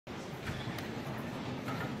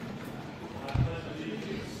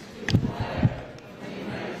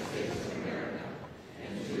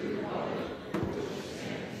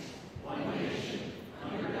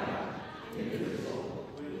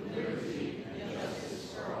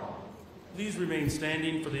Please remain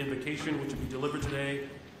standing for the invocation which will be delivered today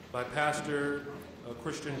by Pastor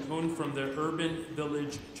Christian Kuhn from the Urban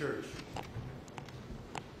Village Church.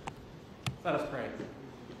 Let us pray.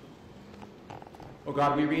 Oh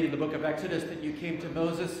God, we read in the book of Exodus that you came to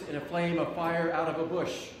Moses in a flame of fire out of a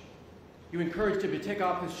bush. You encouraged him to take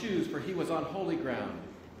off his shoes, for he was on holy ground.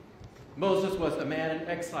 Moses was a man in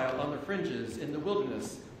exile on the fringes in the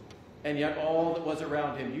wilderness, and yet all that was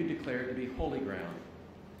around him you declared to be holy ground.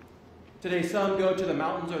 Today some go to the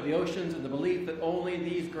mountains or the oceans in the belief that only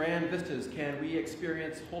these grand vistas can we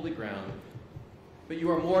experience holy ground. But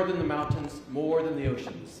you are more than the mountains, more than the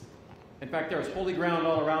oceans. In fact, there is holy ground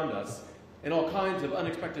all around us in all kinds of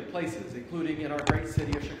unexpected places, including in our great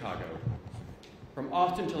city of Chicago. From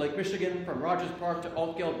Austin to Lake Michigan, from Rogers Park to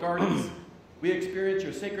Altgeld Gardens, we experience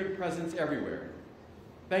your sacred presence everywhere.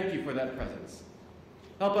 Thank you for that presence.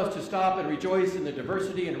 Help us to stop and rejoice in the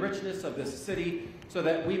diversity and richness of this city so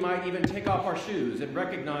that we might even take off our shoes and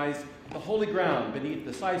recognize the holy ground beneath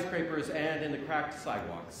the skyscrapers and in the cracked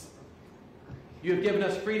sidewalks. You have given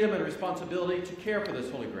us freedom and responsibility to care for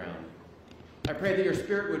this holy ground. I pray that your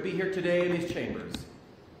Spirit would be here today in these chambers.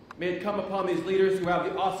 May it come upon these leaders who have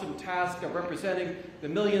the awesome task of representing the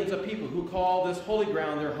millions of people who call this holy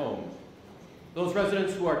ground their home. Those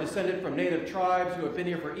residents who are descended from native tribes who have been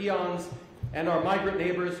here for eons, and our migrant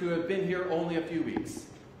neighbors who have been here only a few weeks.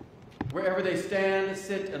 Wherever they stand,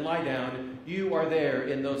 sit, and lie down, you are there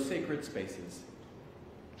in those sacred spaces.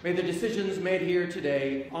 May the decisions made here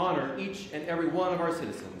today honor each and every one of our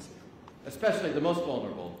citizens, especially the most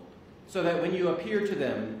vulnerable, so that when you appear to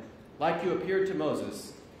them, like you appeared to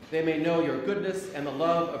Moses, they may know your goodness and the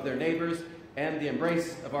love of their neighbors and the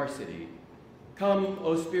embrace of our city. Come,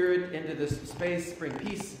 O Spirit, into this space, bring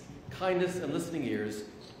peace, kindness, and listening ears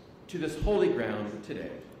to this holy ground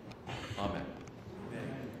today. Amen.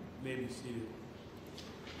 Amen. You may be seated.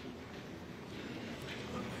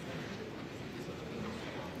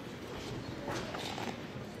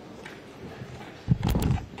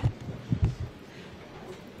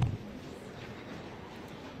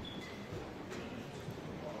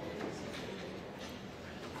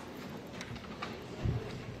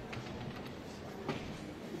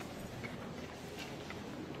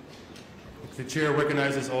 The chair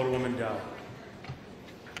recognizes Alderwoman Dow.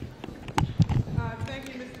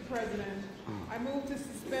 Thank you, Mr. President. I move to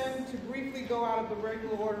suspend to briefly go out of the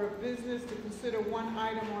regular order of business to consider one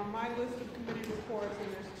item on my list of committee reports,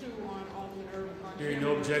 and there's two on Alderman Urban. Hearing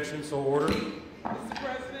no objection, so ordered. Mr.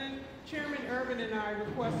 President, Chairman Urban and I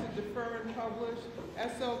requested defer and publish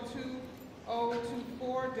SL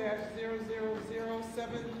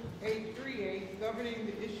 2024-0007-838, governing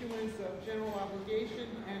the issuance of general obligation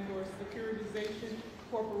and or securitization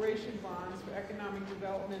corporation bonds for economic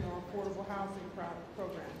development or affordable housing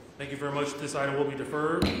programs. Thank you very much. This item will be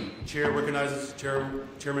deferred. Chair recognizes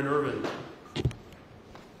Chairman Urban.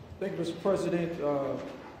 Thank you, Mr. President.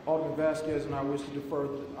 Alderman Vasquez and I wish to defer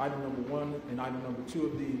item number 1 and item number 2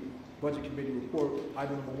 of the Budget Committee report.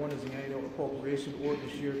 Item number 1 is the annual appropriation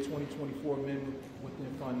ordinance year 2024 amendment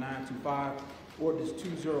within Fund 925, ordinance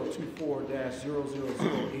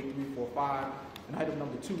 2024-0008345, and item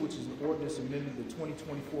number 2, which is an ordinance amending the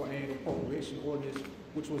 2024 annual appropriation ordinance,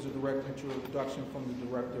 which was a direct introduction from the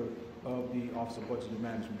Director of the Office of Budget and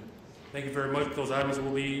Management. Thank you very much. Those items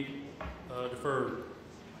will be deferred.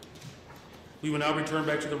 We will now return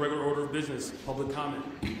back to the regular order of business, public comment.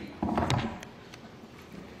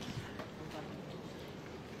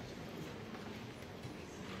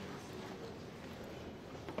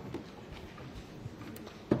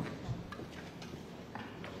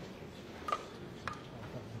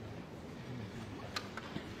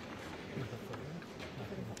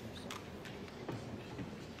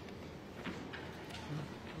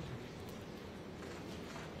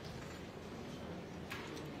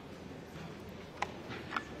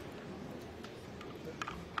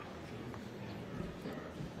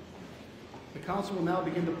 The council will now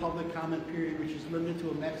begin the public comment period, which is limited to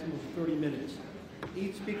a maximum of 30 minutes.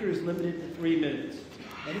 Each speaker is limited to 3 minutes.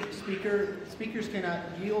 Speakers cannot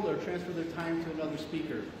yield or transfer their time to another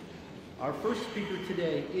speaker. Our first speaker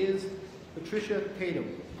today is Patricia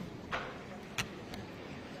Tatum.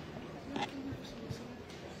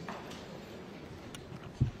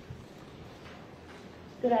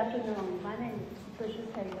 Good afternoon. My name is Patricia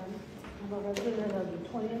Tatum. I'm a resident of the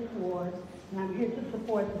 20th Ward, and I'm here to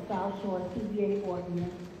support the South Shore CBA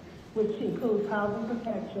ordinance, which includes housing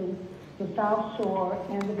protection, the South Shore,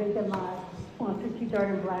 and the vacant lot on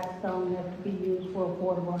 53rd and Blackstone that's to be used for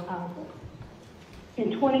affordable housing.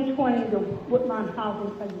 In 2020, the Woodlawn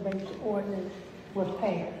Housing Preservation Ordinance was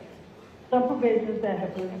passed. Some provisions that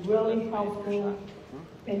have been really helpful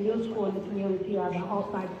and useful in the community are the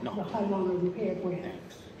homeowner repair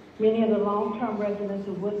grants. Many of the long-term residents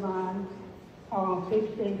of Woodline are on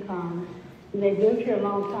fixed income, and they lived here a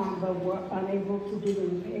long time but were unable to do the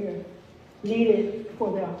repairs needed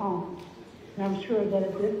for their homes. And I'm sure that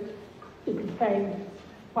it's the same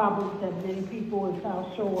problems that many people in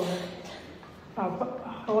South Shore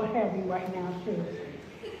are having right now too.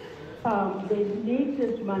 They need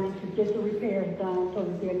this money to get the repairs done so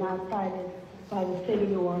that they're not cited by the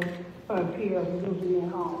city or fear of losing their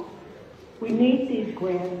home. We need these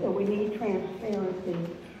grants, and we need transparency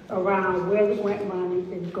around where the grant money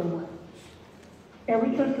is going. Ever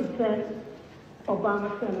since the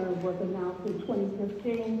Obama Center was announced in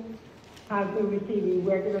 2015, I've been receiving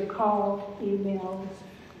regular calls, emails,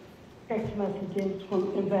 text messages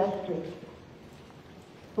from investors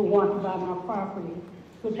who want to buy my property,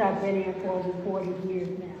 which I've been in for over 40 years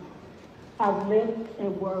now. I've lived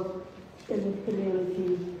and worked in this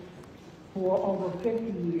community for over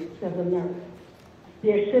 50 years as a nurse.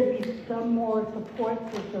 There should be some more support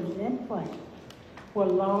systems in place for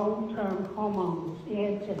long-term homeowners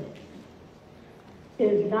and tenants.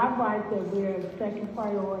 It is not right that we're a second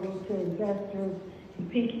priority to investors and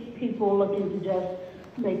people looking to just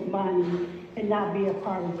make money and not be a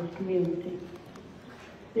part of this community.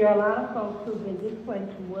 There are a lot of folks who've been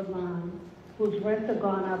displaced from Woodline whose rents have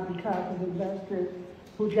gone up because of investors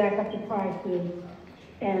who jack up the prices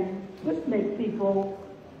and make people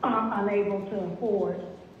unable to afford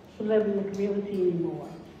to live in the community anymore.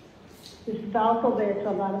 This has also led to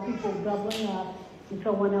a lot of people doubling up in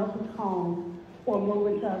someone else's home or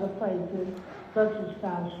moving to other places, such as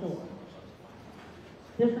South Shore.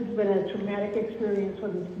 This has been a traumatic experience for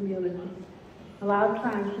this community. A lot of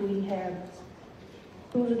times we have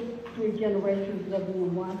 2 to 3 generations living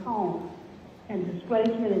in one home, and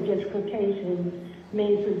displacement and gentrification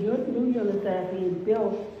means the new units that are being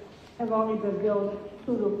built have only been built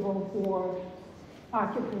suitable for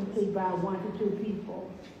occupancy by 1 to 2 people.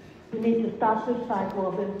 We need to stop this cycle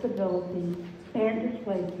of instability and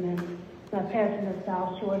displacement by passing the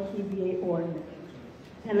South Shore CBA ordinance.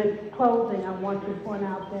 And in closing, I want to point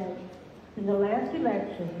out that in the last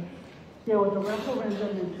election, there was a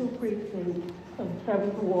referendum in 2 precincts of the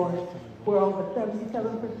 7th Ward where over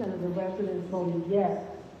 77% of the residents voted yes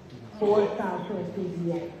for South Shore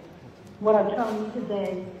CBA. What I'm telling you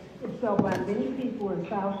today is felt by many people in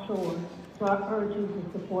South Shore, so I urge you to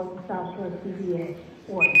support the South Shore CBA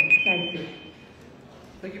ordinance. Thank you.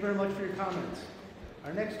 Thank you very much for your comments.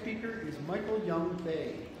 Our next speaker is Michael Young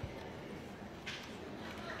Bay.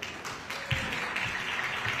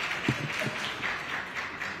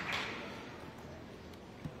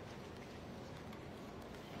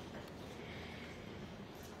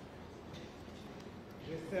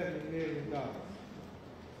 It's $70 million.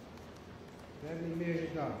 $70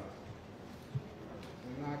 million. I'm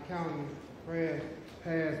not counting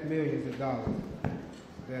past millions of dollars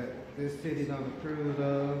that this city done approved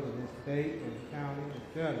of, and this state and the county,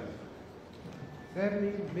 etc.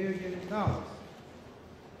 $70 million.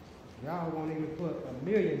 Y'all won't even put $1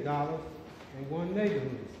 million in one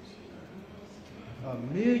neighborhood.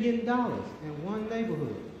 $1 million in one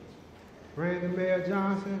neighborhood. Brandon Mayor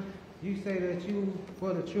Johnson, you say that you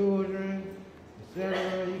for the children,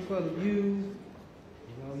 etc., you for the youth,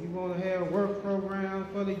 you want to have work programs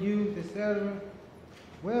for the youth, etc.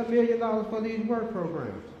 Well, $1 million for these work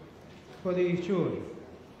programs, for these children.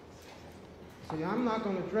 See, I'm not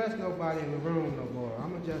going to address nobody in the room no more.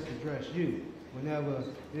 I'm going to just address you whenever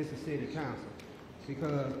this is city council.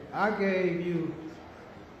 Because I gave you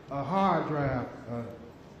a hard drive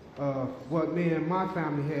of what me and my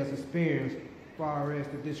family has experienced as far as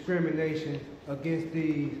the discrimination against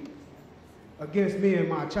me and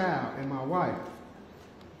my child and my wife.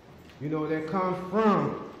 That comes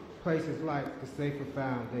from places like the Safer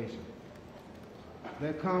Foundation.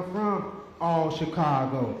 That come from All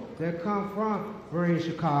Chicago. That come from Bring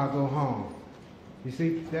Chicago Home. You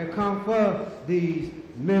see, that come from these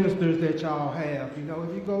ministers that y'all have. If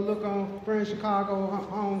you go look on Bring Chicago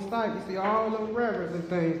Home site, you see all them reverends and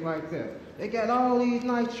things like that. They got all these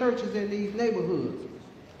nice churches in these neighborhoods.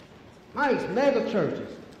 Nice mega churches.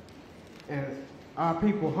 And our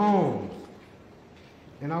people homes.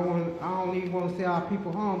 And I don't even want to say our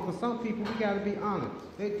people home, because some people, we got to be honest.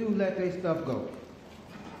 They do let their stuff go.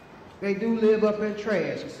 They do live up in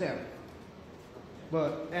trash, etc.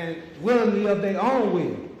 And willingly of their own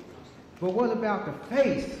will. But what about the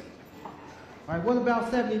face? Right? What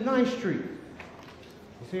about 79th Street?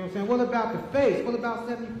 You see what I'm saying? What about the face? What about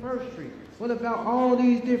 71st Street? What about all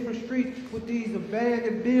these different streets with these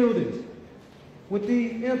abandoned buildings, with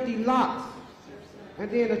these empty lots? And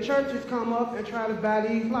then the churches come up and try to buy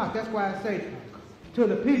these lots. That's why I say to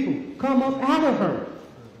the people, come up out of her.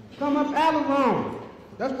 Come up out of Rome.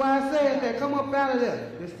 That's why I said that, come up out of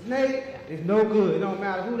there. The snake is no good. It don't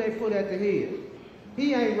matter who they put at the head.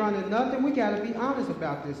 He ain't running nothing. We got to be honest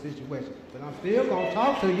about this situation. But I'm still going to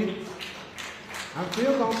talk to you. I'm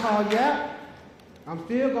still going to call you out. I'm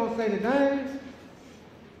still going to say the names.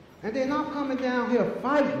 And then I'm coming down here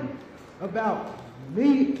fighting about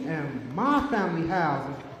me and my family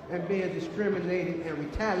housing and being discriminated and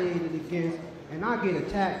retaliated against, and I get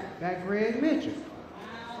attacked by Greg Mitchell.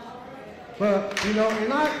 But, you know,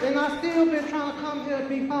 and I still been trying to come here and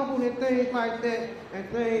be humble and things like that,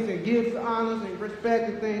 and give honors and respect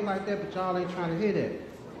and things like that, but y'all ain't trying to hear that.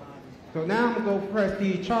 So now I'm going to go press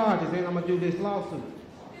these charges and I'm going to do this lawsuit.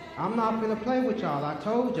 I'm not going to play with y'all, I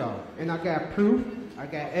told y'all. And I got proof, I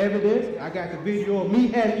got evidence, I got the video of me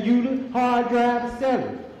having unit, hard drive, and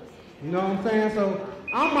selling. You know what I'm saying? So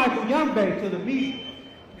I'm Michael Youngbay to the media.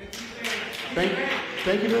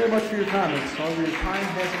 Thank you very much for your comments. However, your time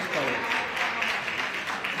has expired.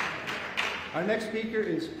 Our next speaker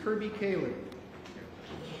is Kirby Kaler.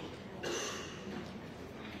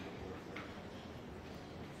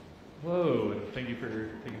 Hello, and thank you for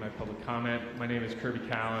taking my public comment. My name is Kirby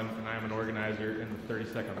Callan, and I am an organizer in the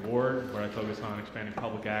 32nd Ward, where I focus on expanding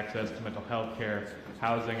public access to mental health care,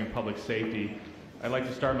 housing, and public safety. I'd like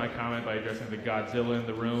to start my comment by addressing the Godzilla in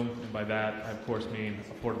the room, and by that, I of course mean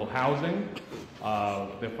affordable housing.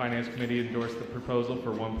 The Finance Committee endorsed the proposal for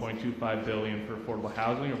 $1.25 billion for affordable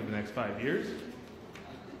housing over the next 5 years.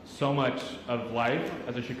 So much of life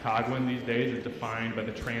as a Chicagoan these days is defined by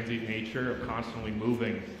the transient nature of constantly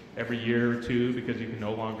moving every year or two because you can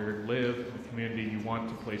no longer live in the community you want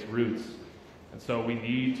to place roots. And so we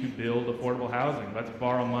need to build affordable housing. Let's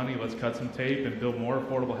borrow money, let's cut some tape and build more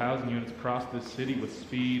affordable housing units across this city with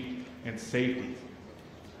speed and safety.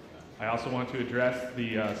 I also want to address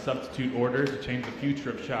the substitute order to change the future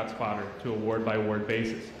of ShotSpotter to a ward-by-ward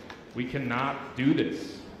basis. We cannot do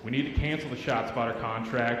this. We need to cancel the ShotSpotter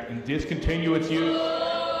contract and discontinue its use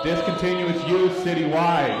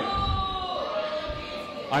citywide.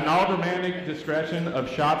 An aldermanic discretion of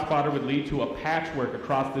ShotSpotter would lead to a patchwork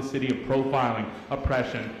across the city of profiling,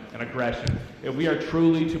 oppression, and aggression. If we are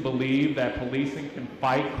truly to believe that policing can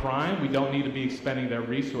fight crime, we don't need to be expending their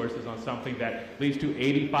resources on something that leads to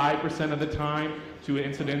 85% of the time to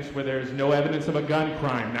incidents where there's no evidence of a gun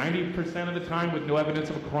crime, 90% of the time with no evidence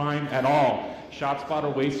of a crime at all.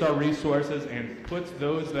 ShotSpotter wastes our resources and puts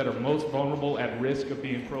those that are most vulnerable at risk of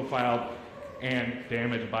being profiled and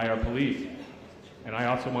damaged by our police. And I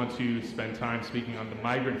also want to spend time speaking on the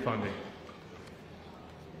migrant funding.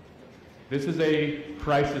 This is a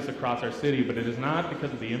crisis across our city, but it is not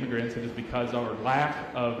because of the immigrants, it is because of our lack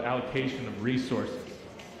of allocation of resources.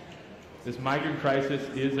 This migrant crisis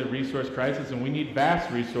is a resource crisis, and we need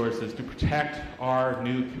vast resources to protect our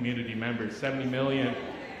new community members. 70 million.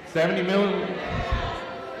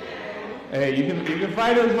 Hey, you can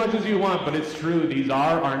fight it as much as you want, but it's true. These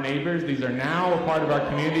are our neighbors. These are now a part of our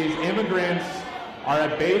communities. Immigrants are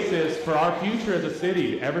a basis for our future as a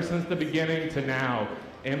city. Ever since the beginning to now,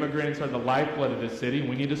 immigrants are the lifeblood of this city, and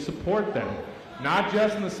we need to support them. Not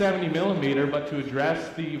just in the 70 millimeter, but to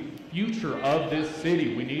address the future of this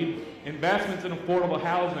city. We need investments in affordable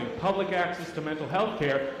housing, public access to mental health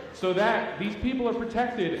care, so that these people are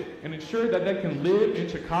protected and ensured that they can live in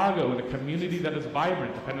Chicago in a community that is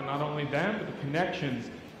vibrant, depending not only them, but the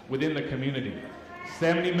connections within the community.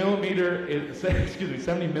 $70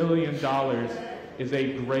 million is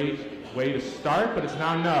a great way to start, but it's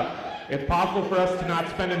not enough. It's possible for us to not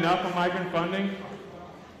spend enough on migrant funding.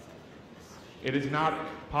 It is not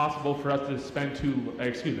possible for us to spend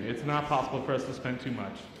it's not possible for us to spend too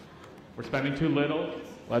much. We're spending too little.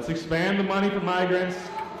 Let's expand the money for migrants.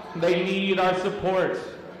 They need our support.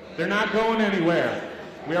 They're not going anywhere.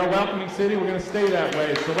 We are a welcoming city. We're going to stay that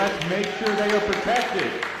way. So let's make sure they are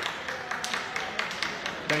protected.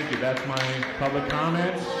 Thank you. That's my public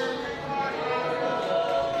comments.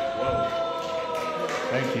 Whoa.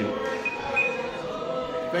 Thank you.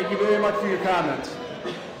 Thank you very much for your comments.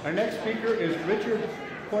 Our next speaker is Richard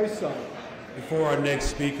Poisson. Before our next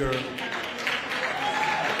speaker,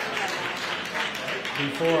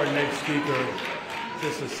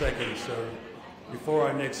 just a second, sir. Before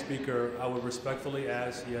our next speaker, I would respectfully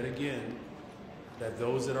ask yet again that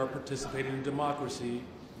those that are participating in democracy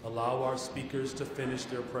allow our speakers to finish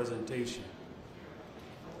their presentation.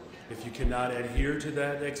 If you cannot adhere to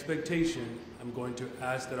that expectation, I'm going to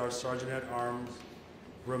ask that our Sergeant at Arms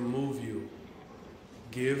remove you.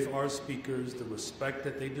 Give our speakers the respect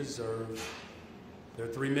that they deserve. They're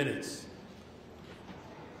 3 minutes.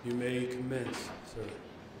 You may commence, sir.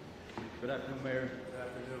 Good afternoon, Mayor. Good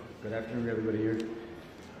afternoon. Good afternoon, everybody here.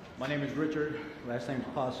 My name is Richard. Last name's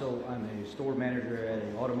Paso. I'm a store manager at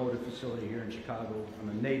an automotive facility here in Chicago. I'm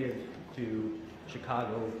a native to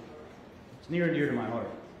Chicago. It's near and dear to my heart.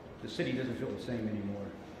 The city doesn't feel the same anymore.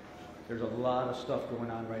 There's a lot of stuff going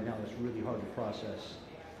on right now that's really hard to process.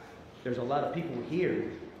 There's a lot of people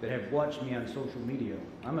here that have watched me on social media.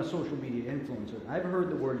 I'm a social media influencer. I've heard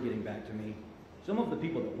the word getting back to me. Some of the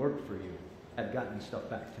people that work for you have gotten stuff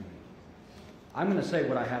back to me. I'm going to say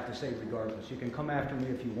what I have to say regardless. You can come after me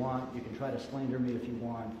if you want. You can try to slander me if you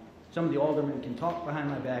want. Some of the aldermen can talk behind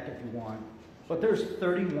my back if you want. But there's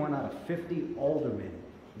 31 out of 50 aldermen,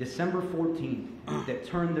 December 14th, that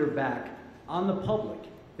turned their back on the public,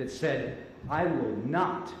 that said, I will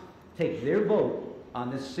not take their vote on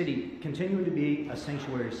this city continuing to be a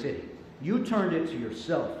sanctuary city. You turned it to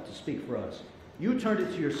yourself to speak for us. You turned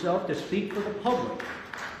it to yourself to speak for the public.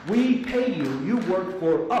 We pay you. You work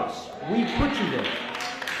for us. We put you there.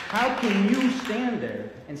 How can you stand there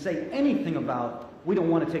and say anything about we don't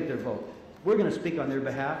want to take their vote? We're going to speak on their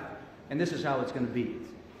behalf, and this is how it's going to be.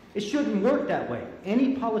 It shouldn't work that way.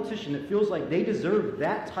 Any politician that feels like they deserve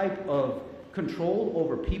that type of control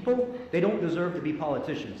over people, they don't deserve to be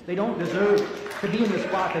politicians. They don't deserve to be in the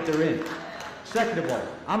spot that they're in. Second of all,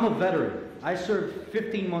 I'm a veteran. I served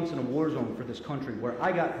 15 months in a war zone for this country where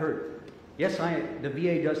I got hurt. Yes, the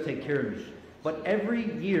VA does take care of me. But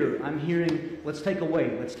every year I'm hearing, let's take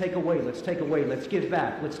away, let's take away, let's take away, let's give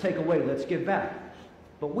back, let's take away, let's give back.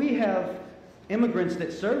 But we have immigrants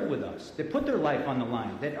that serve with us, that put their life on the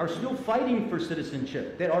line, that are still fighting for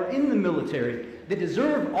citizenship, that are in the military, that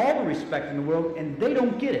deserve all the respect in the world, and they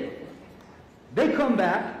don't get it. They come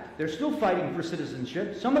back, they're still fighting for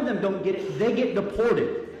citizenship. Some of them don't get it, they get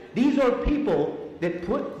deported. These are people that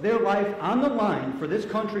put their life on the line for this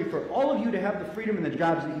country, for all of you to have the freedom and the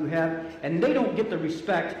jobs that you have, and they don't get the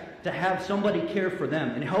respect to have somebody care for them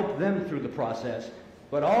and help them through the process.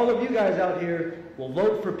 But all of you guys out here will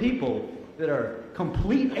vote for people that are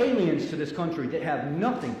complete aliens to this country, that have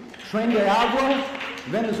nothing. Trinidad,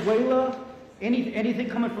 Venezuela, anything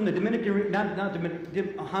coming from the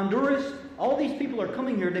Dominican, Honduras, all these people are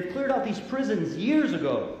coming here. They've cleared out these prisons years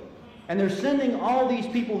ago. And they're sending all these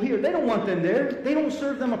people here. They don't want them there. They don't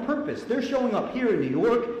serve them a purpose. They're showing up here in New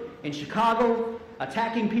York, in Chicago,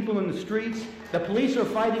 attacking people in the streets. The police are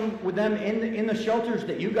fighting with them in the shelters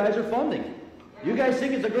that you guys are funding. You guys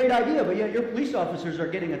think it's a great idea, but yet your police officers are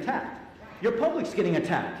getting attacked. Your public's getting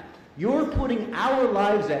attacked. You're putting our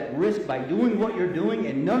lives at risk by doing what you're doing,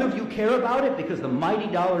 and none of you care about it because the mighty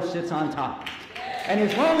dollar sits on top. And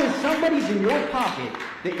as long as somebody's in your pocket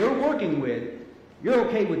that you're working with, you're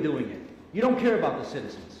okay with doing it. You don't care about the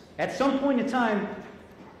citizens. At some point in time,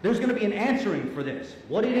 there's going to be an answering for this.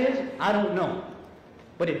 What it is, I don't know.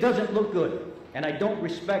 But it doesn't look good. And I don't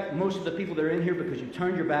respect most of the people that are in here because you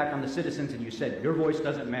turned your back on the citizens and you said your voice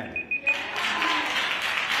doesn't matter.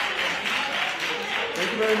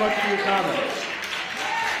 Thank you very much for your comments.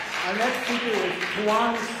 Our next speaker is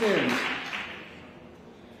Juan Sims.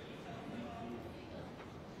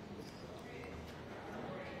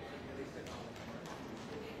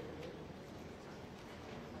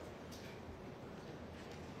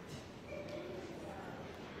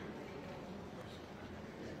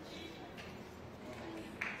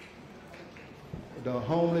 The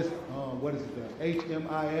homeless, what is it, the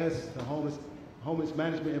HMIS, the Homeless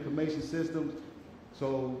Management Information System.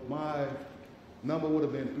 So my number would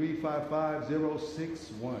have been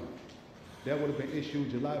 355061. That would have been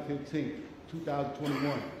issued July 15th,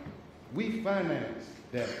 2021. We financed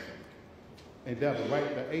that endeavor, right?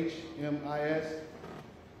 The HMIS,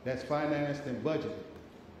 that's financed and budgeted,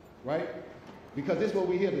 right? Because this is what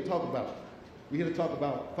we're here to talk about. We're here to talk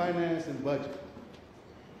about finance and budget.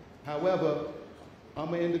 However,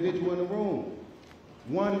 I'm an individual in the room.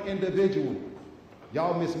 One individual.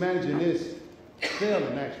 Y'all mismanaging this,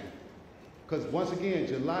 failing actually. Because once again,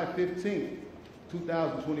 July 15th,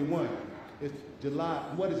 2021, it's July,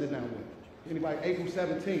 what is it now? Anybody, April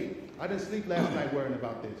 17th. I didn't sleep last night worrying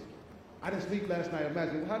about this. I didn't sleep last night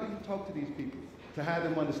imagining, how do you talk to these people? To have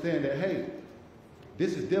them understand that, hey,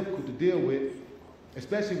 this is difficult to deal with,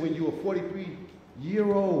 especially when you're a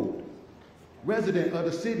 43-year-old resident of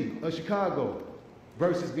the city of Chicago,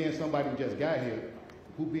 versus being somebody who just got here,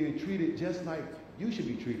 who being treated just like you should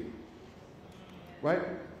be treated, right?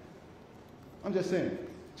 I'm just saying.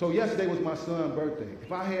 So yesterday was my son's birthday. If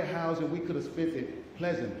I had housing, we could have spent it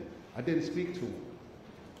pleasantly. I didn't speak to him.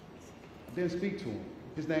 I didn't speak to him.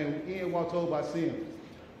 His name, Ian walked over, I see him.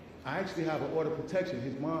 I actually have an order of protection.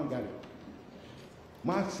 His mom got it.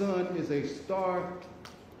 My son is a star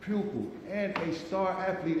pupil and a star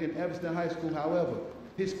athlete in Evanston High School. However,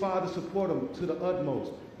 his father supported him to the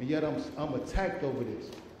utmost, and yet I'm attacked over this.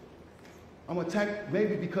 I'm attacked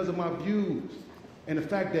maybe because of my views and the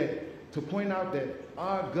fact that, to point out that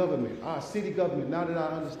our government, our city government, now that I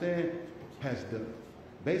understand, has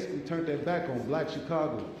basically turned their back on black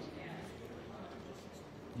Chicagoans.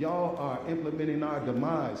 Y'all are implementing our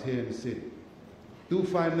demise here in the city through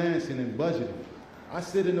financing and budgeting. I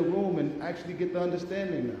sit in the room and actually get the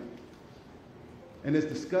understanding now. And it's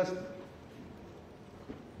disgusting.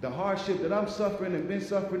 The hardship that I'm suffering and been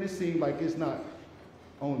suffering, it seems like it's not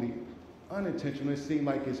only unintentional, it seems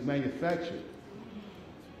like it's manufactured.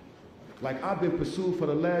 Like I've been pursued for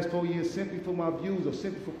the last 4 years simply for my views or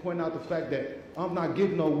simply for pointing out the fact that I'm not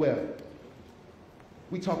getting nowhere.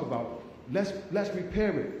 We talk about, let's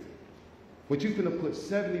repair it. But you're gonna put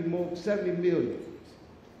 70 million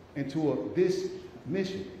into this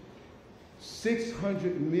mission.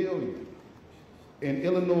 600 million in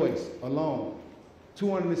Illinois alone.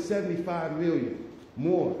 275 million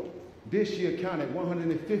more. This year counted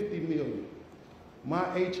 150 million. My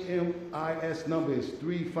HMIS number is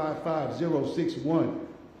 355061.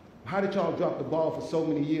 How did y'all drop the ball for so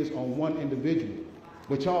many years on one individual?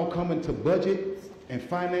 But y'all coming to budget and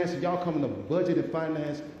finance, y'all coming to budget and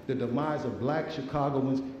finance the demise of black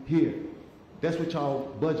Chicagoans here. That's what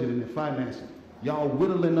y'all budgeting and financing. Y'all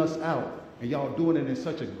whittling us out, and y'all doing it in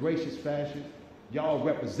such a gracious fashion. Y'all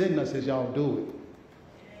representing us as y'all do it.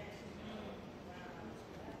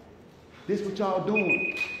 This what y'all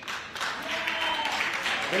doing.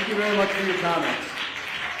 Thank you very much for your comments.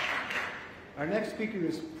 Our next speaker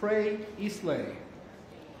is Preckwinkle.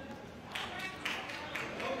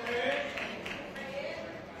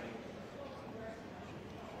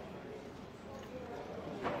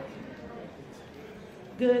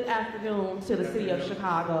 Good afternoon to the city of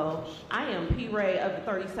Chicago. I am P. Ray of the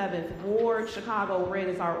 37th Ward. Chicago Red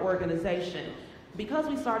is our organization. Because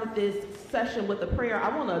we started this session with a prayer,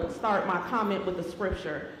 I want to start my comment with the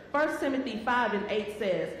scripture. 1 Timothy 5:8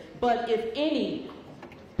 says, "But if any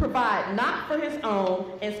provide not for his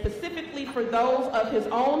own, and specifically for those of his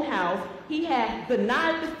own house, he hath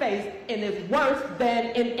denied the faith and is worse than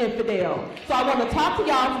an infidel." So I want to talk to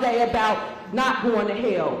y'all today about not going to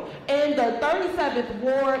hell. In the 37th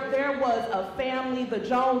Ward, there was a family, the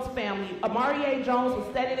Jones family. Amarie Jones was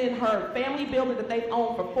standing in her family building that they've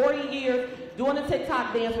owned for 40 years, doing a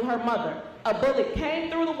TikTok dance with her mother. A bullet came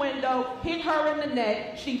through the window, hit her in the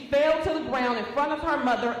neck. She fell to the ground in front of her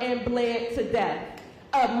mother and bled to death.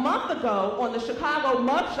 A month ago, on the Chicago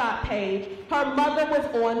Mugshot page, her mother was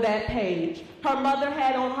on that page. Her mother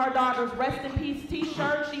had on her daughter's Rest in Peace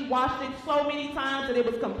t-shirt. She washed it so many times that it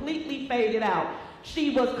was completely faded out. She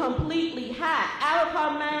was completely high, out of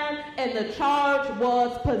her mind, and the charge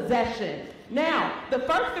was possession. Now, the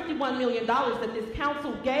first $51 million that this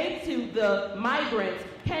council gave to the migrants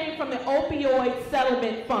came from the opioid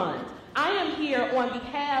settlement fund. I am here on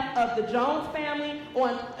behalf of the Jones family,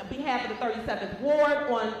 on behalf of the 37th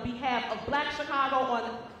Ward, on behalf of Black Chicago,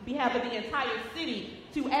 on behalf of the entire city,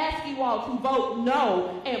 to ask you all to vote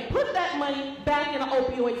no and put that money back in the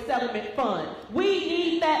opioid settlement fund. We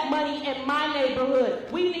need that money in my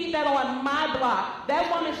neighborhood. We need that on my block.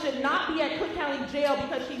 That woman should not be at Cook County Jail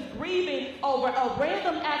because she's grieving over a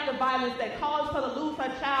random act of violence that caused her to lose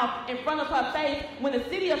her child in front of her face, when the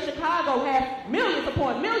city of Chicago has millions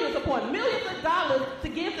upon millions upon millions of dollars to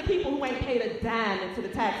give to people who ain't paid a dime into the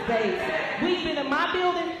tax base. We've been in my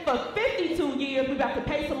building for 52 years. We've got to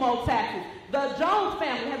pay some more taxes. The Jones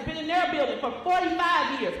family has been in their building for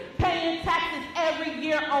 45 years, paying taxes every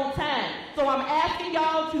year on time. So I'm asking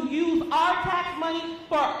y'all to use our tax money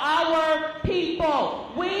for our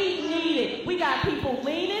people. We need it. We got people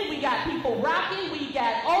leaning, we got people rocking, we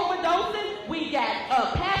got overdosing, we got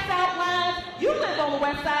pass out lines. You live on the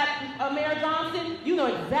west side, Mayor Johnson, you know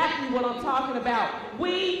exactly what I'm talking about.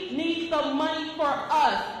 We need the money for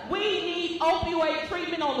us. We need opioid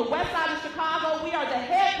treatment on the west side of Chicago. We are the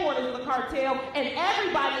headquarters of the cartel, and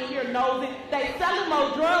everybody in here knows it. They selling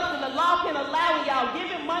more drugs than the law can allow, and y'all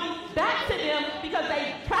giving money back to them because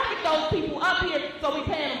they traffic those people up here, so we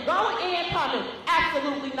pay them going and coming.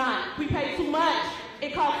 Absolutely not. We pay too much.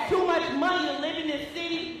 It costs too much money to live in this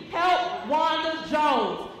city. Help Wanda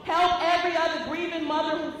Jones. Help every other grieving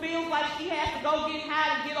mother who feels like she has to go get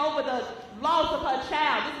high to get over the loss of her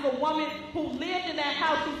child. This is a woman who lived in that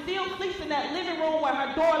house. She still sleeps in that living room where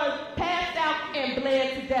her daughter passed out and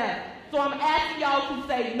bled to death. So I'm asking y'all to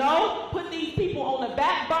say no, put these people on the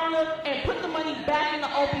back burner, and put the money back in the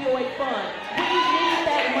opioid fund. We need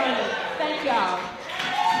that money. Thank y'all.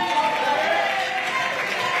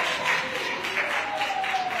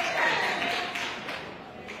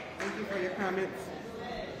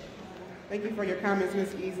 Thank you for your comments,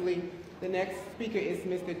 Ms. Easley. The next speaker is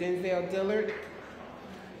Mr. Denzel Dillard.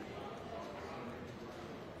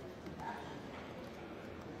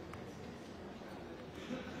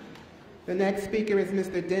 The next speaker is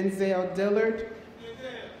Mr. Denzel Dillard.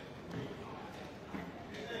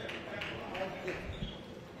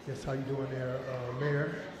 Yes, how you doing there,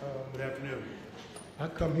 Mayor? Good afternoon. I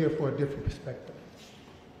come here for a different perspective.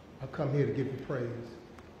 I come here to give you praise.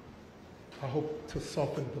 I hope to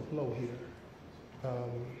soften the blow here.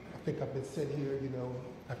 I think I've been sent here, you know,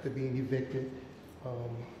 after being evicted,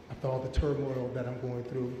 after all the turmoil that I'm going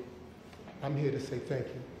through. I'm here to say thank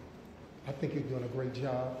you. I think you're doing a great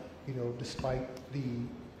job, you know, despite the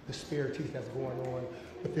disparities that's going on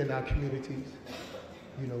within our communities.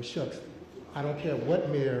 You know, shucks, I don't care what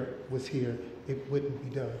mayor was here, it wouldn't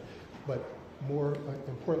be done. But more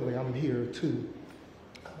importantly, I'm here to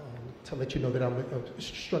let you know that I'm a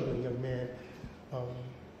struggling young man.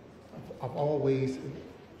 I've always,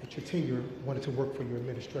 at your tenure, wanted to work for your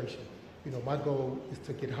administration. You know, my goal is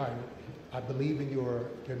to get hired. I believe in your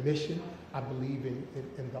mission. I believe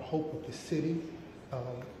in the hope of the city.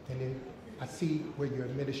 And then I see where your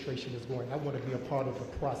administration is going. I want to be a part of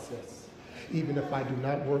the process. Even if I do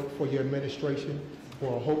not work for your administration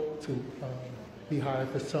or hope to be hired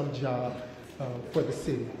for some job for the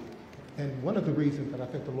city. And one of the reasons that I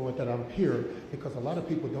thank the Lord that I'm here, because a lot of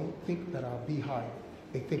people don't think that I'll be hired.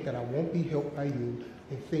 They think that I won't be helped by you.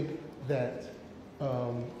 They think that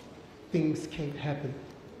things can't happen,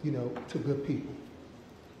 you know, to good people.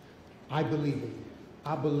 I believe in you.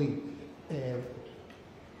 I believe. And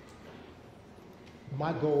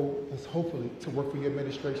my goal is hopefully to work for your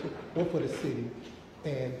administration or for the city,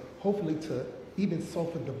 and hopefully to even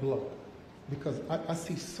soften the blow. Because I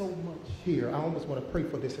see so much here. I almost want to pray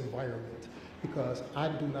for this environment, because I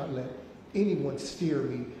do not let anyone steer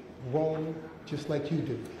me wrong just like you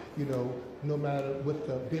do. You know, no matter with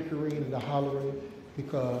the bickering and the hollering,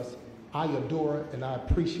 because I adore and I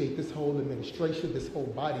appreciate this whole administration, this whole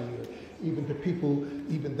body here, even the people,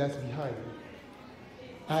 even that's behind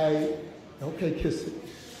me. Okay, kiss it.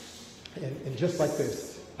 And just like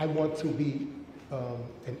this, I want to be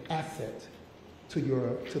an asset to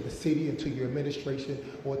the city and to your administration,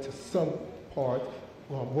 or to some part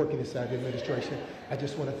working inside the administration. I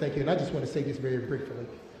just want to thank you, and I just want to say this very briefly.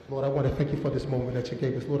 Lord, I want to thank you for this moment that you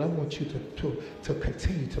gave us. Lord, I want you to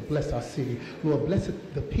continue to bless our city. Lord, bless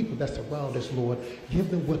the people that surround us, Lord.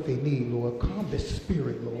 Give them what they need, Lord. Calm their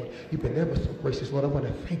spirit, Lord. You've been ever so gracious. Lord, I want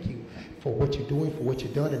to thank you for what you're doing, for what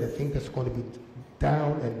you've done, and the thing that's going to be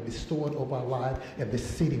down and restored over our lives, and this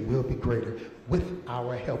city will be greater with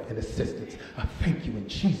our help and assistance. I thank you in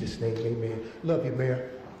Jesus' name, amen. Love you,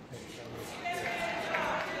 Mayor.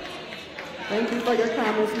 Thank you for your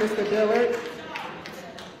comments, Mr. Dillard.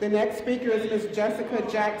 The next speaker is Ms. Jessica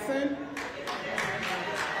Jackson.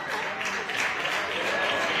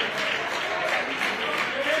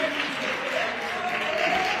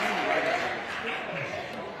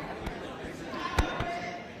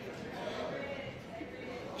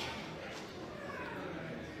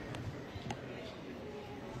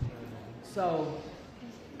 So,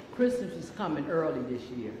 Christmas is coming early this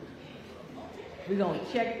year. We're going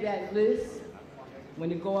to check that list when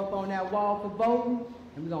you go up on that wall for voting,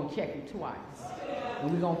 and we're going to check it twice.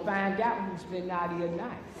 And we're going to find out who's been naughty or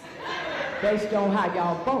nice, based on how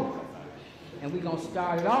y'all vote. And we're going to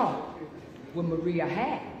start it off with Maria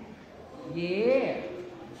Hatt. Yeah.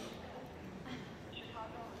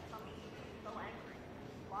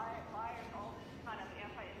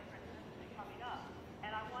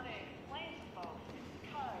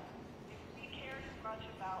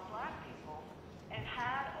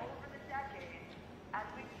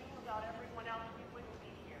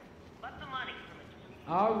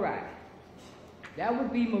 All right. That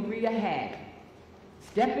would be Maria Hatt.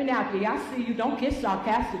 Stepping out there, I see you. Don't get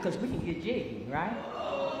sarcastic, because we can get jiggy, right?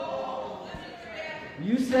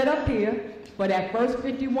 You sit up here for that first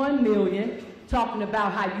 51 million, talking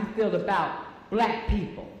about how you feel about black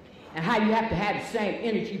people and how you have to have the same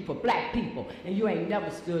energy for black people, and you ain't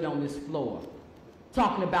never stood on this floor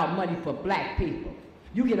talking about money for black people.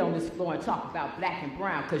 You get on this floor and talk about black and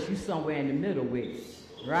brown because you somewhere in the middle with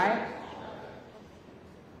it, right?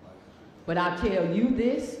 But I'll tell you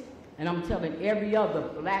this, and I'm telling every other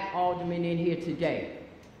black alderman in here today,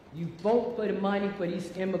 you vote for the money for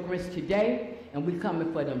these immigrants today, and we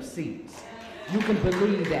coming for them seats. You can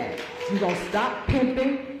believe that. You're gonna stop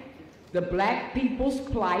pimping the black people's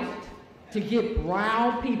plight to give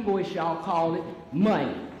brown people, as y'all call it,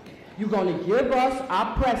 money. You're gonna give us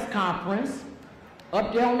our press conference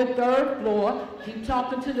up there on the 3rd floor, keep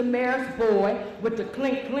talking to the mayor's boy with the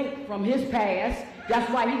clink clink from his past That's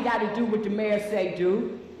why he got to do what the mayor say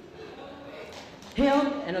do. Him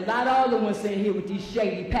and a lot of other ones in here with these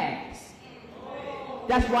shady pasts.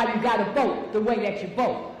 That's why you got to vote the way that you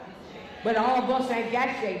vote. But all of us ain't got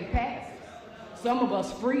shady pasts. Some of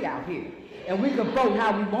us free out here. And we can vote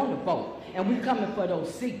how we want to vote. And we coming for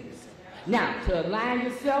those seats. Now, to align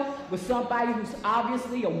yourself with somebody who's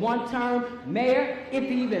obviously a one-term mayor, if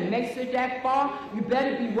he even makes it that far, you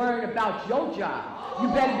better be worried about your job. You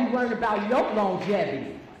better be worried about your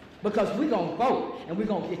longevity. Because we're going to vote and we're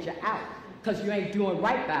going to get you out. Because you ain't doing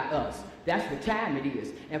right by us. That's what time it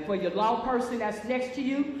is. And for your law person that's next to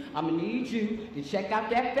you, I'm going to need you to check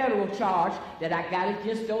out that federal charge that I got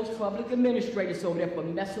against those public administrators over there for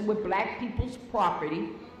messing with black people's property.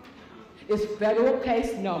 It's federal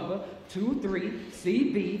case number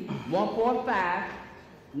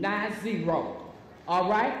 23CV14590. All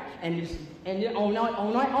right? And on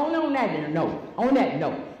that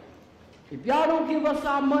note, if y'all don't give us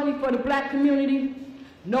our money for the black community,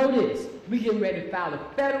 know this. We getting ready to file a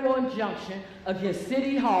federal injunction against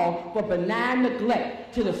City Hall for benign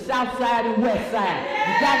neglect to the south side and west side.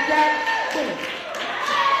 You got that?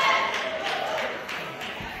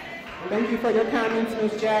 Thank you for your comments,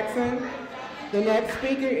 Ms. Jackson. The next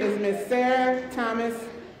speaker is Ms. Sarah Thomas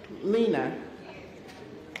Lena.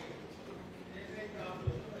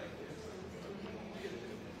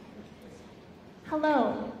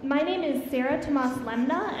 Hello, my name is Sarah Tomas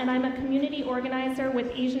Lemna, and I'm a community organizer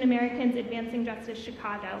with Asian Americans Advancing Justice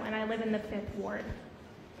Chicago, and I live in the 5th Ward.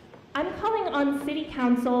 I'm calling on City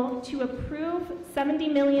Council to approve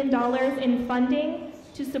 $70 million in funding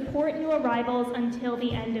to support new arrivals until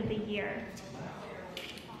the end of the year.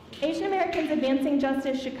 Asian Americans Advancing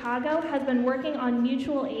Justice Chicago has been working on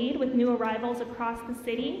mutual aid with new arrivals across the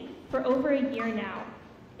city for over a year now.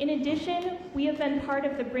 In addition, we have been part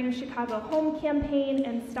of the Bring Chicago Home campaign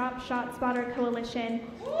and Stop Shot Spotter Coalition,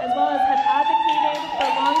 as well as have advocated for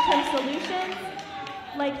long-term solutions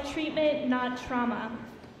like treatment, not trauma.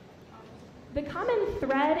 The common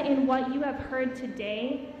thread in what you have heard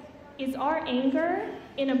today is our anger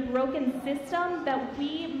in a broken system that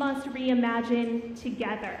we must reimagine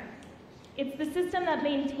together. It's the system that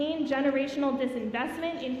maintained generational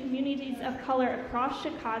disinvestment in communities of color across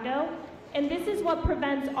Chicago. And this is what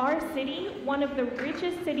prevents our city, one of the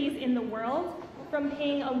richest cities in the world, from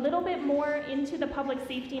paying a little bit more into the public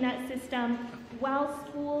safety net system while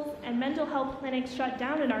schools and mental health clinics shut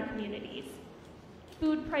down in our communities.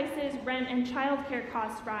 Food prices, rent, and childcare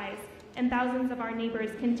costs rise, and thousands of our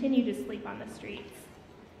neighbors continue to sleep on the streets.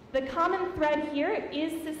 The common thread here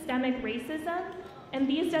is systemic racism, and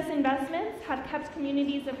these disinvestments have kept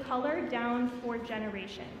communities of color down for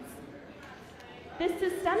generations. This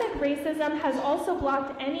systemic racism has also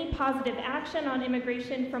blocked any positive action on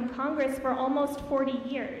immigration from Congress for almost 40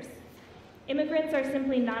 years. Immigrants are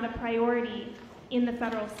simply not a priority in the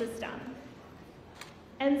federal system.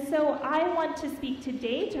 And so I want to speak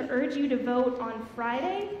today to urge you to vote on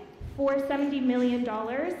Friday for $70 million,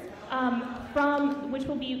 which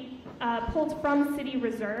will be pulled from city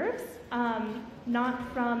reserves,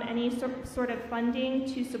 not from any sort of funding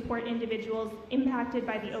to support individuals impacted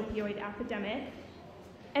by the opioid epidemic.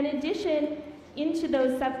 In addition to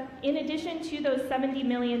those $70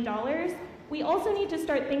 million, we also need to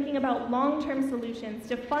start thinking about long-term solutions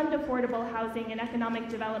to fund affordable housing and economic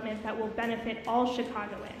development that will benefit all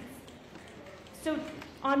Chicagoans. So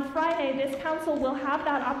on Friday, this council will have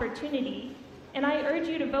that opportunity, and I urge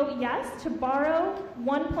you to vote yes to borrow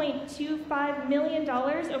 $1.25 million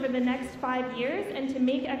over the next 5 years and to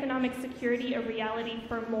make economic security a reality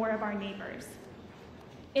for more of our neighbors.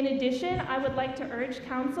 In addition, I would like to urge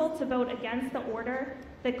council to vote against the order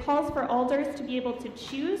that calls for alders to be able to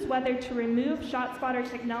choose whether to remove ShotSpotter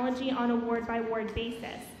technology on a ward-by-ward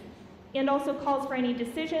basis, and also calls for any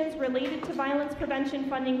decisions related to violence prevention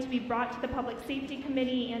funding to be brought to the Public Safety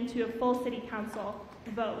Committee and to a full City Council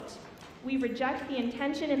vote. We reject the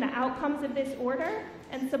intention and the outcomes of this order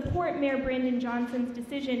and support Mayor Brandon Johnson's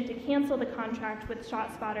decision to cancel the contract with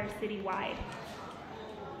ShotSpotter citywide.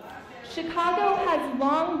 Chicago has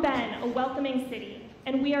long been a welcoming city,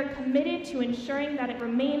 and we are committed to ensuring that it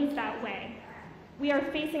remains that way. We are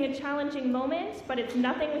facing a challenging moment, but it's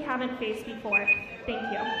nothing we haven't faced before.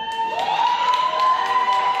 Thank you.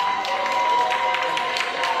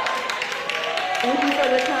 Thank you for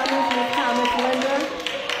your comments, Ms. Thomas Linda.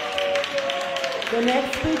 The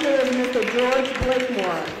next speaker is Mr. George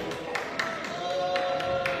Blakemore.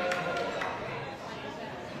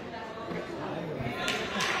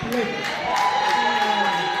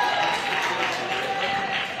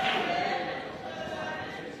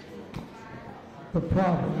 The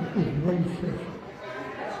problem is racism.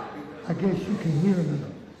 I I guess you can hear me.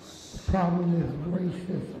 The problem is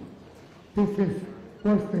racism. This is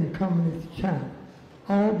worse than communist China.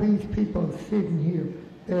 All these people are sitting here.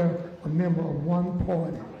 They're a member of one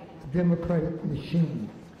party, the Democratic machine.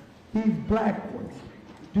 These black ones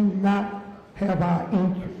do not have our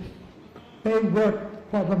interests. They work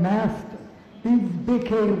for the master. These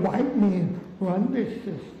big-headed white men run this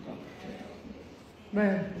system.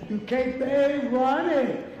 Man, you can't they run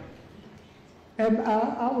it. And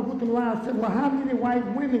I was looking around and said, well, how many white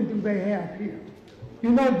women do they have here? You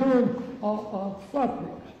know, during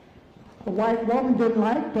suffrage, the white woman didn't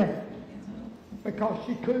like that because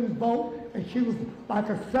she couldn't vote and she was like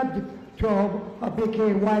a subject to a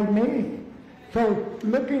big-headed white man. So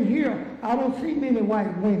looking here, I don't see many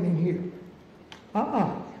white women here.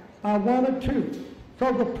 One or two.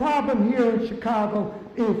 So the problem here in Chicago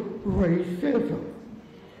is racism,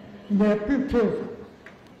 nepotism,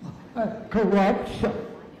 corruption,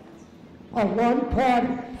 a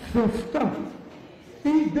one-party system.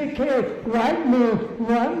 These big-headed white men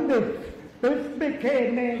run this. This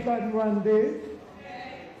big-headed man doesn't run this.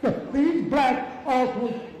 These black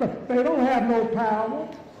uncles, they don't have no power.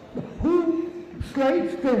 Who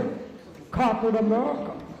slaves them? Corporate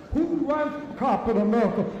America. Who runs corporate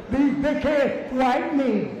America? These big-headed white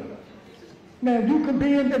men. Now, you can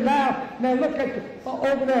be in denial. Now, look at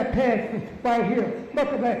over there, Patsy, right here. Look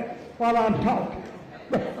at that while I'm talking.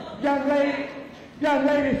 Young lady,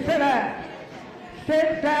 sit down.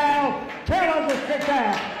 Sit down. Tell her to sit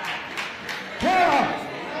down. Tell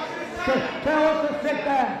her to sit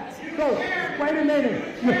down. So, wait a minute.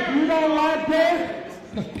 You don't like this?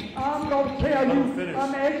 I'm going to tell you,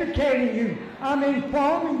 I'm educating you, I'm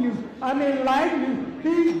informing you, I'm enlightening you.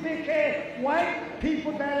 These big-headed white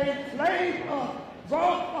people that enslaved us,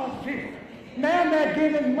 brought us here. Now they're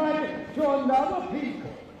giving money to another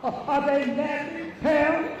people. Are they nasty,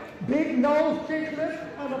 pale, big nose, thick lips,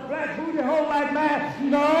 and a black booty hole like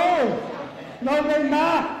mine? No, they're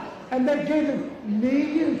not. And they're giving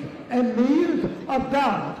millions and millions of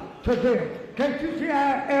dollars to them. Can't you see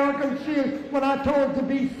how arrogant she is? When I told her to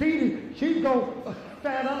be seated, she'd go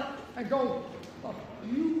stand up and go,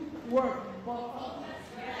 you work for us.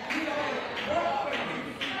 We don't work for you.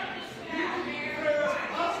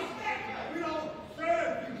 We don't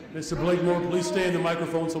serve you. Mr. Blakemore, please stay in the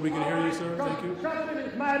microphone so we can hear you, sir. Thank you. Something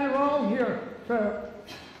is mighty wrong here, sir.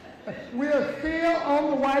 We're still on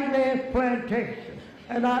the white man's plantation.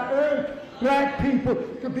 And I urge black people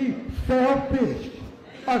to be selfish.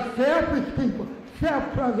 A selfish people.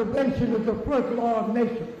 Self-preservation is the first law of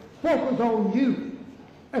nature. Focus on you.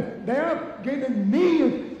 They're giving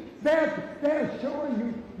millions. They're showing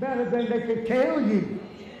you better than they can tell you.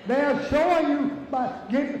 They're showing you by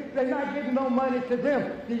they're not giving no money to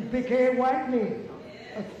them, these big-headed white men.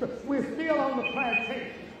 We're still on the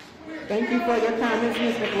plantation. Thank you for your comments,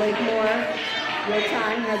 Mr. Blakemore. Your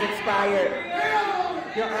time has expired.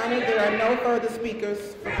 Your Honor, there are no further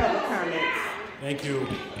speakers for public comments. Thank you.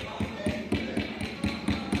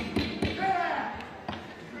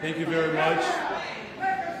 Thank you very much.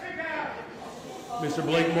 Mr.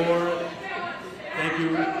 Blakemore, thank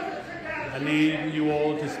you. I need you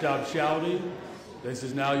all to stop shouting. This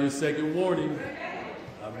is now your second warning.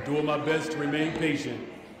 I'm doing my best to remain patient.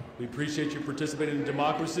 We appreciate you participating in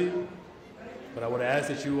democracy, but I would ask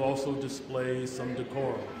that you also display some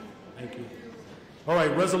decorum. Thank you. All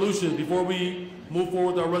right, resolutions. Before we move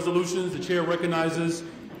forward with our resolutions, the chair recognizes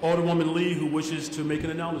Alderwoman Lee, who wishes to make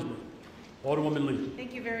an announcement. Alderwoman Lee.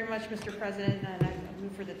 Thank you very much, Mr. President. And I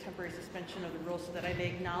move for the temporary suspension of the rules so that I may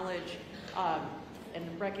acknowledge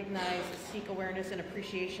and recognize Sikh Awareness and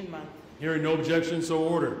Appreciation Month. Hearing no objection, so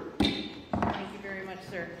ordered. Thank you very much,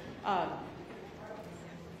 sir. I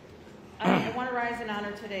want to rise in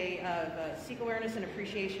honor today of Sikh Awareness and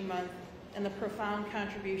Appreciation Month and the profound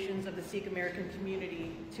contributions of the Sikh American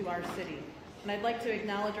community to our city. And I'd like to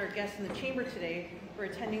acknowledge our guests in the chamber today for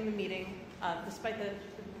attending the meeting, despite the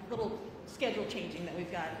little schedule changing that we've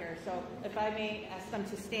got here. So if I may ask them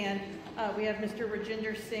to stand, we have Mr.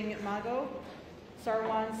 Rajinder Singh Mago,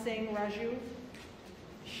 Sarwan Singh Raju,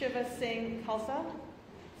 Shiva Singh Khalsa,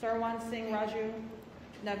 Sarwan Singh Raju,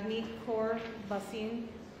 Navneet Kaur Basin,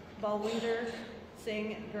 Balwinder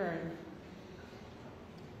Singh Gurn.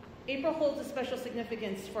 April holds a special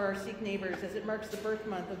significance for our Sikh neighbors as it marks the birth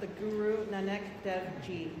month of the Guru Nanak Dev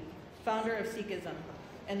Ji, founder of Sikhism,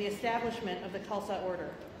 and the establishment of the Khalsa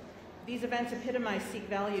order. These events epitomize Sikh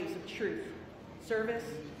values of truth, service,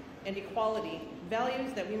 and equality,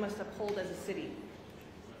 values that we must uphold as a city.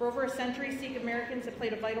 For over a century, Sikh Americans have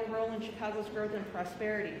played a vital role in Chicago's growth and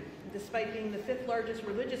prosperity. Despite being the 5th largest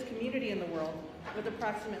religious community in the world, with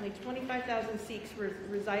approximately 25,000 Sikhs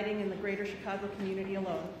residing in the greater Chicago community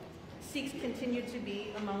alone, Sikhs continue to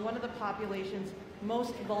be among one of the population's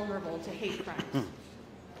most vulnerable to hate crimes.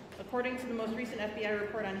 According to the most recent FBI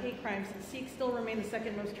report on hate crimes, Sikhs still remain the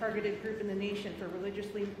 2nd most targeted group in the nation for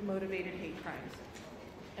religiously motivated hate crimes.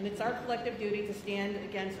 And it's our collective duty to stand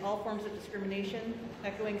against all forms of discrimination,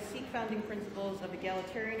 echoing Sikh founding principles of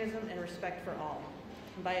egalitarianism and respect for all.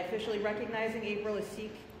 And by officially recognizing April as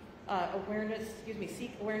Sikh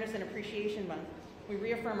Awareness and Appreciation Month, we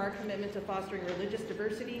reaffirm our commitment to fostering religious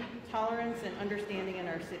diversity, tolerance, and understanding in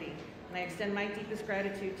our city. And I extend my deepest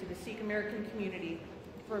gratitude to the Sikh American community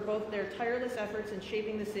for both their tireless efforts in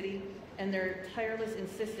shaping the city and their tireless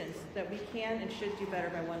insistence that we can and should do better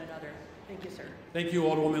by one another. Thank you, sir. Thank you,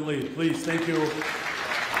 Alderwoman Lee. Please, thank you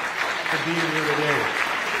for being here today.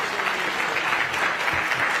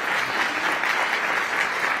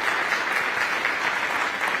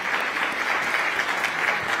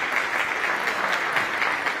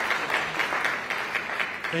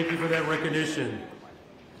 Thank you for that recognition.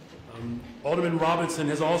 Alderman Robinson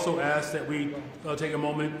has also asked that we take a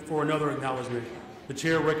moment for another acknowledgement. The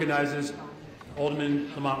chair recognizes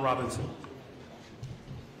Alderman Lamont Robinson.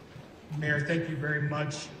 Mayor, thank you very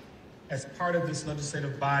much. As part of this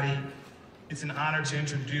legislative body, it's an honor to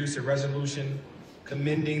introduce a resolution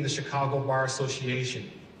commending the Chicago Bar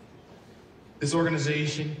Association. This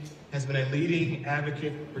organization has been a leading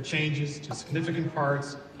advocate for changes to significant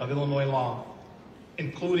parts of Illinois law,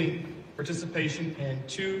 including participation in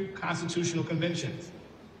 2 constitutional conventions,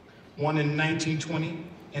 one in 1920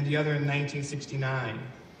 and the other in 1969,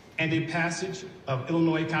 and a passage of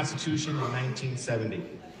Illinois Constitution in 1970.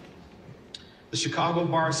 The Chicago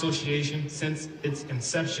Bar Association, since its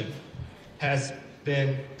inception, has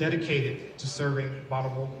been dedicated to serving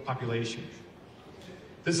vulnerable populations.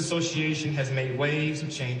 This association has made waves of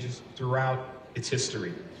changes throughout its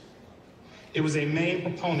history. It was a main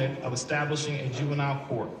proponent of establishing a juvenile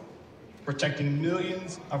court, protecting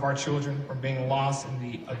millions of our children from being lost in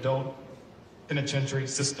the adult penitentiary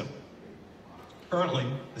system. Currently,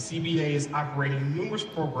 the CBA is operating numerous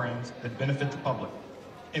programs that benefit the public,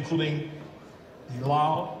 including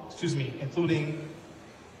law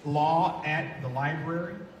at the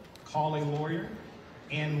library, Call a Lawyer,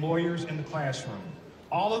 and Lawyers in the Classroom,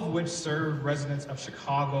 all of which serve residents of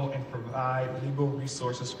Chicago and provide legal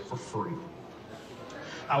resources for free.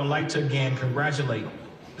 I would like to again congratulate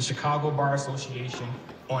the Chicago Bar Association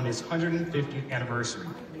on its 150th anniversary,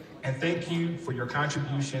 and thank you for your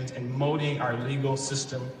contributions in molding our legal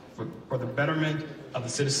system for the betterment of the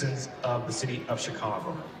citizens of the city of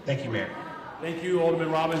Chicago. Thank you, Mayor. Thank you,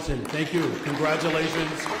 Alderman Robinson. Thank you.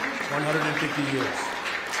 Congratulations, 150 years.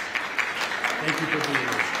 Thank you for being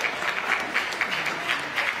here.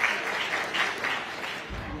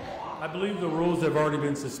 I believe the rules have already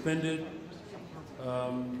been suspended,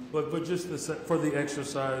 but just for the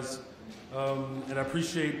exercise, and I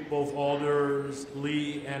appreciate both Alders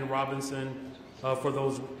Lee and Robinson for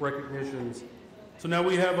those recognitions. So now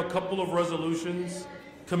we have a couple of resolutions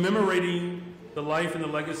commemorating the life and the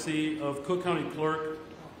legacy of Cook County Clerk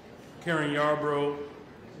Karen Yarbrough.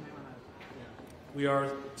 We are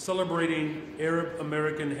celebrating Arab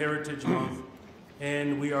American Heritage Month,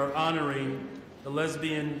 and we are honoring the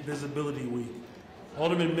Lesbian Visibility Week.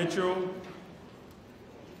 Alderman Mitchell.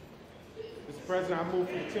 Mr. President, I move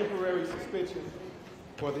for the temporary suspension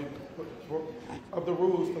of the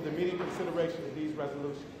rules for the immediate consideration of these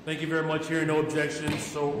resolutions. Thank you very much. Hearing no objections,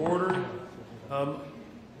 so ordered.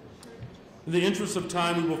 In the interest of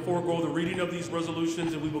time, we will forego the reading of these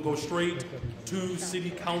resolutions and we will go straight to city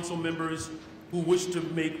council members who wish to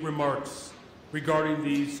make remarks regarding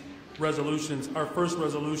these resolutions. Our first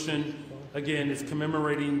resolution, again, is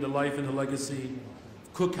commemorating the life and the legacy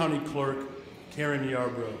of Cook County Clerk Karen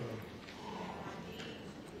Yarbrough.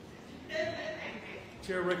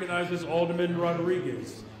 Chair recognizes Alderman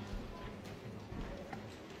Rodriguez.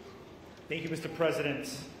 Thank you, Mr.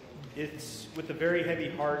 President. It's with a very heavy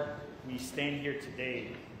heart we stand here today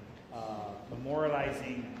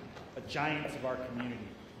memorializing a giant of our community.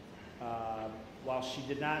 While she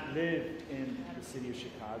did not live in the city of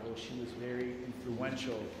Chicago, she was very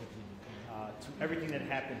influential to everything that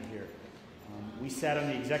happened here. We sat on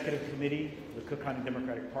the executive committee of the Cook County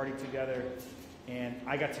Democratic Party together, and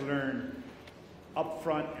I got to learn up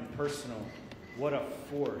front and personal what a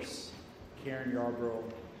force Karen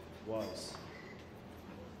Yarbrough was.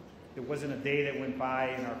 There wasn't a day that went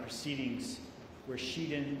by in our proceedings where she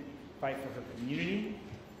didn't fight for her community,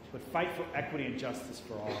 but fight for equity and justice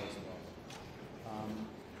for all as well.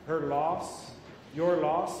 her loss, your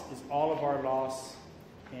loss, is all of our loss.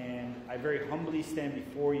 And I very humbly stand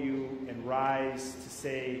before you and rise to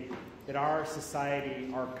say that our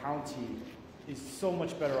society, our county, is so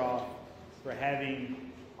much better off for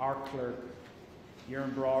having our clerk,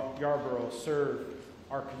 Yarborough, serve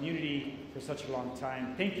our community for such a long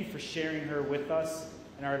time. Thank you for sharing her with us,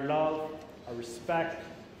 and our love, our respect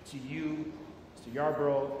to you, Mr.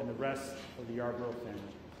 Yarborough, and the rest of the Yarborough family.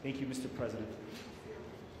 Thank you, Mr. President.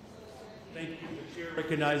 Thank you. The chair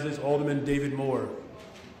recognizes Alderman David Moore.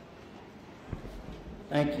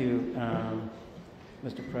 Thank you,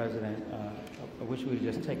 Mr. President. I wish we had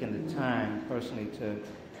just taken the time personally to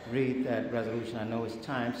read that resolution. I know it's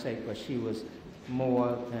time's sake, but she was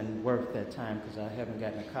more than worth that time because I haven't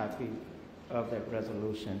gotten a copy of that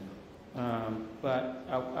resolution. But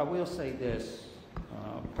I will say this,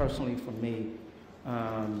 personally for me,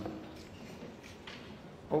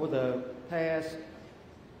 over the past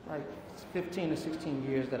like 15 to 16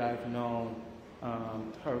 years that I've known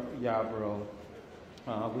her Yarborough,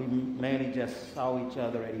 we mainly just saw each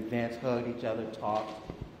other at events, hugged each other, talked,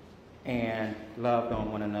 and loved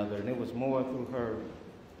on one another. And it was more through her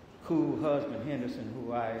cool husband, Henderson,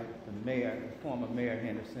 the former Mayor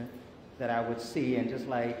Henderson, that I would see. And just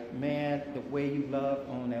like, man, the way you loved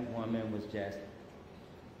on that woman was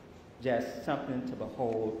just something to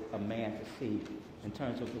behold a man to see in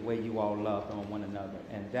terms of the way you all loved on one another.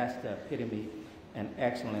 And that's the epitome and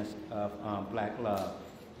excellence of black love.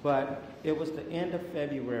 But it was the end of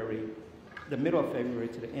February, the middle of February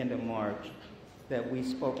to the end of March, that we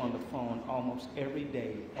spoke on the phone almost every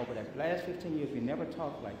day. Over the last 15 years, we never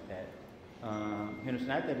talked like that. Henderson,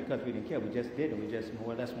 not that because we didn't care, we just did it. We just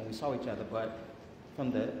more or less when we saw each other. But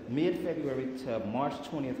from the mid-February to March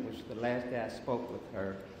 20th, which was the last day I spoke with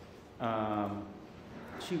her,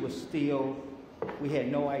 she was still, we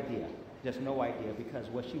had no idea, just no idea, because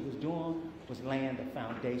what she was doing was laying the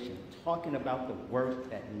foundation, talking about the work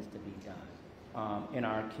that needs to be done in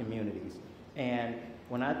our communities. And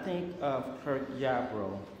when I think of Kirk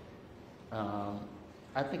Yarborough,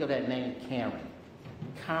 I think of that name Karen,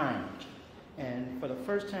 kind. And for the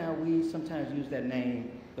first time, we sometimes use that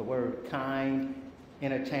name, the word kind,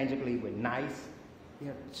 interchangeably with nice. They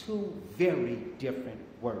are two very different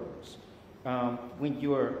words. When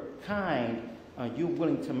you're kind, you're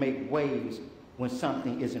willing to make waves when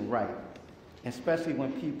something isn't right, especially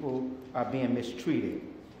when people are being mistreated.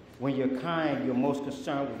 When you're kind, you're most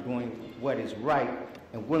concerned with doing what is right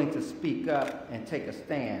and willing to speak up and take a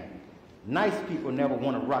stand. Nice people never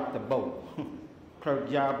want to rock the boat.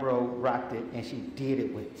 Clerk Yarborough rocked it, and she did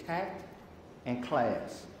it with tact and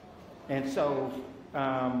class. And so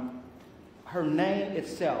her name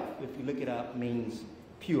itself, if you look it up, means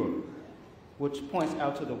pure, which points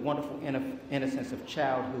out to the wonderful innocence of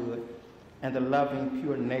childhood and the loving,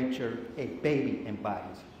 pure nature a baby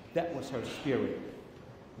embodies. That was her spirit.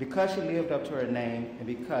 Because she lived up to her name, and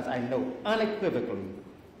because I know unequivocally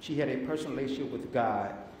she had a personal relationship with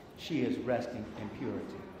God, she is resting in purity.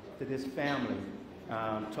 To this family,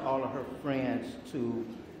 to all of her friends, to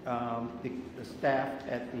the staff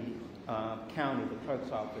at the county, the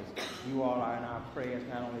clerk's office, you all are in our prayers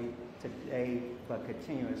not only today, but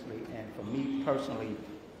continuously. And for me personally,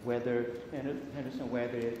 whether Henderson,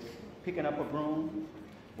 whether it's picking up a broom,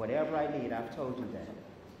 whatever I need, I've told you that.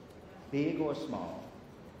 Big or small,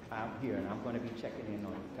 I'm here and I'm going to be checking in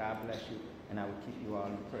on you. God bless you, and I will keep you all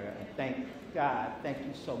in prayer. And thank God, thank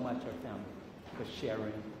you so much, her family, for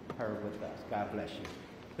sharing her with us. God bless you.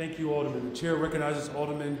 Thank you, Alderman. The chair recognizes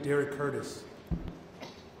Alderman Derek Curtis.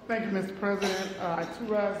 Thank you, Mr. President. I too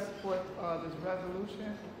rise to support this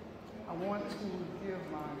resolution. I want to give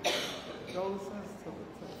my condolences to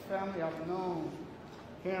the family. I've known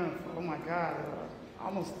Karen for, oh my God,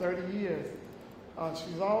 almost 30 years.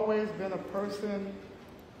 She's always been a person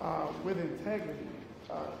with integrity.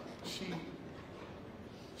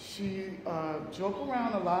 She joked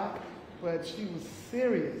around a lot, but she was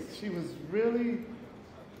serious. She was really,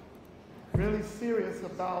 really serious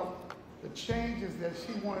about the changes that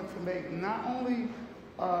she wanted to make, not only in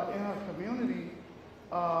her community,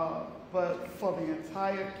 but for the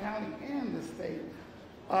entire county and the state.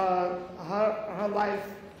 Her life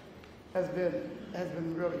has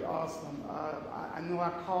been really awesome. I know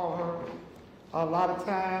I call her a lot of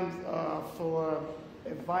times for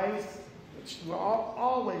advice, but she will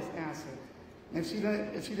always answer. And if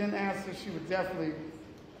she didn't answer, she would definitely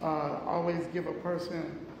always give a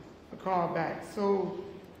person a call back. So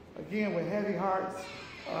again, with heavy hearts,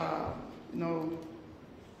 you know,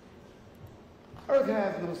 earth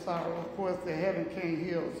has no sorrow. Of course, the heaven can't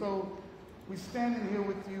heal. So we're standing here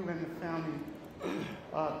with you and the family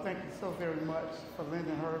Thank you so very much for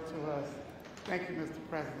lending her to us. Thank you, Mr.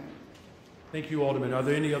 President. Thank you, Alderman. Are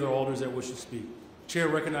there any other alders that wish to speak? Chair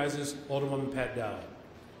recognizes Alderwoman Pat Dowd.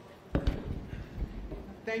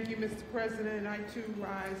 Thank you, Mr. President. I too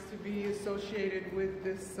rise to be associated with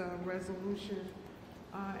this resolution.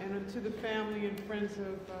 And to the family and friends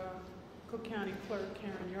of Cook County Clerk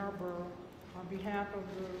Karen Yarborough, on behalf of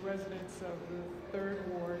the residents of the 3rd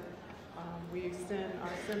Ward, we extend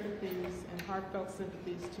our sympathies and heartfelt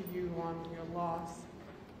sympathies to you on your loss.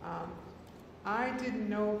 I didn't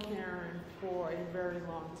know Karen for a very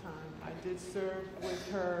long time. I did serve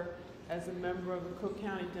with her as a member of the Cook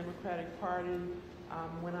County Democratic Party.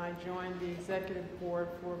 When I joined the executive board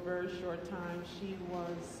for a very short time, she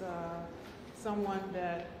was someone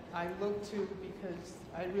that I looked to because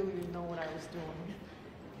I really didn't know what I was doing.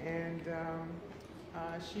 And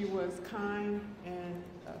she was kind and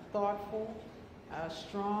thoughtful,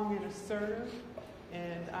 strong and assertive,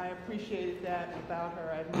 and I appreciated that about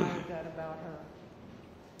her. I admired that about her.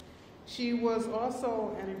 She was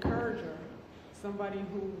also an encourager, somebody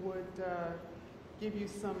who would give you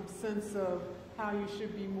some sense of how you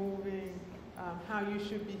should be moving, how you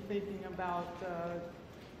should be thinking about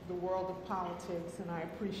the world of politics, and I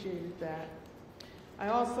appreciated that. I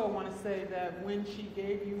also want to say that when she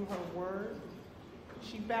gave you her word,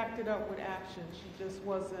 she backed it up with action. She just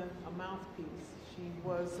wasn't a mouthpiece. She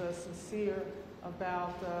was sincere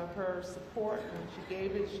about her support. When she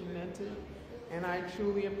gave it, she meant it, and I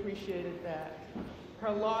truly appreciated that. Her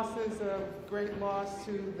loss is a great loss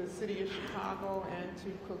to the city of Chicago and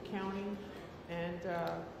to Cook County, and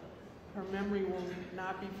her memory will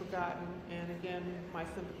not be forgotten. And again, my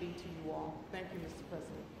sympathy to you all. Thank you, Mr.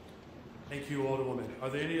 President. Thank you, Alderwoman. Are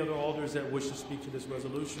there any other alders that wish to speak to this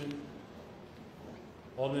resolution?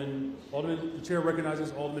 Alderman, the chair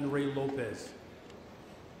recognizes Alderman Ray Lopez.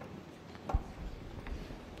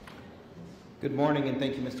 Good morning, and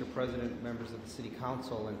thank you, Mr. President, members of the City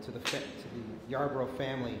Council, and to the Yarborough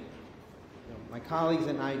family. My colleagues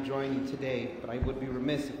and I join you today, but I would be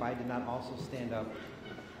remiss if I did not also stand up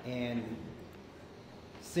and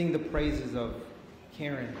sing the praises of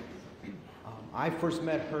Karen. I first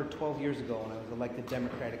met her 12 years ago when I was elected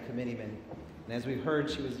Democratic committeeman. And as we've heard,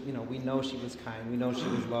 she was, we know she was kind, we know she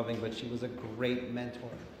was loving, but she was a great mentor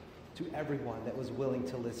to everyone that was willing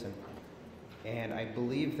to listen. And I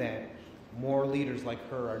believe that more leaders like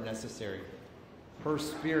her are necessary. Her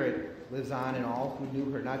spirit lives on in all who knew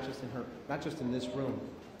her, not just in this room,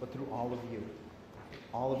 but through all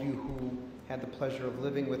of you who had the pleasure of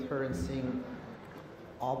living with her and seeing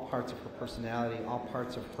all parts of her personality, all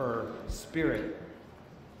parts of her spirit.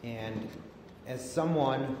 And as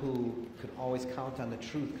someone who could always count on the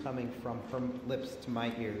truth coming from her lips to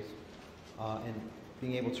my ears, and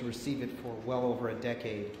being able to receive it for well over a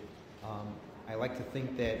decade, I like to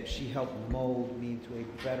think that she helped mold me into a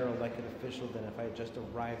better elected official than if I had just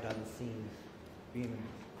arrived on the scene being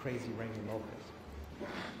crazy Raymond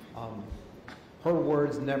Lopez. Her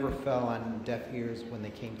words never fell on deaf ears when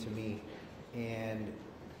they came to me, and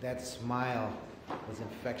that smile was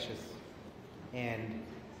infectious. And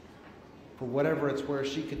for whatever it's worth,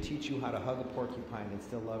 she could teach you how to hug a porcupine and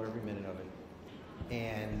still love every minute of it.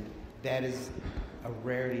 And that is a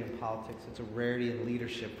rarity in politics. It's a rarity in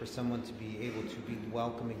leadership for someone to be able to be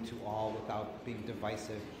welcoming to all without being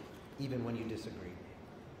divisive, even when you disagree.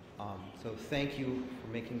 So thank you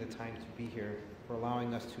for making the time to be here, for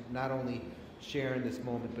allowing us to not only share in this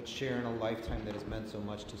moment, but share in a lifetime that has meant so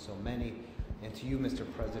much to so many. And to you, Mr.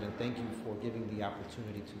 President, thank you for giving the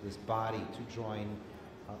opportunity to this body to join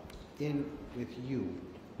in with you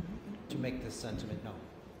to make this sentiment known.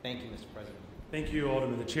 Thank you, Mr. President. Thank you,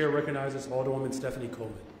 Alderman. The chair recognizes Alderwoman Stephanie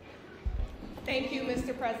Coleman. Thank you,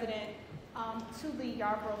 Mr. President. To the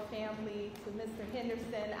Yarborough family, to Mr.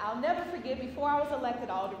 Henderson, I'll never forget, before I was elected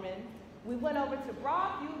alderman, we went over to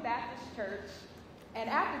Broadview Baptist Church, and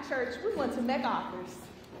after church, we went to MacArthur's.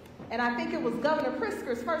 And I think it was Governor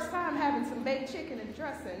Pritzker's first time having some baked chicken and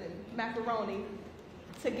dressing and macaroni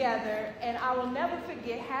together. And I will never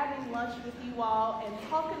forget having lunch with you all and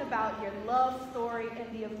talking about your love story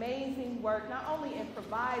and the amazing work, not only in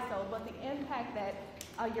Proviso, but the impact that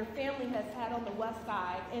your family has had on the West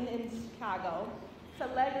Side and in Chicago. To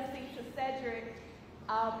Legacy, to Cedric,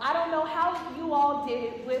 I don't know how you all did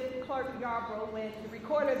it with Clerk Yarborough when the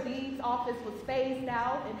Recorder of Deeds office was phased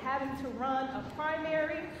out and having to run a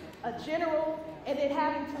primary, a general, and then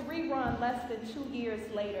having to rerun less than 2 years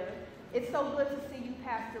later. It's so good to see you,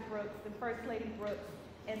 Pastor Brooks and First Lady Brooks,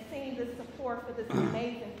 and seeing the support for this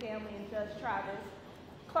amazing family and Judge Travis.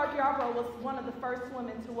 Clerk Yarborough was one of the first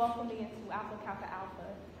women to welcome me into Alpha Kappa Alpha.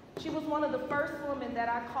 She was one of the first women that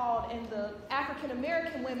I called, and the African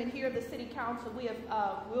American women here at the City Council,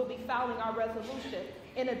 we'll be filing our resolution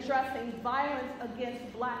in addressing violence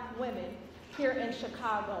against Black women here in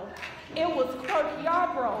Chicago. It was Clerk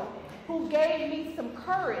Yarbrough who gave me some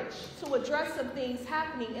courage to address some things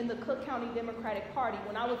happening in the Cook County Democratic Party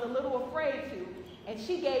when I was a little afraid to, and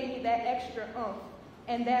she gave me that extra oomph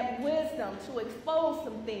and that wisdom to expose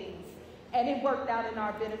some things, and it worked out in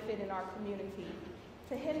our benefit in our community.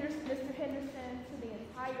 To Mr. Henderson, to the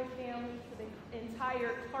entire family, to the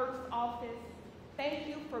entire clerk's office, thank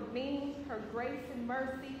you for being her grace and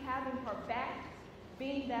mercy, having her back,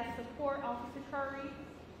 being that support, Officer Curry,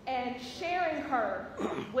 and sharing her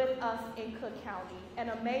with us in Cook County. An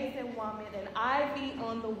amazing woman, an ivy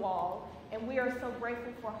on the wall, and we are so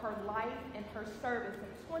grateful for her life and her service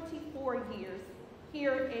in 24 years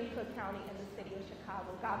here in Cook County and the city of Chicago.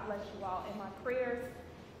 God bless you all, and my prayers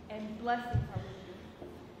and blessings are with you.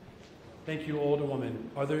 Thank you, Alderwoman.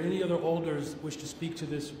 Are there any other alders wish to speak to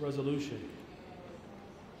this resolution?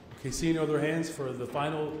 Okay, seeing no other hands, for the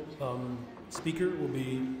final speaker will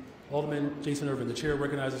be Alderman Jason Irvin. The chair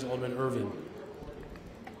recognizes Alderman Irvin.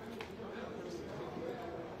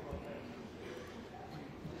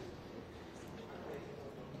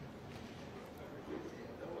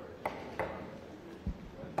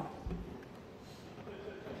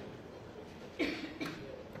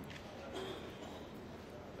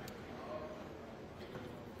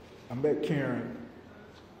 I met Karen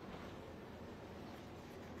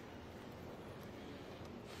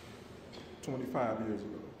 $25 years ago.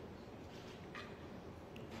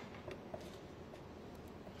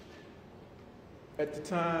 At the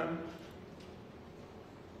time,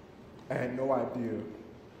 I had no idea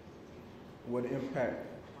what impact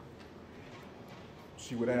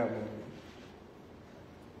she would have on me.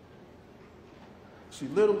 She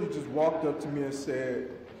literally just walked up to me and said,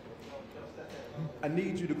 I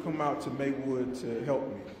need you to come out to Maywood to help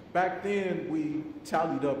me. Back then, we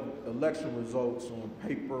tallied up election results on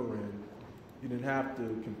paper, and you didn't have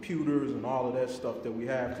the computers and all of that stuff that we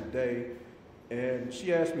have today. And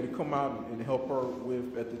she asked me to come out and help her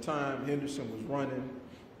with, at the time, Henderson was running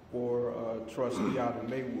for trustee out in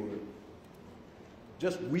Maywood.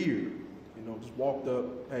 Just weird, you know, just walked up,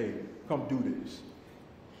 hey, come do this.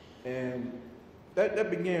 And that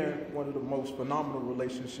began one of the most phenomenal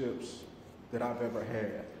relationships that I've ever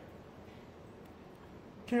had.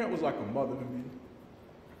 Karen was like a mother to me.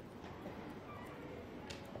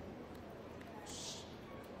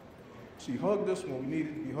 She hugged us when we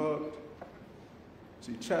needed to be hugged.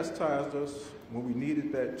 She chastised us when we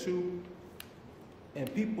needed that too.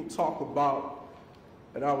 And people talk about,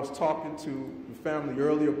 and I was talking to the family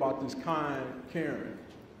earlier about this kind Karen.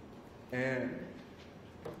 And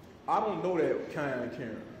I don't know that kind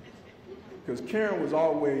Karen. Because Karen was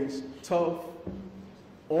always tough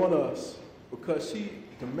on us because she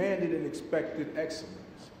demanded and expected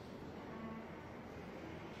excellence.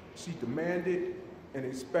 She demanded and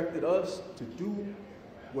expected us to do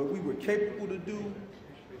what we were capable to do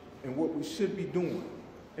and what we should be doing.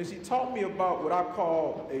 And she taught me about what I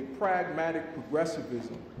call a pragmatic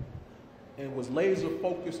progressivism and was laser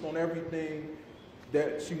focused on everything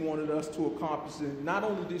that she wanted us to accomplish. And not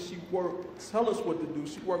only did she tell us what to do,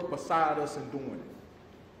 she worked beside us in doing it.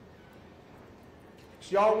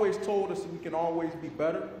 She always told us that we can always be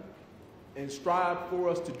better and strive for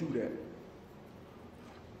us to do that.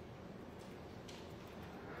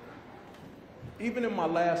 Even in my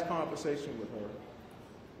last conversation with her,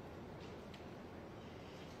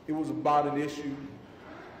 it was about an issue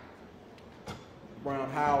around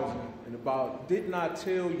housing and about, didn't I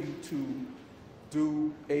tell you to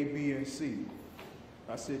do A, B, and C?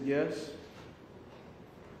 I said, yes,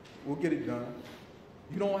 we'll get it done.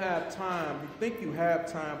 You don't have time. You think you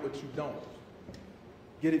have time, but you don't.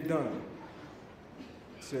 Get it done.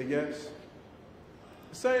 I said, yes.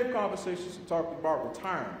 The same conversation she talked about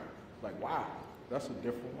retirement. Like, wow, that's a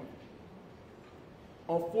different one.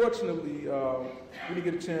 Unfortunately, we didn't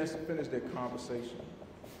get a chance to finish that conversation.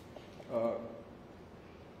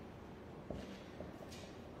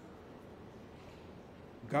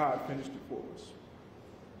 God finished it for us.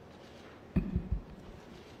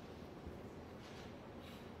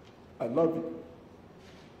 I love you.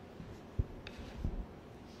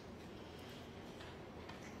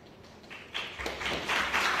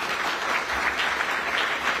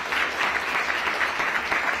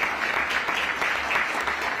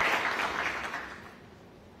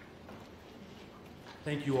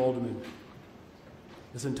 Thank you, Alderman.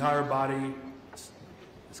 This entire body,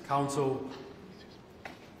 this council,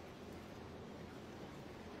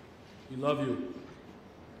 we love you,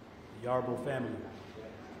 the Yarbrough family.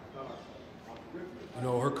 You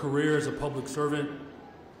know, her career as a public servant,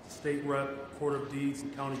 state rep, court of deeds,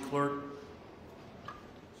 and county clerk,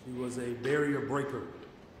 she was a barrier breaker.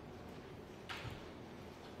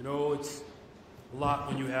 You know, it's a lot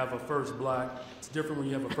when you have a first black, it's different when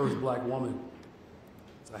you have a first black woman.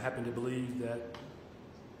 So I happen to believe that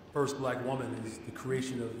first black woman is the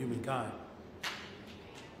creation of humankind.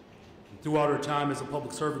 And throughout her time as a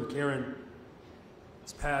public servant, Karen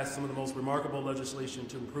has passed some of the most remarkable legislation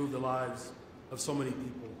to improve the lives of so many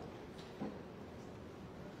people.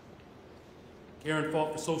 Karen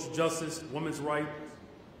fought for social justice, women's rights,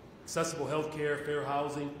 accessible health care, fair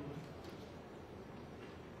housing.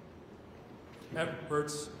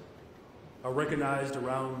 Efforts are recognized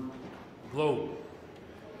around the globe.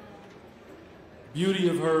 The beauty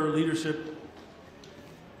of her leadership,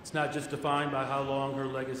 it's not just defined by how long her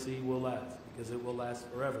legacy will last, because it will last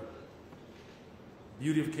forever. The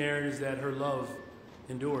beauty of Karen is that her love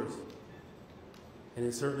endures, and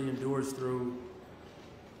it certainly endures through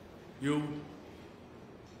you,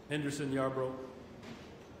 Henderson, Yarborough,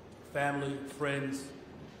 family, friends,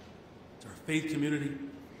 to our faith community.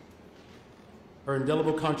 Her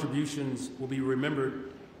indelible contributions will be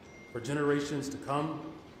remembered for generations to come.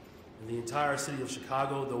 In the entire city of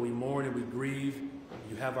Chicago, though we mourn and we grieve,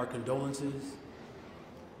 you have our condolences.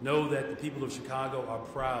 Know that the people of Chicago are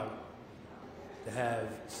proud to have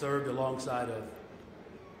served alongside of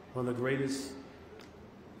one of the greatest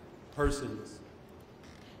persons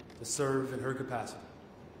to serve in her capacity.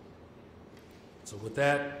 So with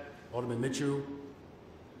that, Alderman Mitchell,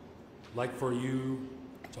 I'd like for you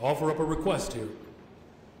to offer up a request here.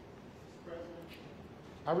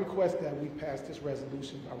 I request that we pass this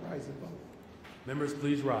resolution by rise and vote. Members,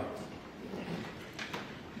 please rise.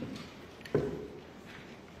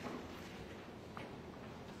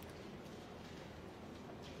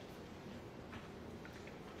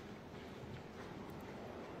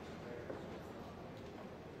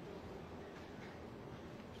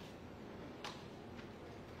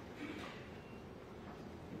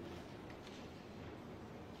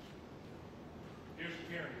 Here's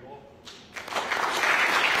Karen, you all.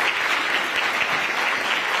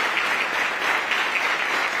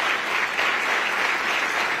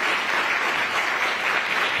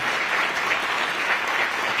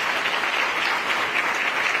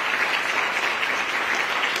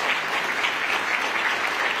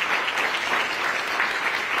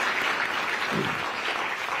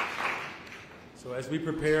 So as we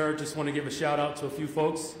prepare, just want to give a shout out to a few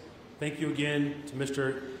folks. Thank you again to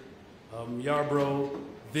Mr. Yarborough,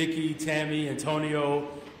 Vicky, Tammy, Antonio,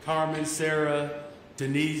 Carmen, Sarah,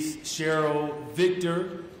 Denise, Cheryl,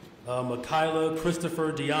 Victor, Michaela,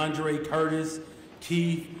 Christopher, DeAndre, Curtis,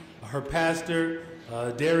 Keith, her pastor,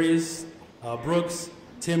 Darius, Brooks,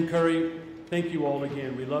 Tim Curry. Thank you all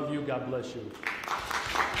again. We love you. God bless you.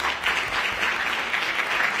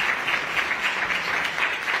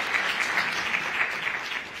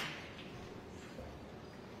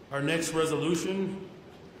 Our next resolution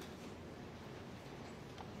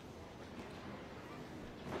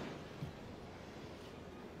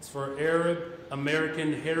is for Arab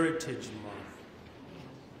American Heritage Month.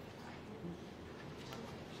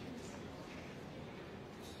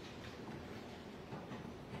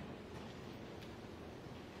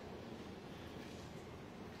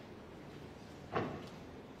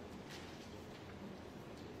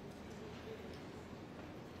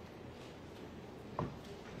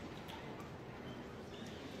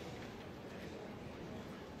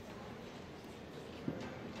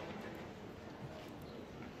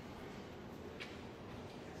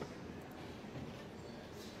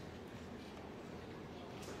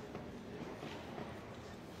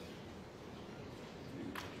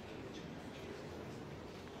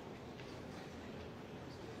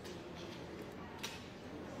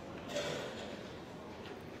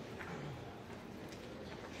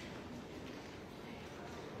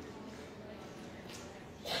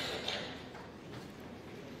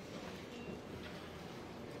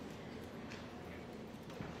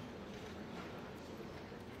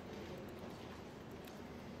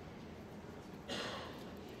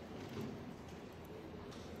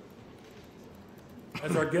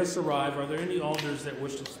 As our guests arrive, are there any alders that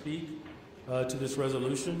wish to speak to this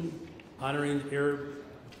resolution honoring Arab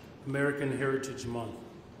American Heritage Month?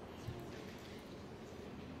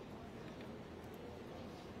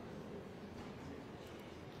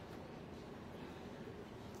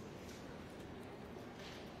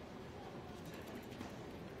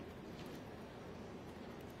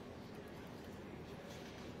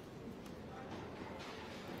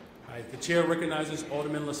 All right, the chair recognizes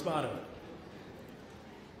Alderman LaSpada.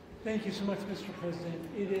 Thank you so much, Mr. President.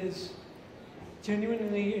 It is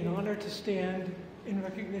genuinely an honor to stand in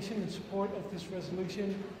recognition and support of this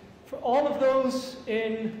resolution. For all of those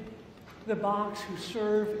in the box who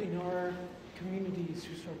serve in our communities,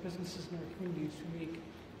 who serve businesses in our communities, who make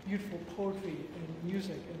beautiful poetry and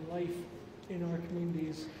music and life in our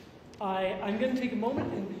communities, I'm going to take a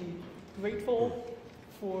moment and be grateful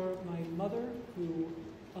for my mother who,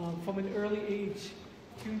 from an early age,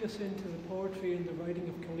 tuned us into the poetry and the writing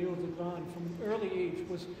of Khalil Gibran. From an early age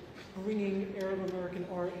was bringing Arab American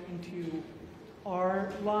art into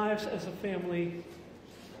our lives as a family.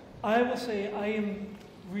 I will say I am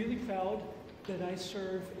really proud that I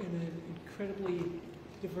serve in an incredibly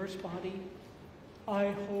diverse body.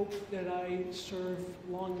 I hope that I serve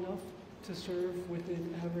long enough to serve with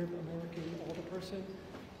an Arab American alderperson.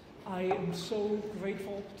 I am so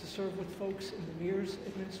grateful to serve with folks in the mayor's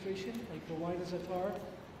administration, like Rowida Zattar.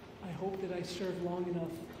 I hope that I serve long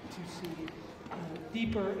enough to see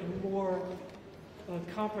deeper and more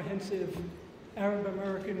comprehensive Arab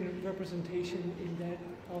American representation in that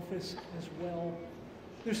office as well.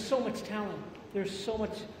 There's so much talent. There's so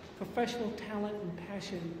much professional talent and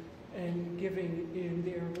passion and giving in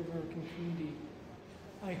the Arab American community.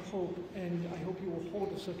 I hope you will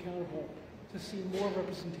hold us accountable to see more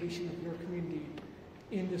representation of your community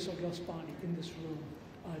in this august body, in this room,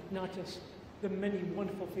 not just the many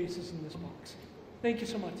wonderful faces in this box. Thank you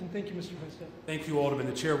so much, and thank you, Mr. President. Thank you, Alderman.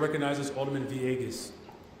 The chair recognizes Alderman Villegas.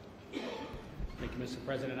 Thank you, Mr.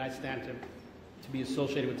 President. I stand to be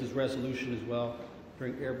associated with this resolution as well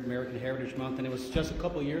during Arab American Heritage Month. And it was just a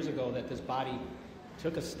couple of years ago that this body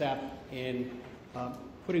took a step in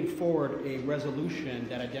putting forward a resolution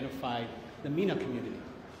that identified the MENA community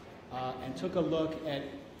and took a look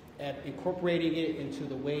at incorporating it into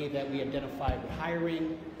the way that we identify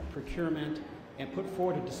hiring, procurement, and put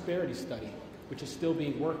forward a disparity study, which is still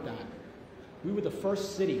being worked on. We were the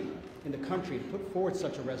first city in the country to put forward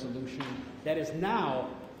such a resolution that has now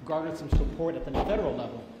garnered some support at the federal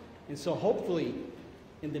level. And so hopefully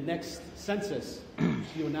in the next census,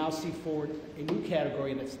 you will now see forward a new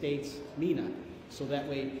category that states MENA, so that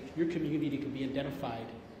way your community can be identified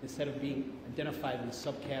instead of being identified in a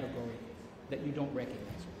subcategory that you don't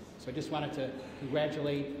recognize. So I just wanted to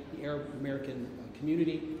congratulate the Arab American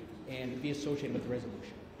community and be associated with the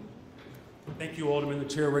resolution. Thank you, Alderman. The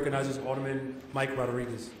chair recognizes Alderman Mike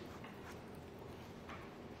Rodriguez.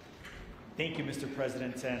 Thank you, Mr.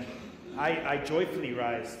 President. And I joyfully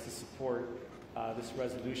rise to support this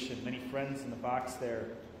resolution. Many friends in the box there.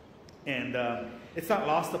 And it's not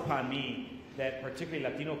lost upon me that particularly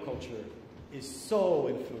Latino culture is so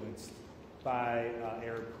influenced by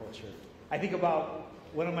Arab culture. I think about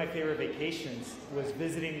one of my favorite vacations was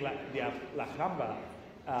visiting La Alhambra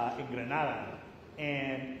in Granada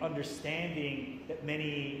and understanding that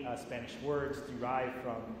many Spanish words derive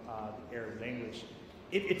from the Arab language.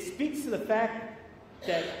 It speaks to the fact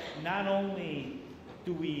that not only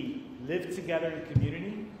do we live together in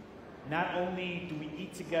community, not only do we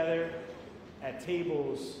eat together at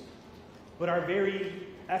tables, but our very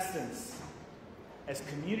essence as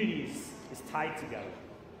communities is tied together.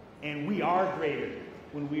 And we are greater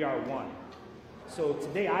when we are one. So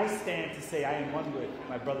today I stand to say I am one with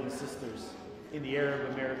my brothers and sisters in the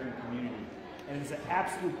Arab American community. And it's an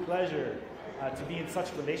absolute pleasure to be in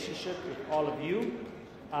such relationship with all of you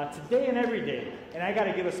today and every day. And I got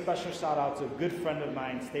to give a special shout out to a good friend of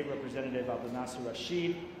mine, State Representative Abdel Nasser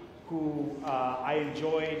Rashid, who I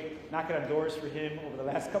enjoyed knocking on doors for him over the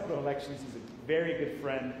last couple of elections. He's a very good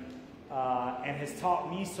friend and has taught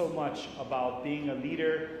me so much about being a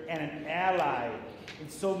leader and an ally in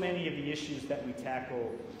so many of the issues that we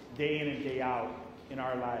tackle day in and day out in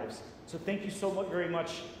our lives. So thank you so much, very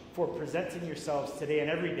much for presenting yourselves today and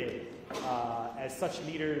every day as such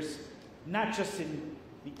leaders, not just in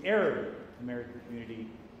the Arab American community,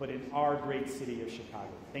 but in our great city of Chicago.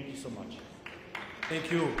 Thank you so much.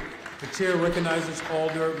 Thank you. The chair recognizes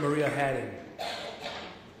Alder Maria Haddon.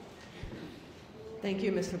 Thank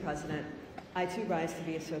you, Mr. President. I too rise to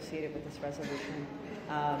be associated with this resolution.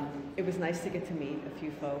 It was nice to get to meet a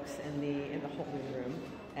few folks in the holy room.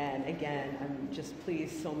 And again, I'm just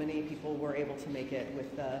pleased so many people were able to make it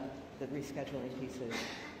with the rescheduling pieces.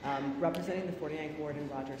 Representing the 49th Ward in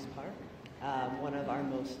Rogers Park, one of our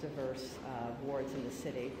most diverse wards in the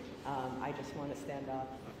city, I just want to stand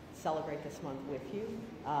up, celebrate this month with you.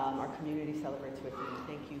 Our community celebrates with you.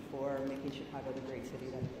 Thank you for making Chicago the great city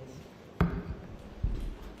that it is.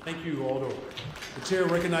 Thank you, Alder. The chair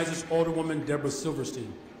recognizes Alderwoman Deborah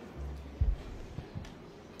Silverstein.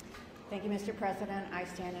 Thank you, Mr. President. I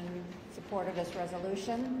stand in support of this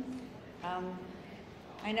resolution.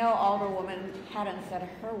 I know Alderwoman Haddon said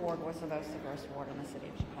her ward was the most diverse ward in the city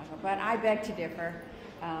of Chicago, but I beg to differ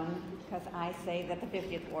because I say that the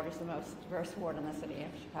 50th ward is the most diverse ward in the city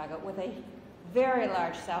of Chicago with a very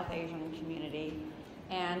large South Asian community.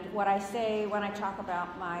 And what I say when I talk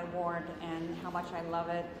about my ward and how much I love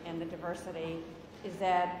it and the diversity is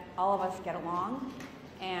that all of us get along,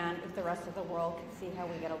 and if the rest of the world could see how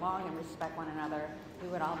we get along and respect one another, we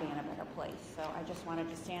would all be in a better place. So I just wanted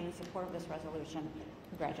to stand in support of this resolution.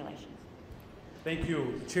 Congratulations. Thank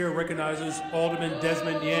you. The chair recognizes Alderman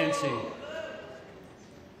Desmond Yancey.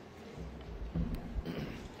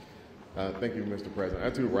 Thank you, Mr. President.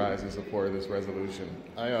 I too rise in support of this resolution.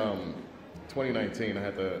 2019, I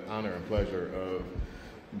had the honor and pleasure of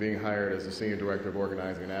being hired as the Senior Director of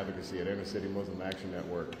Organizing and Advocacy at Inner City Muslim Action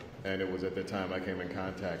Network. And it was at the time I came in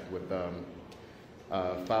contact with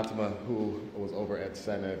Fatima, who was over at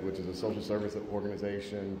Senate, which is a social service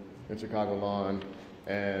organization in Chicago Lawn.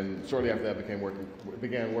 And shortly after that,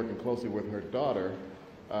 began working closely with her daughter,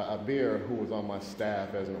 Abir, who was on my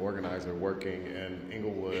staff as an organizer working in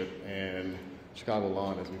Inglewood and Chicago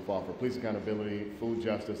Lawn as we fought for police accountability, food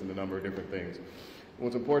justice, and a number of different things.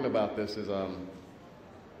 What's important about this is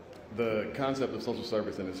the concept of social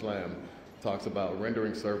service in Islam talks about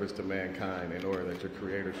rendering service to mankind in order that your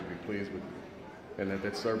creator should be pleased with you, and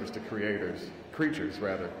that service to creatures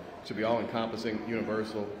should be all-encompassing,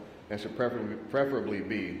 universal, and should preferably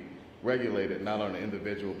be regulated not on an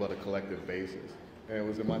individual but a collective basis. And it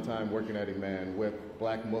was in my time working at Iman with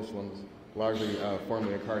black Muslims, largely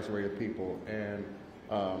formerly incarcerated people, and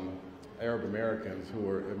Arab Americans who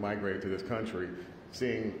were migrated to this country,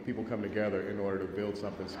 seeing people come together in order to build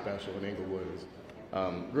something special in Inglewood is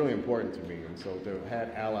really important to me. And so to have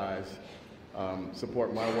had allies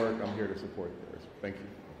support my work, I'm here to support theirs. Thank you.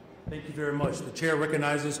 Thank you very much. The chair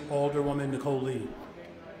recognizes Alderwoman Nicole Lee.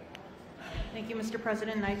 Thank you, Mr.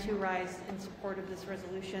 President, and I too rise in support of this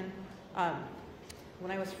resolution.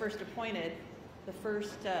 When I was first appointed, the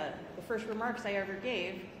first remarks I ever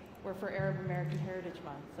gave were for Arab American Heritage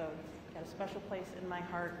Month, so it's got a special place in my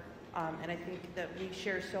heart, and I think that we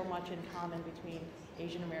share so much in common between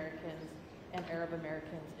Asian Americans and Arab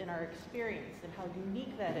Americans in our experience and how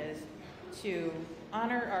unique that is to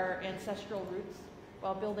honor our ancestral roots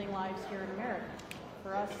while building lives here in America.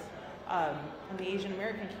 For us, in the Asian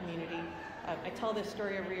American community, I tell this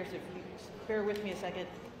story every year, so if you bear with me a second.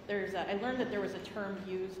 I learned that there was a term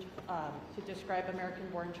used to describe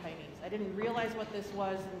American-born Chinese. I didn't realize what this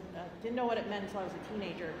was and didn't know what it meant until I was a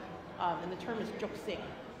teenager. And the term is joksing,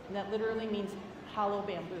 and that literally means hollow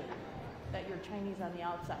bamboo, that you're Chinese on the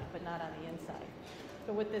outside but not on the inside.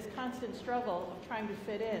 So with this constant struggle of trying to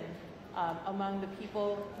fit in among the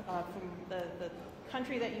people from the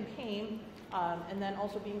country that you came, and then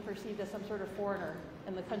also being perceived as some sort of foreigner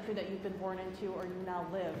in the country that you've been born into or you now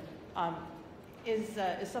live,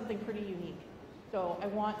 is something pretty unique. So I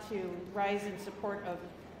want to rise in support of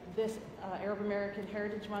this Arab American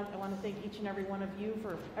Heritage Month. I want to thank each and every one of you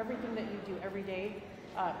for everything that you do every day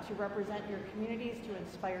to represent your communities, to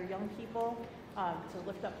inspire young people, to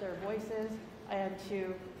lift up their voices, and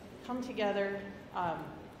to come together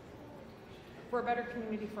for a better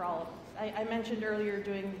community for all of us. I mentioned earlier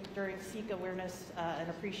during Sikh Awareness and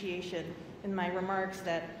Appreciation in my remarks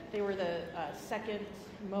that they were the second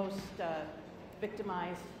most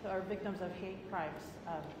victimized or victims of hate crimes.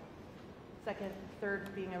 Second, third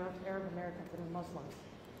being Arab Americans and Muslims,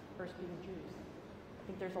 first being Jews. I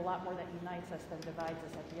think there's a lot more that unites us than divides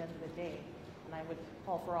us at the end of the day. And I would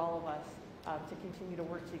call for all of us to continue to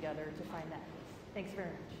work together to find that peace. Thanks very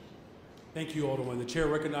much. Thank you, Alderman. The chair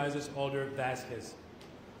recognizes Alder Vasquez.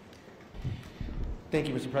 Thank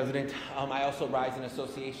you, Mr. President. I also rise in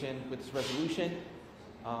association with this resolution.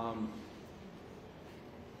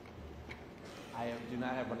 I do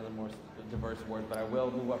not have one of the more diverse wards, but I will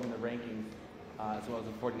move up in the rankings as well as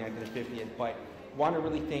the 49th and the 50th. But want to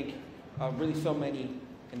really thank really so many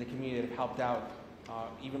in the community that have helped out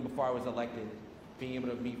even before I was elected, being able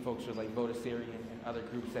to meet folks like Voda Syrian and other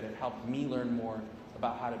groups that have helped me learn more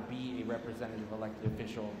about how to be a representative elected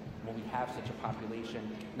official when we have such a population,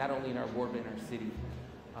 not only in our ward but in our city.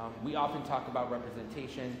 We often talk about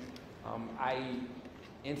representation.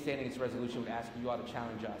 In standing this resolution, would ask you all to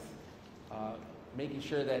challenge us. Making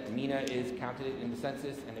sure that MENA is counted in the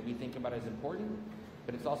census and that we think about it as important,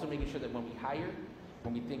 but it's also making sure that when we hire,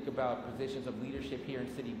 when we think about positions of leadership here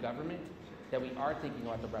in city government, that we are thinking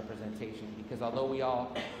about the representation, because although we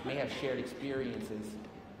all may have shared experiences,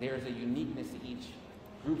 there is a uniqueness to each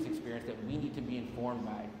group's experience that we need to be informed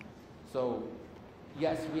by. So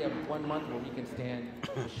yes, we have 1 month where we can stand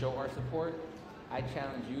to show our support, I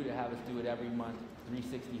challenge you to have us do it every month,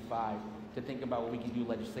 365, to think about what we can do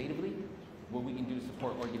legislatively, what we can do to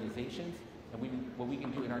support organizations, and what we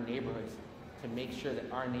can do in our neighborhoods to make sure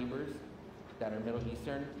that our neighbors that are Middle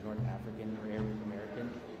Eastern, North African, or Arab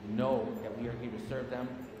American know that we are here to serve them,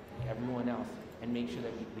 like everyone else, and make sure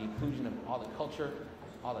that the inclusion of all the culture,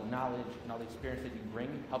 all the knowledge, and all the experience that you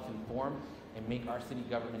bring helps inform and make our city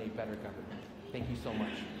government a better government. Thank you so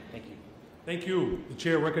much. Thank you. Thank you. The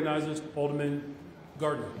chair recognizes Alderman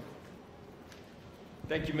Gardner.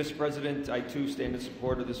 Thank you, Mr. President. I too stand in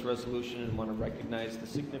support of this resolution and want to recognize the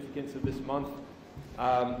significance of this month.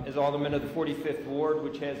 As Alderman of the 45th Ward,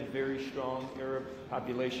 which has a very strong Arab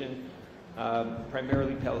population,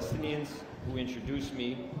 primarily Palestinians, who introduced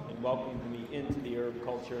me and welcomed me into the Arab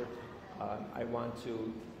culture, I want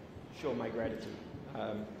to show my gratitude.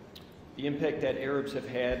 The impact that Arabs have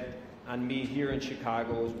had on me here in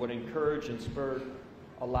Chicago is what encouraged and spurred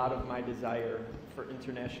a lot of my desire for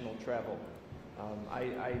international travel.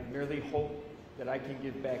 I merely hope that I can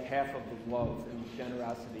give back half of the love and the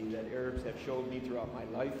generosity that Arabs have showed me throughout my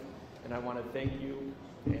life, and I want to thank you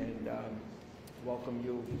and welcome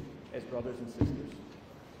you as brothers and sisters.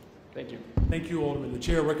 Thank you. Thank you, Alderman. The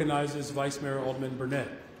chair recognizes Vice Mayor Alderman Burnett.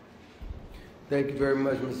 Thank you very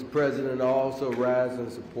much, Mr. President. I also rise in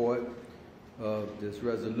support of this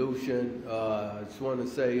resolution. I just want to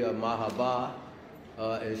say mahaba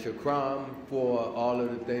and shukran for all of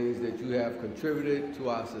the things that you have contributed to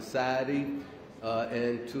our society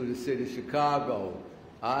and to the city of Chicago.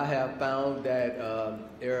 I have found that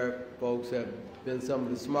Arab folks have been some of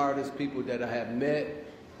the smartest people that I have met.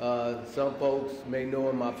 Some folks may know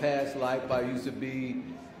in my past life I used to be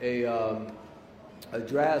a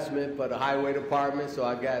draftsman for the highway department, so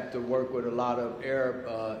I got to work with a lot of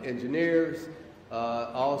Arab engineers.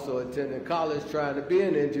 Also attended college trying to be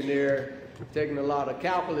an engineer, taking a lot of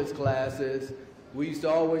calculus classes. We used to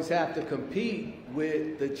always have to compete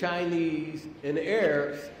with the Chinese and the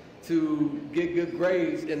Arabs to get good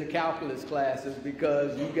grades in the calculus classes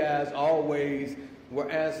because you guys always were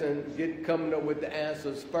coming up with the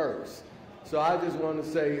answers first. So I just want to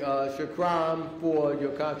say shukran for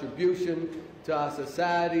your contribution to our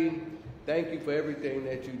society. Thank you for everything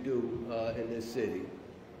that you do in this city.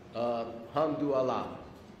 Hamdulillah.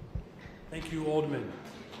 Thank you, Alderman.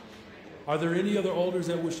 Are there any other alders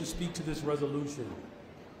that wish to speak to this resolution?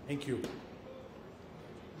 Thank you.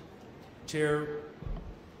 Chair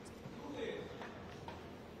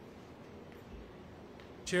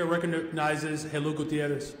recognizes Helu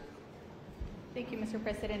Gutierrez. Thank you, Mr.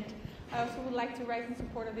 President. I also would like to rise in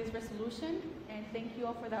support of this resolution and thank you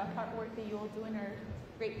all for the hard work that you all do in our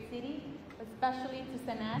great city, especially to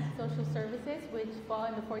Sanat Social Services, which fall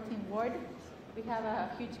in the 14th Ward. We have a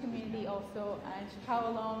huge community also in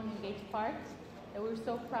Chicago alone, in Gage Park, that we're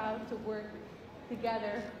so proud to work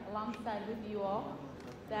together alongside with you all,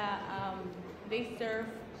 that they serve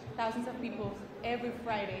thousands of people every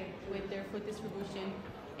Friday with their food distribution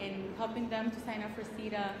and helping them to sign up for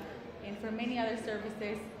CETA and for many other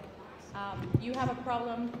services. You have a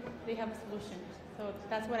problem, they have a solution. So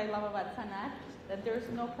that's what I love about Sanat, that there's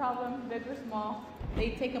no problem, big or small.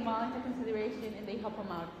 They take them all into consideration and they help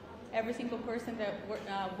them out. Every single person that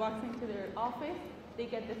walks into their office, they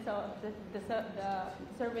get the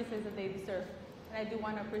services that they deserve. And I do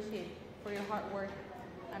want to appreciate for your hard work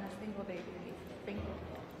on a single day basis. Thank you.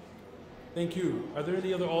 Thank you. Are there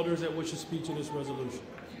any other alders that wish to speak to this resolution?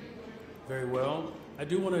 Very well. I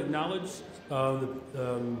do want to acknowledge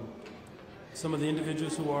some of the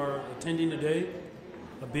individuals who are attending today.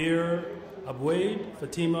 Abir Abwaid,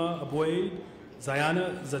 Fatima Abwaid,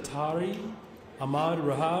 Zayana Zatari, Ahmad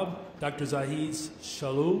Rahab, Dr. Zahid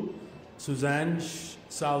Shalou, Suzanne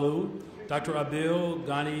Salou, Dr. Abil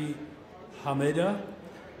Ghani Hameda,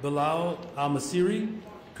 Bilal Al-Masiri,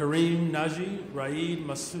 Kareem Naji, Raid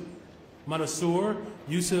Mansour,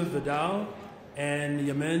 Yusuf Vidal, and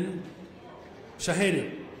Yemen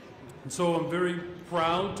Shahedi. And so I'm very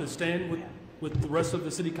proud to stand with the rest of the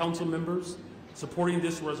city council members supporting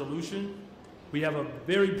this resolution. We have a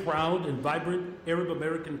very proud and vibrant Arab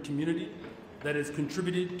American community that has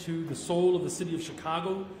contributed to the soul of the city of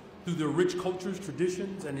Chicago through their rich cultures,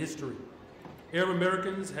 traditions, and history. Arab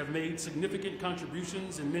Americans have made significant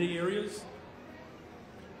contributions in many areas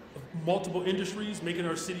of multiple industries, making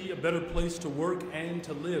our city a better place to work and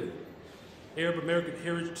to live. Arab American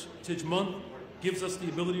Heritage Month gives us the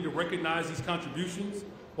ability to recognize these contributions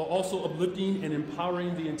while also uplifting and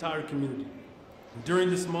empowering the entire community. And during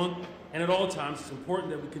this month, and at all times, it's important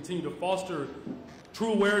that we continue to foster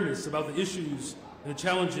true awareness about the issues and the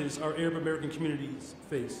challenges our Arab American communities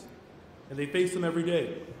face. And they face them every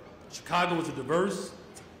day. Chicago is a diverse,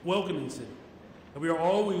 welcoming city. and we are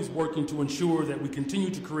always working to ensure that we continue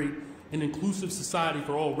to create an inclusive society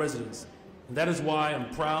for all residents. And that is why I'm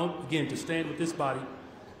proud, again, to stand with this body,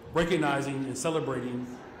 recognizing and celebrating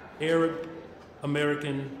Arab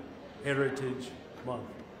American Heritage Month.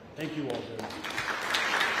 Thank you all very much.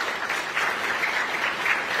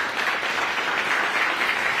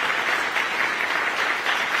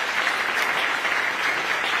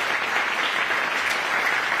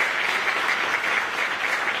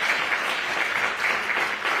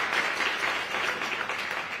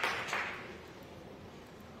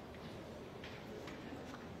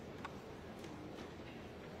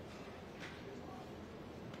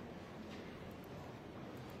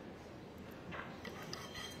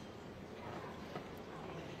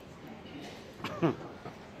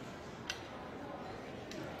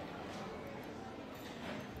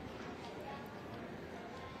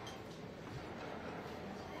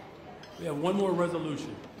 We have one more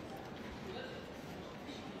resolution.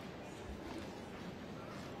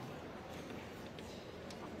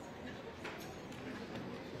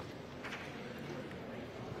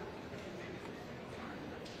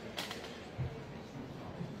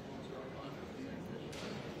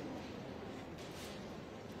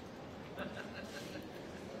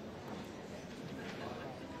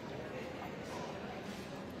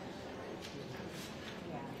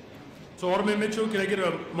 So, Alderman Mitchell, can I get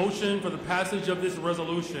a motion for the passage of this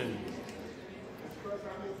resolution?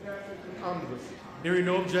 Hearing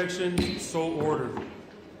no objection, so ordered.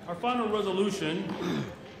 Our final resolution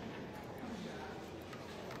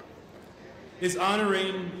is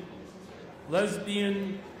honoring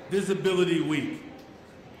Lesbian Visibility Week.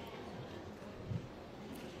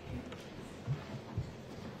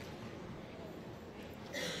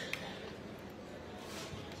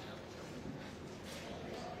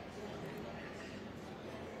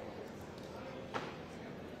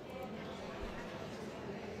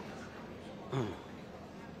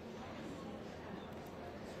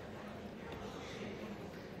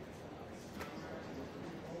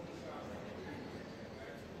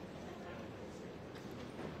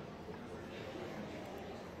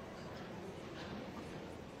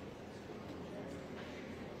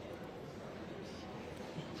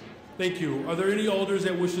 Thank you. Are there any alders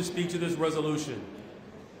that wish to speak to this resolution?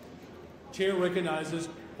 Chair recognizes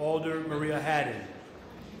Alder Maria Haddon.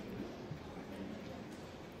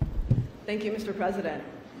 Thank you, Mr. President.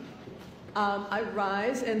 I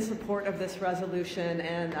rise in support of this resolution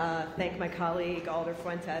and thank my colleague Alder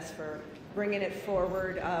Fuentes for bringing it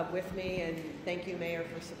forward with me, and thank you, Mayor,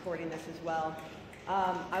 for supporting this as well.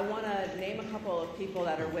 I want to name a couple of people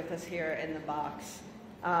that are with us here in the box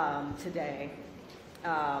today.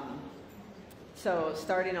 So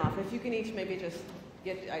starting off, if you can each maybe just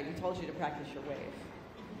get, I told you to practice your wave.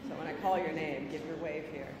 So when I call your name, give your wave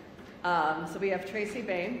here. So we have Tracy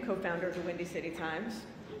Bain, co-founder of the Windy City Times.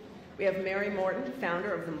 We have Mary Morton,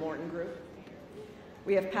 founder of the Morton Group.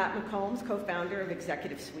 We have Pat McCombs, co-founder of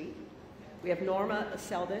Executive Suite. We have Norma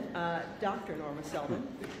Selden, Dr. Norma Selden,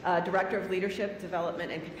 Director of Leadership,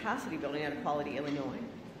 Development, and Capacity Building at Equality, Illinois.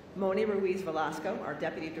 Moni Ruiz Velasco, our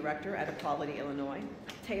Deputy Director at Equality, Illinois.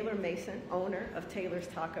 Taylor Mason, owner of Taylor's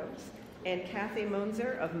Tacos. And Kathy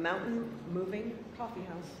Munzer of Mountain Moving Coffee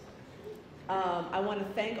House. I want to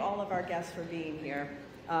thank all of our guests for being here.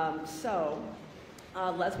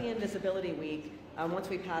 Lesbian Visibility Week, once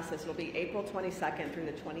we pass this, it'll be April 22nd through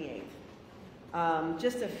the 28th.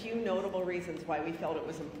 Just a few notable reasons why we felt it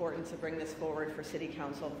was important to bring this forward for City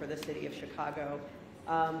Council for the City of Chicago.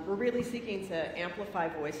 We're really seeking to amplify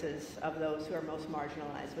voices of those who are most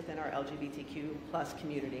marginalized within our LGBTQ+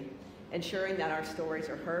 community, ensuring that our stories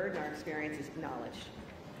are heard and our experiences acknowledged.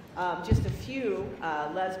 Just a few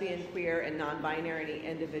lesbian, queer, and non-binary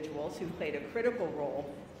individuals who played a critical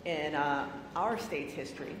role in our state's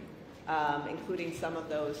history, including some of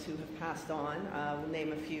those who have passed on. We'll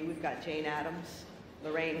name a few. We've got Jane Addams,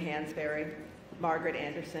 Lorraine Hansberry, Margaret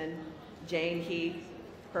Anderson, Jane Heath,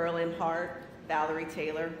 Pearl M. Hart, Valerie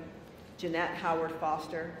Taylor, Jeanette Howard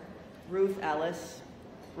Foster, Ruth Ellis,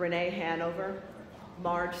 Renee Hanover,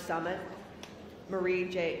 Marge Summit, Marie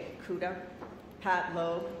J. Kuda, Pat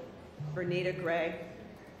Loeb, Bernita Gray,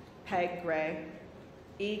 Peg Gray,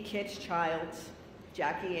 E. Kitch Childs,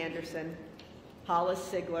 Jackie Anderson, Hollis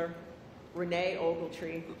Sigler, Renee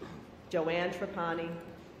Ogletree, Joanne Trapani,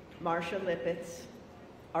 Marcia Lippitz,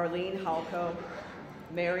 Arlene Halko,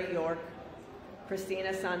 Mary York,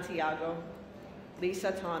 Christina Santiago,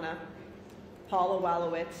 Lisa Tana, Paula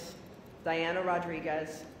Walowitz, Diana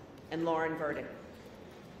Rodriguez, and Lauren Verdick.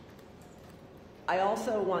 I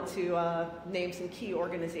also want to name some key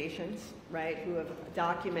organizations, right, who have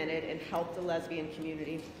documented and helped the lesbian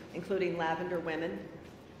community, including Lavender Women,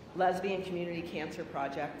 Lesbian Community Cancer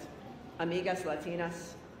Project, Amigas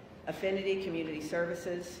Latinas, Affinity Community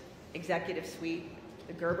Services, Executive Suite,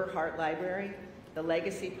 the Gerber Hart Library, the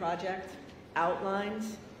Legacy Project,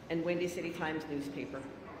 Outlines, and Windy City Times newspaper.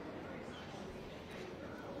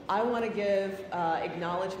 I want to give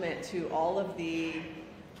acknowledgement to all of the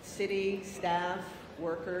city staff,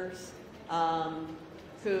 workers,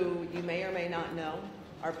 who you may or may not know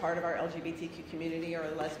are part of our LGBTQ community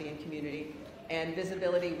or lesbian community, and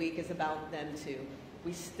Visibility Week is about them too.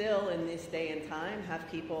 We still, in this day and time, have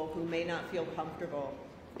people who may not feel comfortable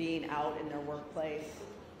being out in their workplace,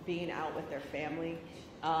 being out with their family,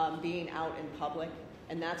 being out in public,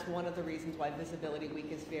 and that's one of the reasons why Visibility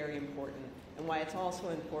Week is very important, and why it's also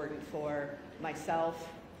important for myself,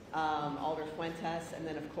 Alder Fuentes, and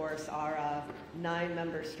then of course our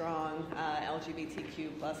 9-member strong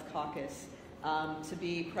LGBTQ plus caucus to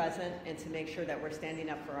be present and to make sure that we're standing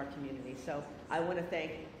up for our community. So I want to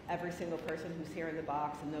thank every single person who's here in the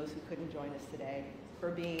box and those who couldn't join us today for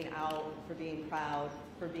being out, for being proud,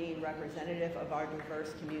 for being representative of our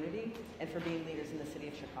diverse community, and for being leaders in the city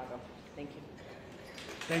of Chicago. Thank you.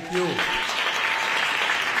 Thank you.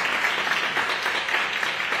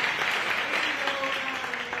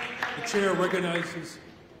 The chair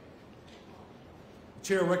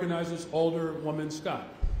recognizes Alderwoman Scott.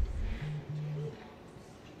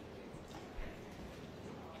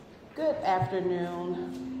 Good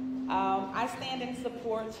afternoon. I stand in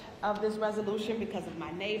support of this resolution because of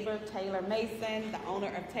my neighbor, Taylor Mason, the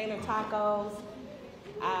owner of Taylor Tacos.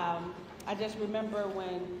 I just remember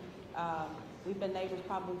when we've been neighbors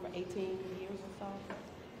probably for 18 years or so.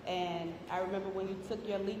 And I remember when you took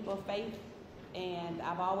your leap of faith, and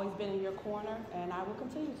I've always been in your corner, and I will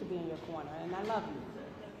continue to be in your corner, and I love you.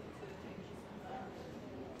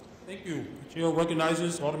 Thank you. The chair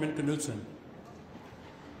recognizes Alderman Knudsen.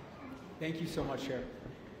 Thank you so much, Chair.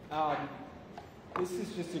 This is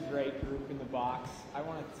just a great group in the box. I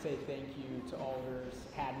want to say thank you to Alders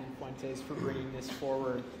Haddon and Fuentes for bringing this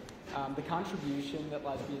forward. The contribution that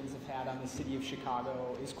lesbians have had on the city of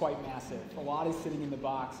Chicago is quite massive. A lot is sitting in the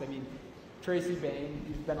box. I mean, Tracy Bain,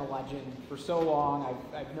 you've been a legend for so long.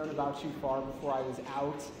 I've known about you far before I was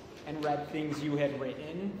out and read things you had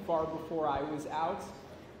written far before I was out.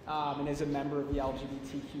 And as a member of the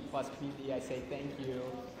LGBTQ plus community, I say thank you.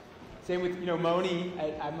 Same with, Moni.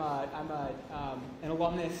 I'm an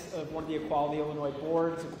alumnus of one of the Equality Illinois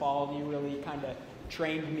boards. Equality really kind of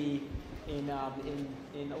trained me in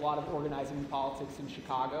a lot of organizing and politics in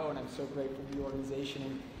Chicago, and I'm so grateful for the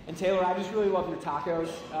organization. And Taylor, I just really love your tacos.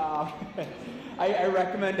 I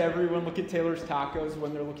recommend everyone look at Taylor's Tacos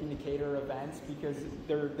when they're looking to cater events because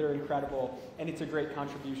they're incredible, and it's a great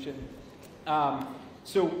contribution.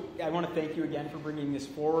 So I want to thank you again for bringing this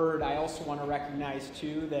forward. I also want to recognize,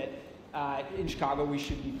 too, that in Chicago we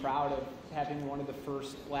should be proud of having one of the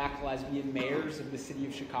first black lesbian mayors of the city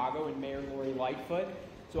of Chicago, and Mayor Lori Lightfoot.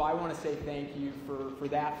 So I want to say thank you for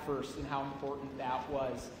that first and how important that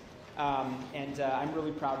was. And I'm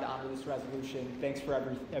really proud to honor this resolution. Thanks for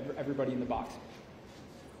everybody in the box.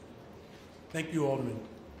 Thank you, Alderman.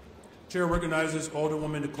 Chair recognizes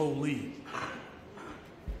Alderwoman Nicole Lee.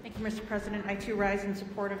 Thank you, Mr. President. I too rise in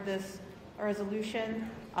support of this resolution.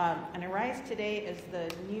 And I rise today as the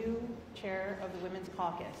new chair of the Women's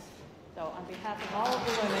Caucus. So on behalf of all of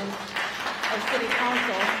the women of City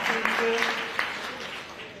Council, thank you.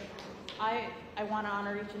 I want to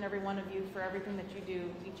honor each and every one of you for everything that you do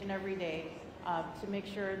each and every day to make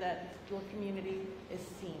sure that your community is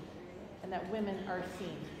seen and that women are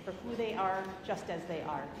seen for who they are, just as they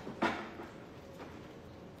are.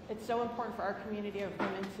 It's so important for our community of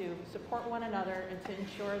women to support one another and to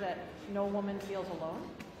ensure that no woman feels alone.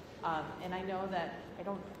 And I know that I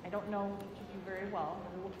don't know you very well.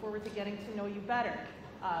 I look forward to getting to know you better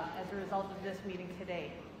as a result of this meeting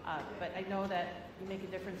today. But I know that you make a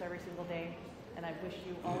difference every single day, and I wish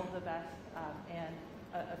you all of the best and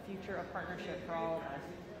a future of partnership for all of us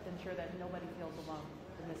to ensure that nobody feels alone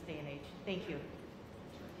in this day and age. Thank you.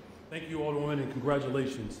 Thank you, Alderwoman, and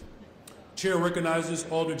congratulations. Chair recognizes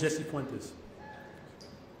Alder Jesse Fuentes.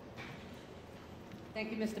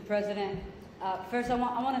 Thank you, Mr. President. First, I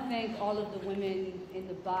want to thank all of the women in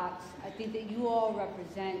the box. I think that you all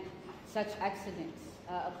represent such excellence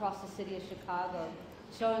across the city of Chicago,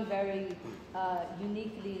 showing very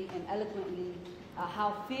uniquely and eloquently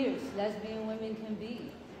how fierce lesbian women can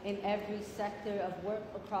be in every sector of work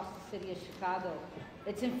across the city of Chicago.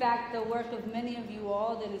 It's in fact the work of many of you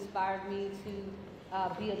all that inspired me to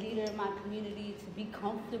be a leader in my community, to be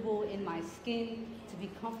comfortable in my skin, to be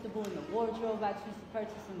comfortable in the wardrobe I choose to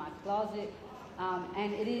purchase in my closet.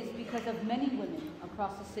 And it is because of many women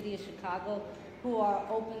across the city of Chicago who are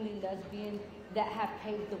openly lesbian that have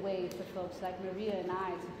paved the way for folks like Maria and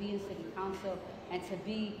I to be in city council and to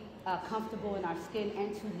be comfortable in our skin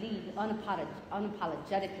and to lead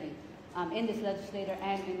unapologetically in this legislature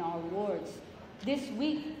and in our wards. This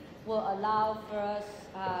week will allow for us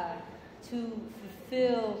to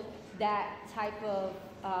fulfill that type of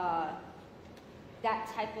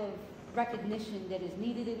recognition that is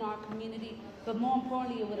needed in our community, but more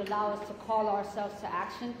importantly, it would allow us to call ourselves to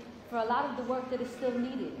action for a lot of the work that is still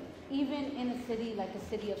needed. Even in a city like the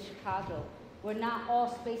city of Chicago, where not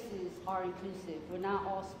all spaces are inclusive, where not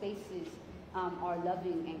all spaces are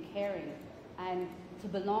loving and caring, and to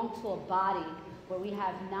belong to a body where we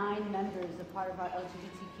have 9 members, a part of our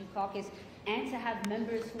LGBTQ caucus, and to have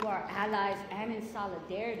members who are allies and in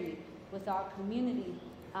solidarity with our community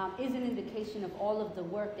is an indication of all of the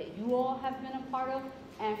work that you all have been a part of,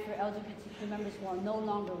 and for LGBTQ members who are no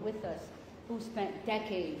longer with us, who spent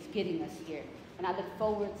decades getting us here. And I look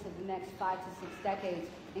forward to the next 5 to 6 decades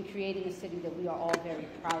in creating a city that we are all very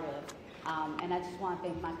proud of. And I just want to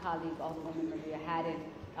thank my colleague, Alderwoman Maria Haddon,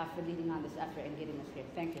 for leading on this effort and getting us here.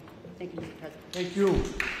 Thank you. Thank you, Mr. President. Thank you.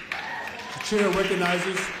 The chair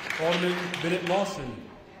recognizes Alderman Bennett Lawson.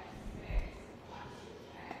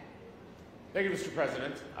 Thank you, Mr.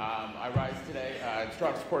 President. I rise today in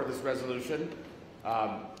strong support of this resolution.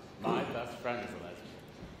 My best friend is a lesbian.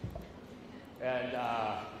 And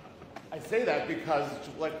I say that because,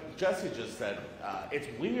 like Jesse just said, it's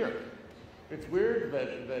weird. It's weird that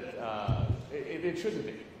it shouldn't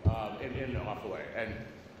be in an awful way. And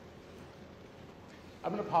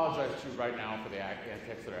I'm going to apologize to you right now for the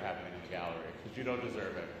antics that are happening in the gallery, because you don't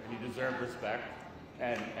deserve it. And you deserve respect.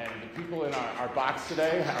 And the people in our box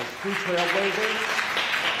today are true trailblazers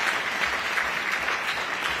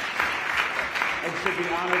and should be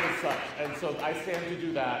honored as such. And so I stand to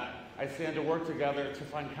do that. I stand to work together to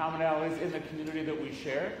find commonalities in the community that we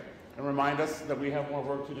share and remind us that we have more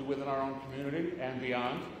work to do within our own community and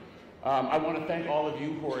beyond. I want to thank all of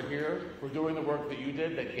you who are here for doing the work that you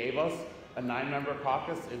did that gave us a 9-member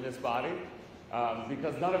caucus in this body,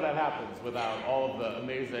 because none of that happens without all of the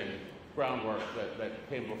amazing groundwork that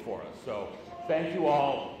came before us. So thank you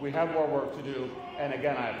all. We have more work to do. And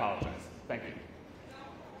again, I apologize. Thank you.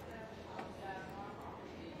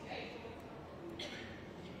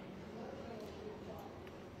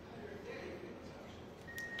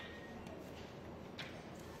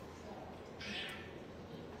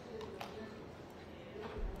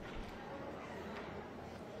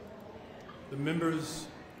 The members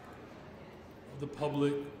of the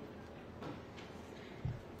public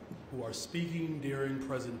who are speaking during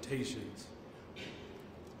presentations,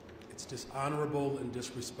 it's dishonorable and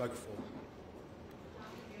disrespectful.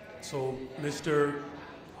 So, Mr.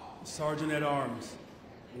 Sergeant at Arms,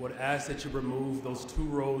 I would ask that you remove those 2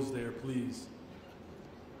 rows there, please.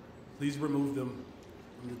 Please remove them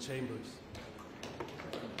from the chambers.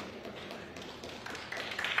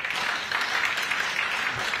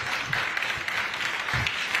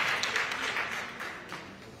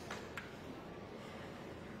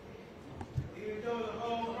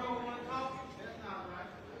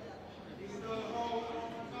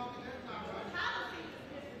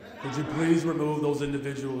 Would you please remove those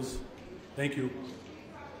individuals? Thank you.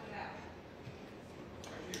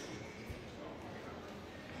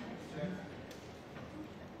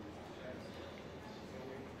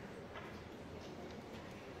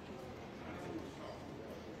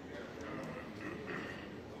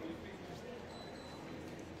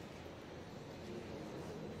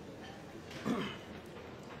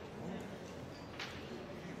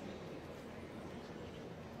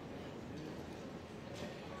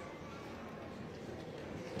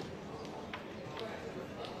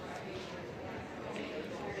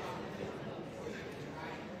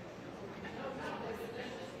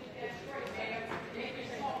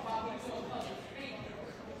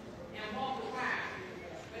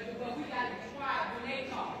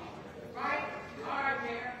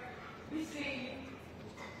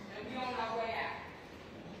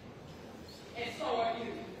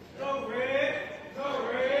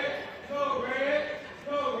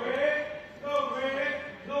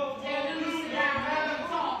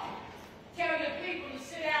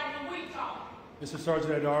 Mr.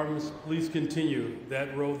 Sergeant at Arms, please continue.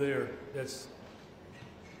 That row there, that's,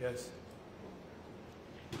 yes.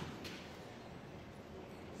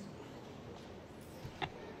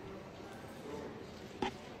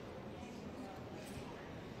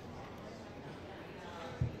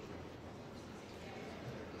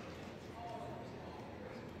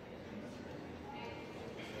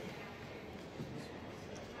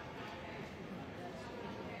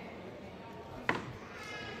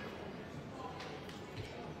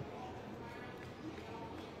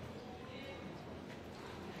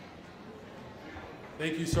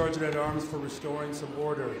 Thank you, Sergeant at Arms, for restoring some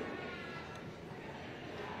order.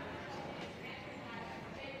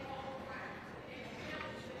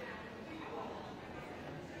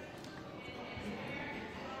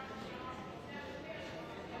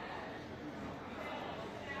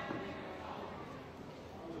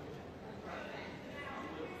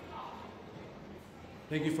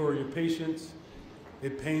 Thank you for your patience.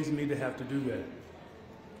 It pains me to have to do that.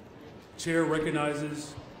 Chair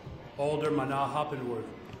recognizes Alder Mana Hoppenworth.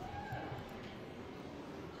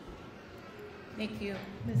 Thank you,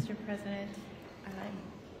 Mr. President.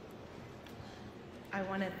 I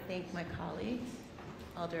want to thank my colleagues,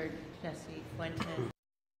 Alder Jesse Fuentes,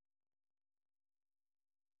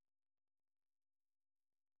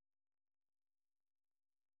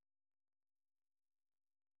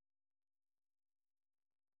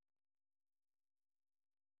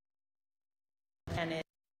 and it's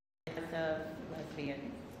of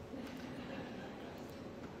lesbians.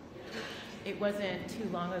 It wasn't too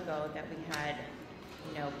long ago that we had,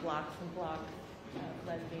 blocks and blocks of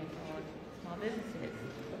lesbian-owned small businesses,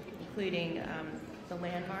 including the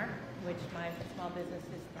Landmark, which my small business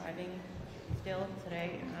is thriving still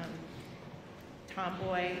today.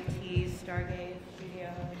 Tomboy, Tease, Stargaze,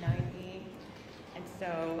 Studio 90. And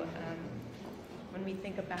so when we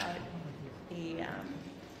think about the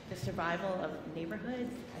survival of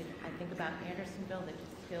neighborhoods, I think about Andersonville, that is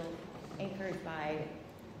still anchored by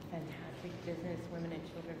fantastic business, women and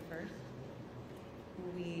children first, who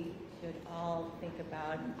we should all think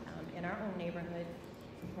about in our own neighborhoods,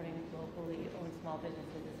 supporting locally owned small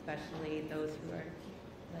businesses, especially those who are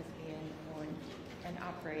lesbian owned and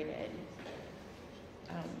operated.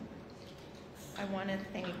 I want to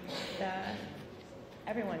thank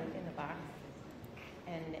everyone in the box,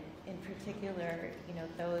 and in particular,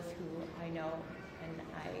 those who I know, and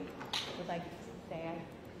I would like to say I'm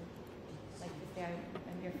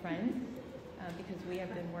your friend, because we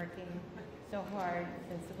have been working so hard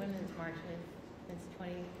since the women's marches since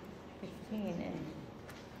 2016,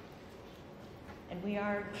 and we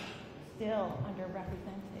are still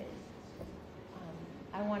underrepresented.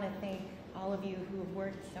 I want to thank all of you who have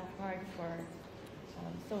worked so hard for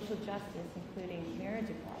social justice, including marriage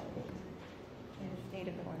equality in the state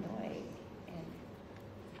of Illinois. And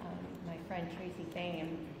my friend Tracy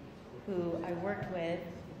Fame, who I worked with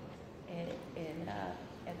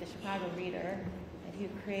at the Chicago Reader, and who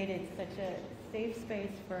created such a safe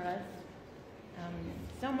space for us,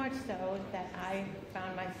 so much so that I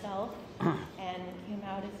found myself and came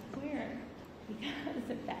out as queer because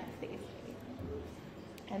of that safe space.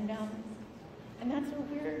 And that's what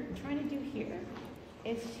we're trying to do here,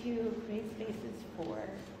 is to create spaces for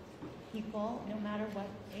people, no matter what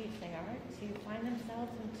age they are, to find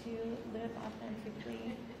themselves and to live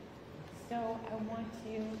authentically. So I want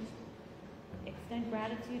to extend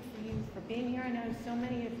gratitude for you for being here. I know so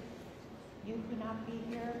many of you could not be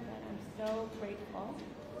here, but I'm so grateful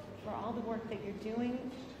for all the work that you're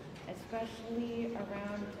doing, especially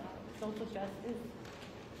around social justice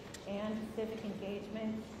and civic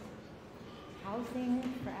engagement, housing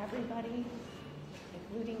for everybody,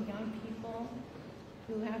 including young people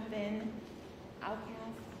who have been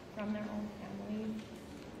outcast from their own families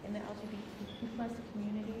in the LGBTQ+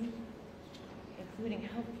 community, including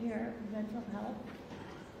healthcare, mental health.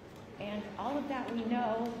 And all of that we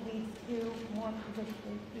know leads to more public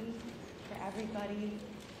safety for everybody.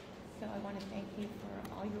 So I want to thank you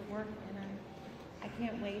for all your work, and I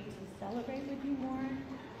can't wait to celebrate with you more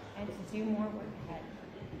and to do more work ahead.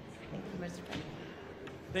 Thank you, Mr. President.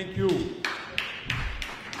 Thank you.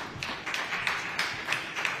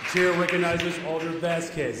 Chair recognizes Alder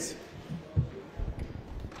Vasquez.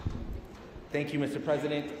 Thank you, Mr.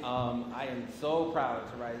 President. I am so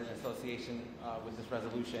proud to rise in association with this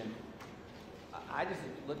resolution. I just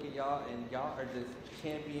look at y'all, and y'all are just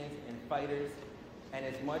champions and fighters. And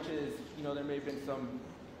as much as, there may have been some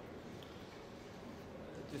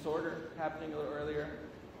disorder happening a little earlier,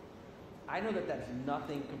 I know that that's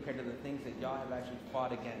nothing compared to the things that y'all have actually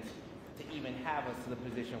fought against to even have us to the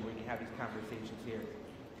position where we can have these conversations here.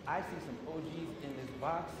 I see some OGs in this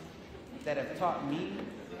box that have taught me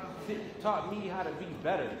how to be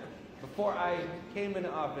better. Before I came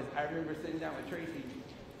into office, I remember sitting down with Tracy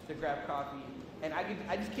to grab coffee, and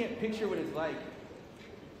I just can't picture what it's like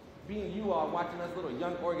being you all watching us little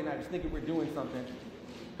young organizers thinking we're doing something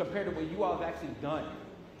compared to what you all have actually done.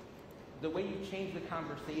 The way you changed the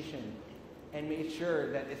conversation and made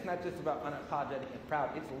sure that it's not just about unapologetic and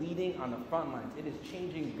proud, it's leading on the front lines. It is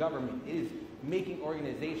changing government. It is making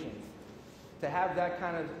organizations. To have that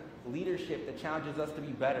kind of leadership that challenges us to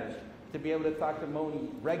be better, to be able to talk to Moni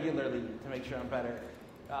regularly to make sure I'm better,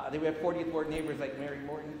 we have 40th Ward neighbors like Mary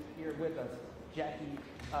Morton here with us, Jackie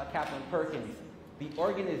Kaplan Perkins, the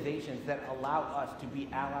organizations that allow us to be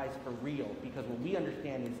allies for real, because what we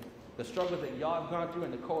understand is the struggles that y'all have gone through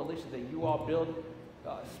and the coalitions that you all build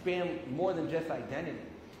span more than just identity.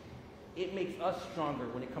 It makes us stronger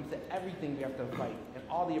when it comes to everything we have to fight and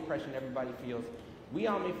all the oppression everybody feels. We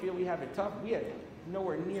all may feel we have it tough. We have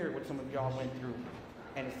nowhere near what some of y'all went through.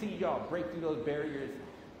 And to see y'all break through those barriers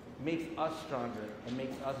makes us stronger and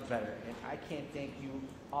makes us better. And I can't thank you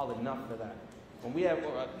all enough for that. When we have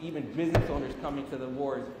even business owners coming to the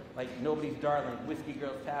wards, like Nobody's Darling, Whiskey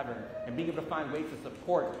Girls Tavern, and being able to find ways to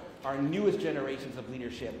support our newest generations of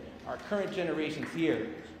leadership, our current generations here,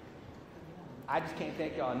 I just can't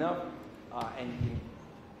thank y'all enough. And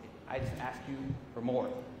I just ask you for more.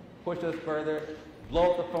 Push us further,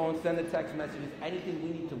 blow up the phone, send the text messages, anything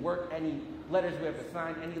we need to work, any letters we have to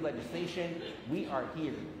sign, any legislation, we are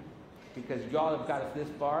here. Because y'all have got us this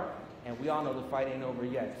far, and we all know the fight ain't over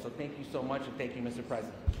yet. So thank you so much, and thank you, Mr.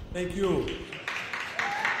 President. Thank you.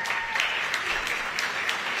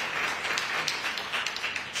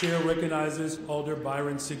 Chair recognizes Alder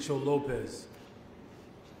Byron Sixto Lopez.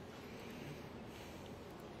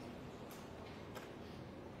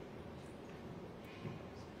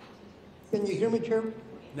 Can you hear me, Chair?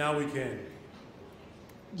 Now we can.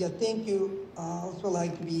 Yeah, thank you. I also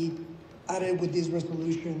like to be added with this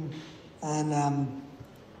resolution, and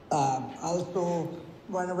I also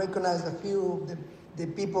want to recognize a few of the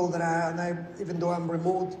people that even though I'm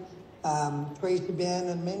remote, Tracy Ben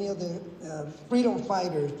and many of the freedom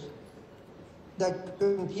fighters that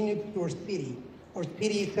continue to our city. Our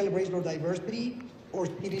city celebrates our diversity. Our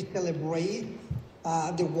city celebrates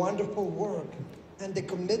the wonderful work and the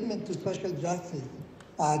commitment to social justice.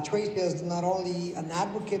 Tracy, as not only an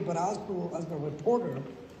advocate, but also as a reporter,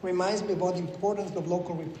 reminds me about the importance of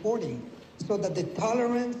local reporting, so that the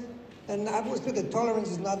tolerance, and I would say the tolerance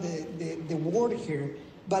is not the word here,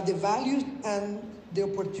 but the values and the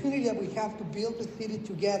opportunity that we have to build the city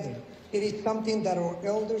together. It is something that our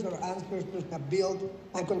elders, our ancestors have built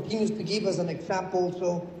and continues to give us an example.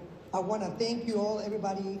 So I want to thank you all,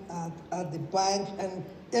 everybody at the bench, and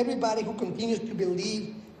everybody who continues to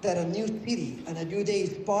believe that a new city and a new day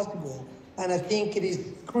is possible. And I think it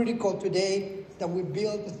is critical today that we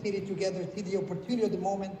build the city together, see the opportunity of the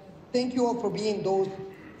moment. Thank you all for being those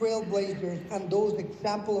trailblazers and those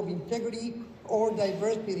examples of integrity or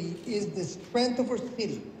diversity. Is the strength of our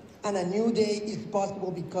city. And a new day is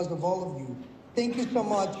possible because of all of you. Thank you so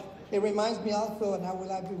much. It reminds me also, and I will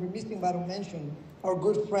be remiss if I don't mention, our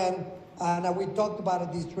good friend, and we talked about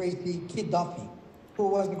it, this Tracy, Kid Duffy, who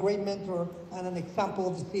was a great mentor and an example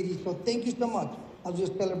of the city. So thank you so much. I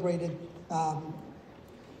just celebrated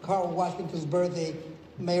Carl Washington's birthday,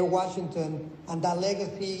 Mayor Washington, and that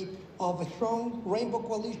legacy of a strong Rainbow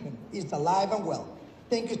Coalition is alive and well.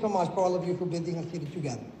 Thank you so much for all of you for building a city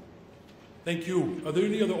together. Thank you. Are there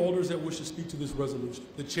any other alders that wish to speak to this resolution?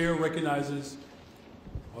 The chair recognizes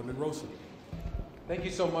Alderman Rosen. Thank you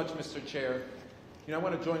so much, Mr. Chair. You know, I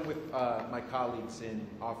want to join with my colleagues in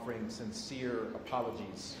offering sincere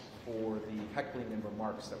apologies for the heckling and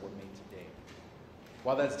remarks that were made today.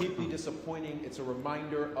 While that's deeply disappointing, it's a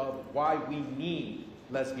reminder of why we need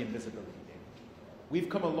Lesbian Visibility Day. We've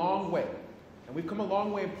come a long way, and we've come a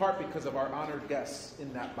long way in part because of our honored guests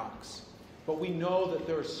in that box. But we know that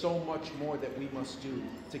there is so much more that we must do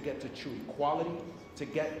to get to true equality, to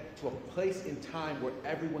get to a place in time where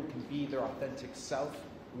everyone can be their authentic self,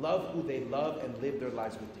 love who they love, and live their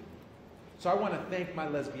lives with dignity. So I want to thank my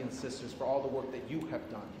lesbian sisters for all the work that you have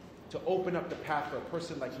done to open up the path for a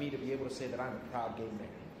person like me to be able to say that I'm a proud gay man.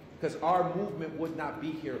 Because our movement would not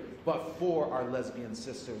be here but for our lesbian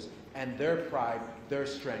sisters and their pride, their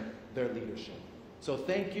strength, their leadership. So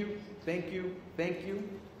thank you, thank you, thank you.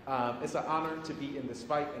 It's an honor to be in this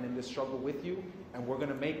fight and in this struggle with you, and we're going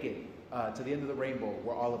to make it to the end of the rainbow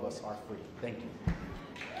where all of us are free. Thank you.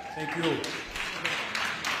 Thank you.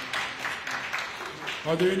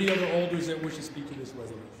 Are there any other alders that wish to speak to this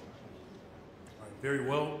resolution? All right, very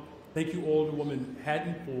well. Thank you, Alderwoman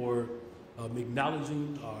Hatton, for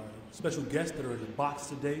acknowledging our special guests that are in the box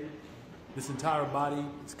today. This entire body,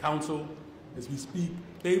 this council, as we speak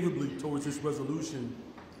favorably towards this resolution,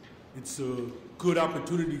 it's a good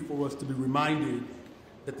opportunity for us to be reminded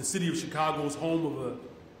that the city of Chicago is home of a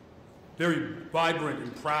very vibrant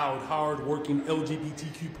and proud, hard-working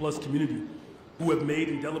LGBTQ+ community who have made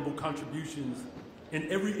indelible contributions in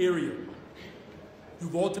every area.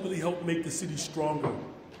 You've ultimately helped make the city stronger,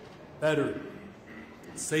 better,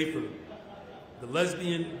 safer. The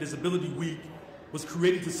Lesbian Visibility Week was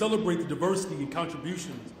created to celebrate the diversity and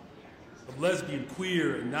contributions of lesbian,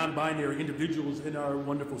 queer, and non-binary individuals in our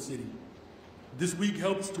wonderful city. This week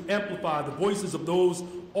helps to amplify the voices of those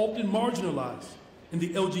often marginalized in the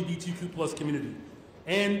LGBTQ+ community.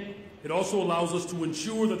 And it also allows us to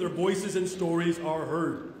ensure that their voices and stories are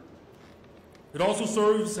heard. It also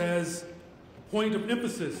serves as a point of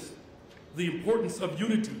emphasis, the importance of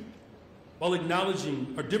unity, while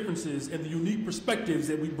acknowledging our differences and the unique perspectives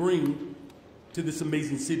that we bring to this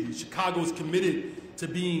amazing city. Chicago is committed to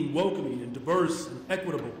being welcoming and diverse and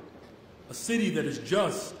equitable, a city that is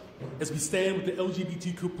just as we stand with the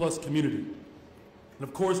LGBTQ+ community. And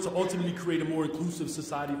of course, to ultimately create a more inclusive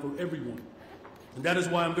society for everyone. And that is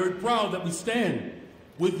why I'm very proud that we stand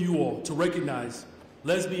with you all to recognize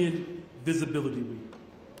Lesbian Visibility Week.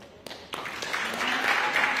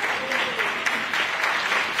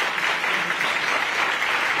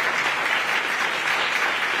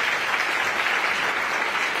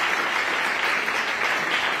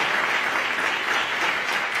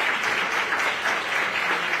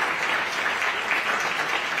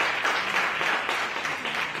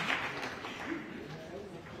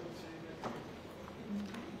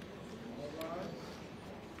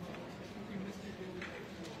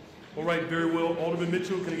 All right, very well. Alderman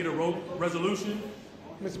Mitchell, can I get a resolution?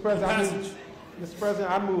 Mr. President,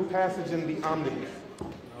 I move passage in the omnibus.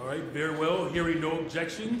 All right, very well. Hearing no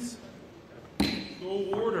objections, so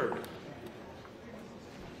ordered.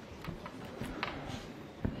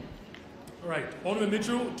 All right, Alderman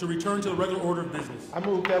Mitchell, to return to the regular order of business. I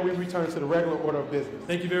move that we return to the regular order of business.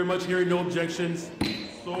 Thank you very much. Hearing no objections,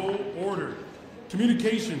 so ordered.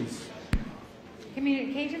 Communications.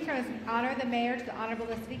 Communications from His Honor the Mayor to the Honorable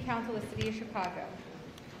the City Council of the City of Chicago.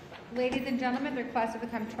 Ladies and gentlemen, the request of the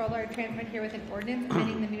Comptroller I transmit here with an ordinance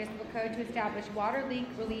amending the municipal code to establish water leak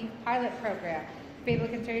relief pilot program.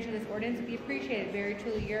 Favorable consideration of this ordinance would be appreciated. Very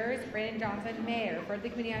truly yours, Brandon Johnson, Mayor, for the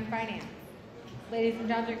Committee on Finance. Ladies and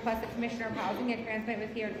gentlemen, the request of the Commissioner of Housing I transmit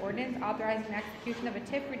with here an ordinance authorizing the execution of a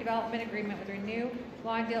TIF redevelopment agreement with Renew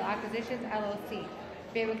Lawndale Acquisitions, LLC.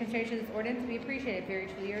 Favorable consideration of this ordinance would be appreciated. Very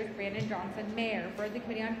truly yours, Brandon Johnson, Mayor, for the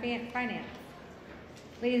Committee on Finance.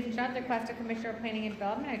 Ladies and gentlemen, the request of Commissioner of Planning and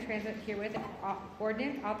Development, I transmit herewith an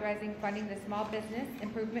ordinance authorizing funding the Small Business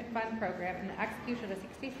Improvement Fund Program and the execution of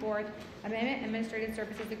the 64th Amendment Administrative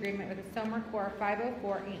Services Agreement with the Somer Corps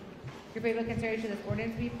 504 Inc. Your favorable consideration of this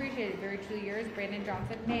ordinance would be appreciated. Very truly yours, Brandon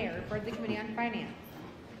Johnson, Mayor, for the Committee on Finance.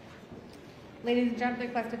 Ladies and gentlemen, the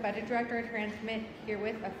request of Budget Director, I transmit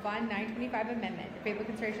herewith a Fund 925 amendment. Your favorable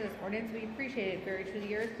consideration of this ordinance will be appreciated. Very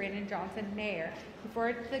truly yours, Brandon Johnson, Mayor.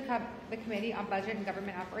 Before the Committee on Budget and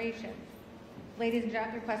Government Operations. Ladies and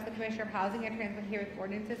gentlemen, the request of the Commissioner of Housing, I transmit herewith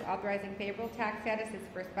ordinances authorizing favorable tax statuses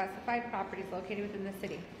for specified properties located within the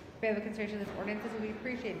city. Favorable consideration of this ordinances will be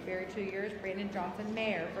appreciated. Very truly yours, Brandon Johnson,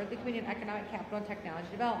 Mayor. For the Committee on Economic, Capital, and Technology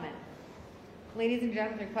Development. Ladies and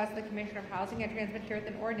gentlemen, the request of the Commissioner of Housing, I transmit herewith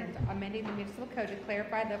an ordinance amending the municipal code to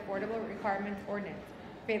clarify the Affordable Requirements Ordinance.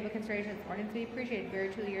 Favorable consideration of this ordinance will be appreciated.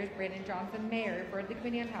 Very truly yours, Brandon Johnson, Mayor, for the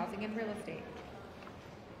Committee on Housing and Real Estate.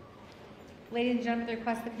 Ladies and gentlemen, the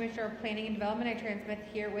request of the Commissioner of Planning and Development, I transmit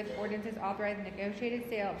herewith ordinances authorizing negotiated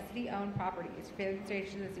sale of city-owned properties. Favorable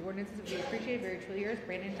consideration of the ordinances will be appreciated. Very truly yours,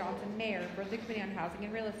 Brandon Johnson, Mayor, for the Committee on Housing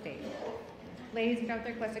and Real Estate. Ladies and gentlemen,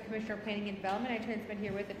 the request of Commissioner of Planning and Development, I transmit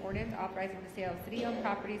herewith an ordinance authorizing the sale of city-owned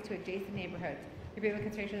properties to adjacent neighborhoods. Your favorable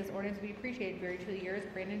consideration of this ordinance will be appreciated. Very truly yours,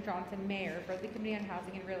 Brandon Johnson, Mayor, for the Committee on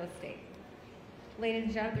Housing and Real Estate. Ladies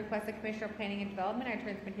and gentlemen, the request of Commissioner of Planning and Development, I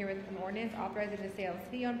transmit herewith an ordinance authorizing the sale of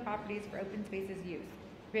city-owned properties for open spaces use.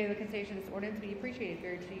 Your favorable consideration of this ordinance will be appreciated.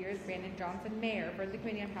 Very truly yours, Brandon Johnson, Mayor, for the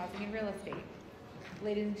Committee on Housing and Real Estate.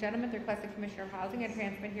 Ladies and gentlemen, the request of Commissioner of Housing, I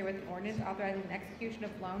transmit herewith an ordinance authorizing the execution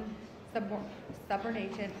of loan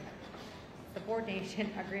subordination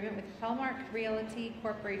agreement with Hellmark Realty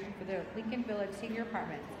Corporation for the Lincoln Village Senior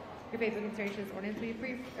Apartments. Your favorable consideration of this ordinance will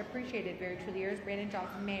be appreciated. Very truly yours, Brandon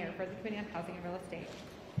Johnson, Mayor, for the Committee on Housing and Real Estate.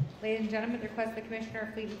 Ladies and gentlemen, at the request of the Commissioner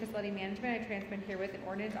of Fleet and Facility Management, I transmit herewith an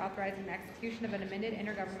ordinance authorizing the execution of an amended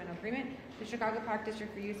intergovernmental agreement with the Chicago Park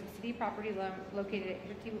District for use of city property located at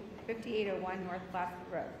 5801 North Glass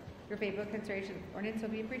Road. Your favorable consideration of the ordinance will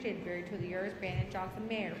be appreciated. Very truly yours, Brandon Johnson,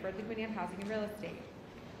 Mayor, for the Committee on Housing and Real Estate.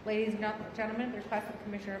 Ladies and gentlemen, at the request of the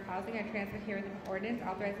Commissioner of Housing, I transmit herewith an ordinance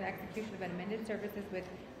authorizing the execution of an amended services with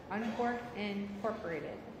Uncork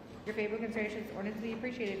Incorporated. Your favorable consideration of this ordinance will be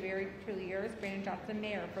appreciated. Very truly yours, Brandon Johnson,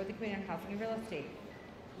 Mayor, for the Committee on Housing and Real Estate.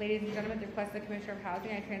 Ladies and gentlemen, at the request of the Commissioner of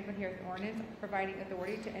Housing, I transmit herewith an ordinance providing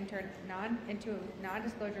authority to enter into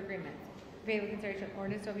non-disclosure agreements. Favorable consideration of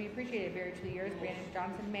ordinance will be appreciated. Very truly yours, Brandon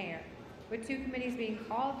Johnson, Mayor. With two committees being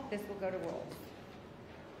called, this will go to roll.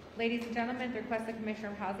 Ladies and gentlemen, at the request of the Commissioner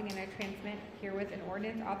of Housing, and I transmit herewith an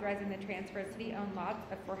ordinance authorizing the transfer of city-owned lots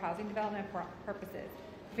for housing development purposes.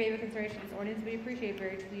 In favor of consideration of this ordinance, we appreciate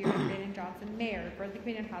very truly yours, Brandon Johnson, Mayor, for the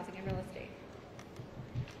Committee on Housing and Real Estate.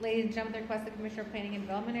 Ladies and gentlemen, at the request of the Commissioner of Planning and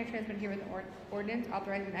Development, I transmit herewith an ordinance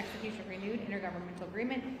authorizing the execution of renewed intergovernmental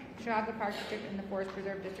agreement, Chicago Park District and the Forest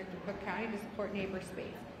Preserve District of Cook County to support neighbor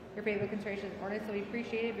space. Your favorable consideration of the ordinance will be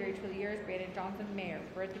appreciated. Very truly yours, Brandon Johnson, Mayor,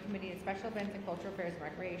 for the Committee on Special Events and Cultural Affairs and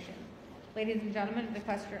Recreation. Ladies and gentlemen, the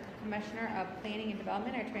Commissioner of Planning and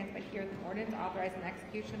Development, I transmit here an ordinance authorizing the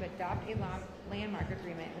execution of Adopt a Landmark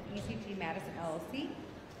Agreement with ECG Madison LLC.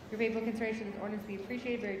 Your favorable consideration of this ordinance will be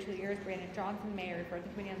appreciated. Very truly yours, Brandon Johnson, Mayor, for the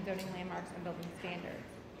Committee on Zoning, Landmarks, and Building Standards.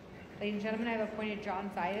 Ladies and gentlemen, I have appointed John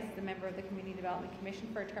Zayas as a member of the Community Development Commission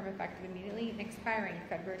for a term effective immediately and expiring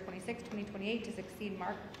February 26, 2028 to succeed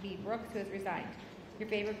Mark B. Brooks, who has resigned. Your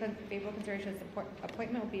favorable consideration of this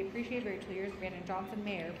appointment will be appreciated. Very truly yours, Brandon Johnson,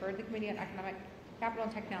 Mayor, for the Committee on Economic, Capital,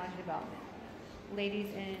 and Technology Development. Ladies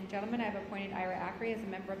and gentlemen, I have appointed Ira Ackery as a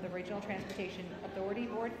member of the Regional Transportation Authority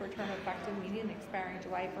Board for a term effective immediately and expiring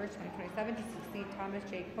July 1st, 2027 to succeed Thomas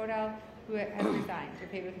J. Kodal, who has resigned. Your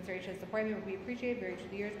favorable consideration of this appointment will be appreciated. Very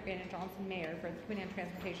truly yours, Brandon Johnson, Mayor, for the Committee on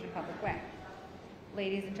Transportation and Public Way.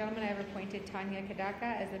 Ladies and gentlemen, I have appointed Tanya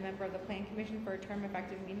Kadaka as a member of the Plan Commission for a term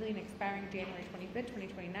effective immediately and expiring January 25th,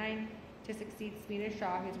 2029 to succeed Smita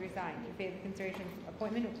Shaw, who has resigned. Your favorable consideration of this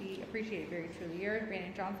appointment will be appreciated. Very truly yours,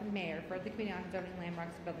 Brandon Johnson, Mayor, for the Committee on Zoning,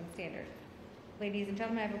 Landmarks, and Building Standards. Ladies and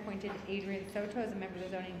gentlemen, I have appointed Adrian Soto as a member of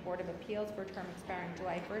the Zoning Board of Appeals for a term expiring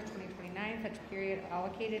July 1st, 2029, such period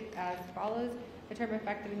allocated as follows. The term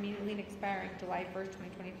effective immediately and expiring July 1st,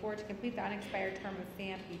 2024 to complete the unexpired term of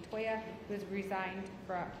Sam E. Toya, who has resigned,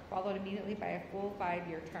 followed immediately by a full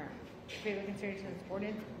 5-year term. Favorable consideration of this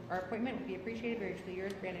ordinance or appointment will be appreciated. Very truly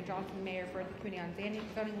yours, Brandon Johnson, Mayor, for the Committee on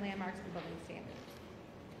Zoning, Landmarks, and Building Standards.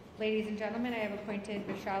 Ladies and gentlemen, I have appointed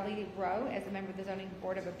Vishali Rowe as a member of the Zoning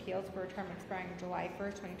Board of Appeals for a term expiring July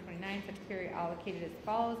 1st, 2029, such period allocated as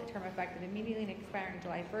follows. A term effective immediately and expiring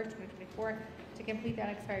July 1st, 2024 to complete the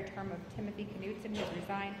unexpired term of Timothy Knutson, who has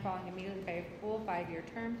resigned, following immediately by a full 5-year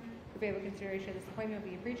term. For favorable consideration of this appointment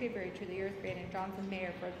will be appreciated. Very truly yours, Brandon Johnson,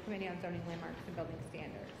 Mayor, for the Committee on Zoning, Landmarks, and Building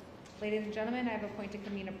Standards. Ladies and gentlemen, I have appointed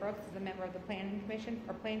Kamina Brooks as a member of the Planning Commission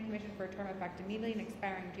for a term effective immediately and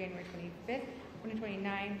expiring January 25th,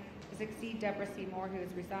 2029 to succeed Deborah C. Moore, who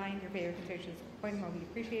has resigned. Your favorable consideration of this appointment will be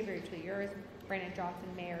appreciated. Very truly yours, Brandon Johnson,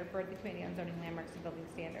 Mayor, for the Committee on Zoning, Landmarks, and Building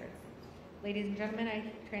Standards. Ladies and gentlemen, I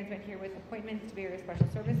transmit herewith appointments to various special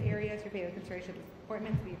service areas. Your favorable consideration of this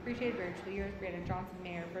appointment will be appreciated. Very truly yours, Brandon Johnson,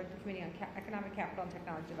 Mayor, for the Committee on Economic, Capital, and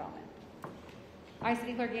Technology Development. I,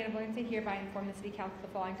 City Clerk Anna Valencia, hereby inform the City Council the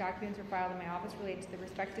following documents were filed in my office related to the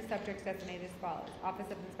respective subjects designated as follows. Office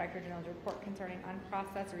of Inspector General's report concerning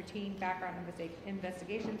unprocessed routine background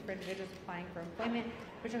investigations for individuals applying for employment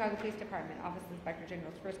for Chicago Police Department. Office of Inspector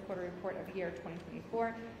General's first quarter report of year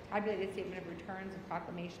 2024. Tabulated statement of returns and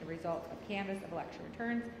proclamation of results of canvass of election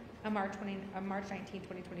returns on March 19,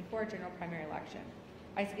 2024, general primary election.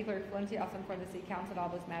 I, City Clerk Valencia, also inform the City Council that all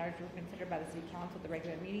those matters were considered by the City Council at the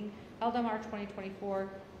regular meeting held on March 2024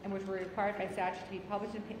 and which were required by statute to be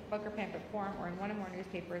published in book or pamphlet form or in one or more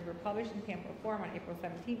newspapers were published in pamphlet form on April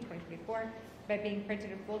 17, 2024 by being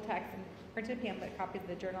printed in full text and printed pamphlet copies of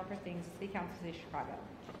the Journal Proceedings of the City Council of the City of Chicago.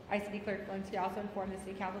 I, City Clerk Valencia, also inform the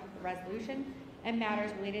City Council that the resolution and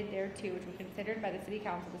matters related thereto which were considered by the City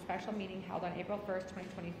Council at the special meeting held on April 1st,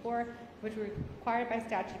 2024, which were required by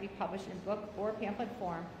statute to be published in book or pamphlet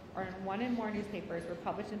form or in one and more newspapers were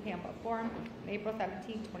published in pamphlet form on April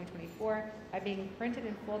 17, 2024 by being printed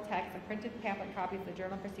in full text and printed pamphlet copies of the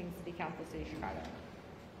Journal Proceedings of the City Council of the City of Chicago.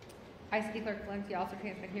 I, City Clerk Valencia, also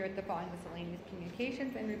transmit here the following miscellaneous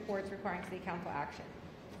communications and reports requiring City Council action.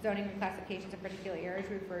 Zoning reclassifications of particular areas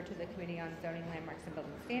referred to the Committee on Zoning, Landmarks, and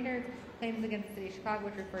Building Standards. Claims against the City of Chicago,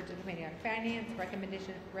 which referred to the Committee on Finance.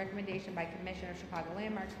 Recommendation by Commissioner of Chicago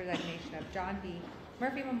Landmarks for designation of John B.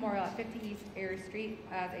 Murphy Memorial at 50 East Ayers Street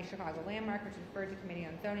as a Chicago landmark, which referred to the Committee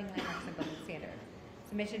on Zoning, Landmarks, and Building Standards.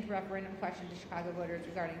 Submission to referendum question to Chicago voters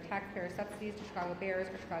regarding taxpayer subsidies to Chicago Bears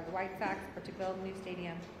or Chicago White Sox or to build a new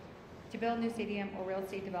stadium or real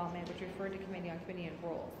estate development, which referred to Committee on Committee and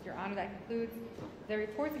Rules. Your Honor, that concludes the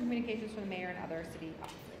reports and communications from the Mayor and other city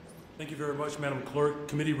officers. Thank you very much, Madam Clerk.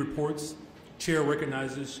 Committee reports. Chair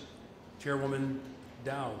recognizes Chairwoman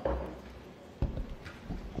Dow.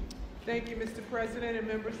 Thank you, Mr. President and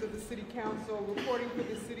members of the City Council. Reporting for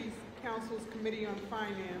the City Council's Committee on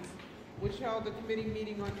Finance, which held a committee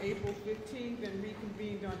meeting on April 15th and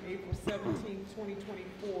reconvened on April 17,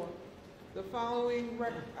 2024. The following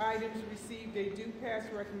items received a due pass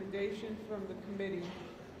recommendation from the committee.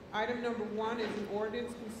 Item number 1 is an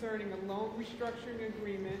ordinance concerning a loan restructuring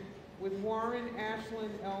agreement with Warren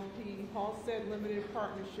Ashland LP Halstead Limited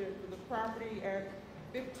Partnership for the property at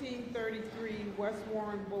 1533 West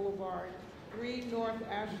Warren Boulevard, 3 North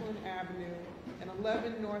Ashland Avenue, and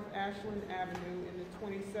 11 North Ashland Avenue in the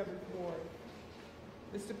 27th Ward.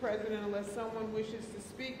 Mr. President, unless someone wishes to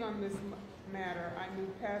speak on this matter, I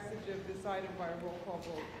move passage of this item by a roll call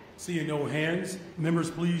vote. Seeing no hands,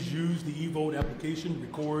 members please use the e-vote application to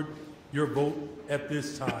record your vote at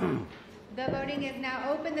this time. The voting is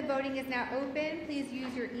now open. The voting is now open. Please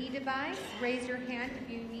use your e-device. Raise your hand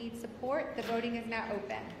if you need support. The voting is now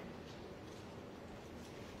open.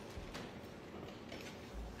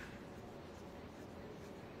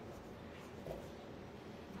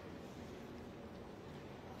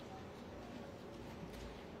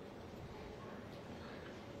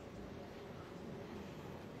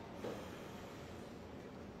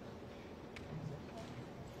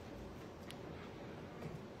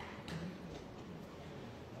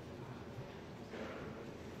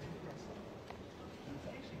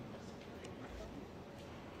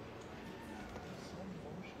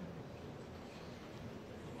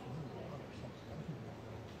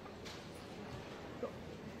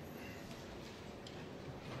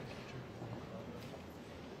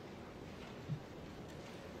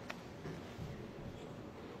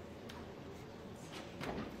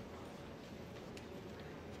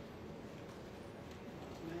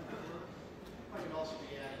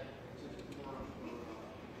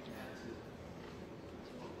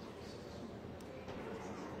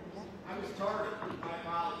 I was targeted. My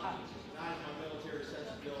apologies. Not in my military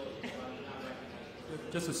sensibility, so I did not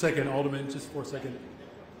recognize. Just a second, Alderman, just for a second.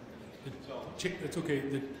 It's okay.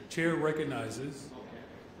 The chair recognizes.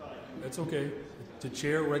 That's okay. The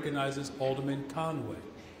chair recognizes Alderman Conway.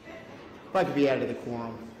 If I could be added to the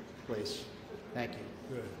quorum, please. Thank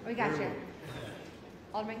you. Good. We got you.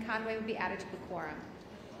 Alderman Conway will be added to the quorum.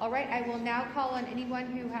 All right, I will now call on anyone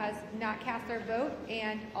who has not cast their vote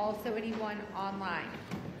and also anyone online.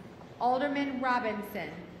 Alderman Robinson.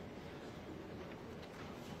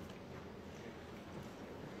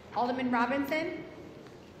 Alderman Robinson?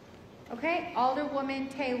 Okay. Alderwoman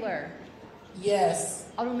Taylor? Yes.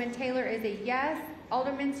 Alderwoman Taylor is a yes.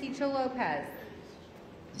 Alderman Cicho Lopez?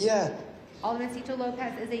 Yes. Alderman Cicho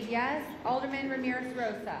Lopez is a yes. Alderman Ramirez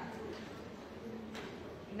Rosa?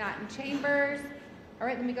 Not in chambers. All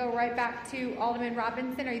right, let me go right back to Alderman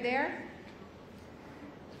Robinson. Are you there?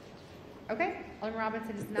 Okay. Alderman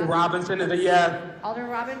Robinson is not. Robinson is a yes. Alderman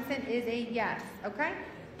Robinson is a yes. Okay.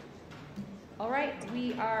 All right.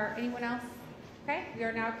 We are, anyone else? Okay. We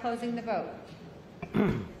are now closing the vote.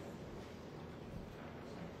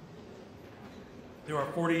 There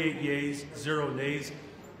are 48 yeas, 0 nays.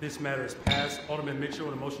 This matter is passed. Alderman Mitchell,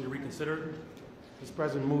 on a motion to reconsider. Mr.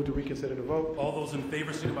 President, move to reconsider the vote. All those in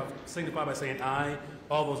favor signify by saying aye.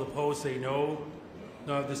 All those opposed say no.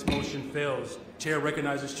 No, this motion fails. Chair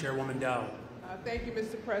recognizes Chairwoman Dow. Thank you,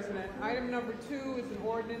 Mr. President. Item number 2 is an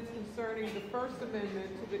ordinance concerning the First Amendment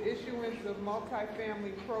to the issuance of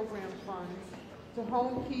multifamily program funds to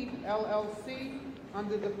Home Keep LLC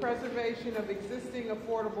under the Preservation of Existing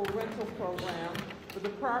Affordable Rental Program for the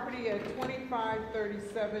property at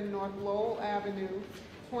 2537 North Lowell Avenue,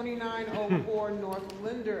 2904 North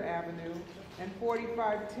Linder Avenue, and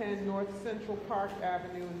 4510 North Central Park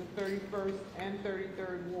Avenue in the 31st and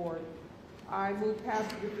 33rd Ward. I move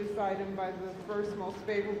passage of this item by the first most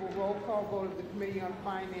favorable roll call vote of the Committee on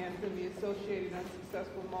Finance and the associated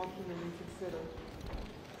unsuccessful motion to reconsider.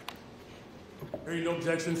 Hearing no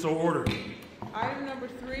objection, so ordered. Item number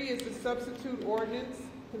 3 is the substitute ordinance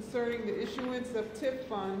concerning the issuance of TIF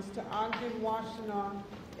funds to Ogden Washtenaw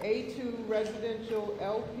A2 Residential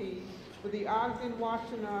LP for the Ogden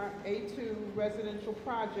Washtenaw A2 Residential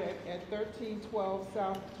Project at 1312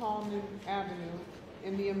 South Tallman Avenue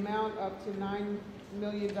in the amount up to $9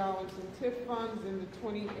 million in TIF funds in the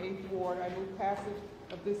 28th Ward. I move passage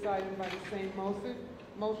of this item by the same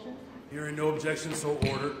motion. Hearing no objection, so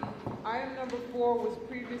ordered. Item number 4 was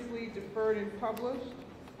previously deferred and published.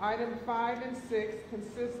 Item 5 and 6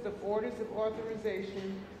 consist of orders of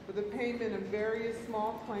authorization for the payment of various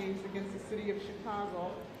small claims against the City of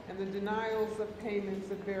Chicago and the denials of payments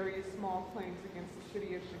of various small claims against the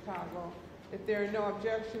City of Chicago. If there are no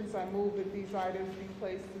objections, I move that these items be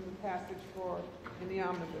placed in the passage in the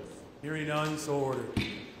omnibus. Hearing none, so ordered.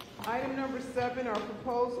 Item number 7 are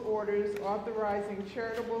proposed orders authorizing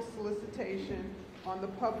charitable solicitation on the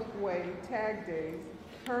public way, tag days,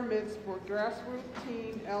 permits for Grassroots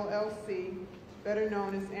Team LLC, better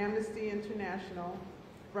known as Amnesty International,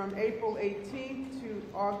 from April 18th to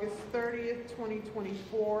August 30th,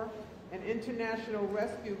 2024, and International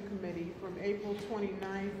Rescue Committee from April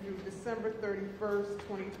 29th through December 31st,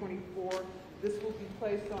 2024. This will be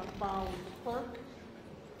placed on file with the clerk.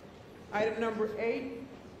 Item number 8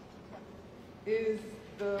 is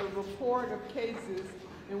the report of cases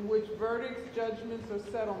in which verdicts, judgments, or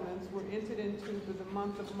settlements were entered into for the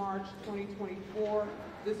month of March 2024.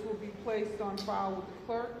 This will be placed on file with the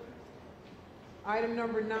clerk. Item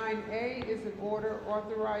number 9A is an order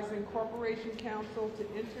authorizing Corporation Counsel to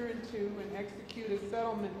enter into and execute a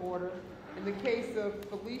settlement order in the case of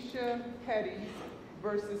Felicia Petty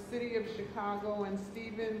versus City of Chicago and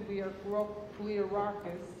Stephen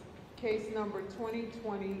Liarakis, case number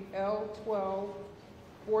 2020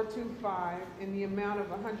 L12-425 in the amount of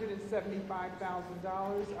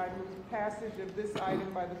 $175,000. I move passage of this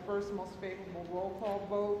item by the first most favorable roll call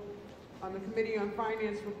vote on the Committee on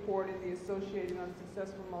Finance report and the associated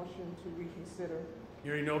unsuccessful motion to reconsider.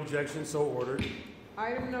 Hearing no objection, so ordered.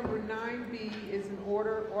 Item number 9B is an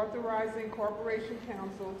order authorizing Corporation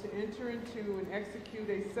Counsel to enter into and execute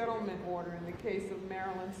a settlement order in the case of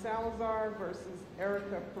Marilyn Salazar versus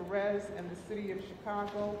Erica Perez and the City of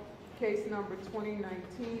Chicago, case number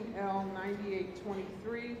 2019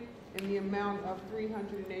 L9823, in the amount of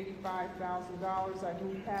 $385,000. I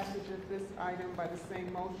move passage of this item by the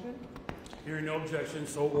same motion. Hearing no objection,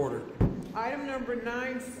 so ordered. Item number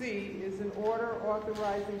 9C is an order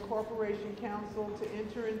authorizing Corporation Counsel to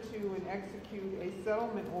enter into and execute a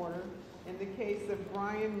settlement order in the case of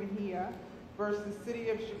Brian Mejia versus City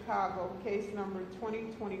of Chicago, case number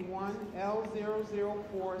 2021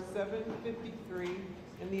 L004753,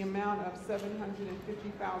 in the amount of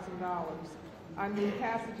 $750,000. I move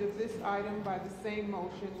passage of this item by the same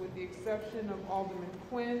motion with the exception of Alderman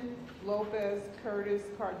Quinn, Lopez, Curtis,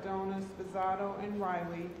 Cardona, Spizzato, and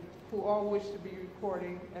Riley, who all wish to be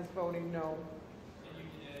recording as voting no.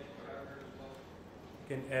 You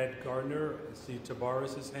can add Gardner. I see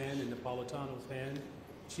Tabarrus' hand and Napolitano's hand,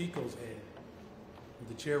 Chico's hand.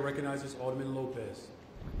 The chair recognizes Alderman Lopez.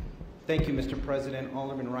 Thank you, Mr. President.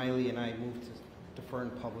 Alderman Riley and I move to defer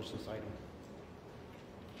and publish this item.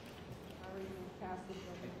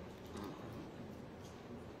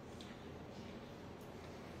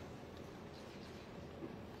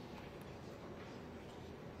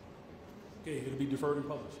 Okay, it'll be deferred and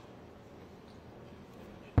published.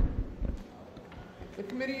 The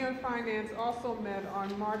Committee on Finance also met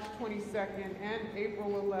on March 22nd and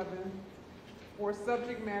April 11th for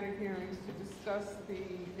subject matter hearings to discuss the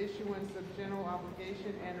issuance of general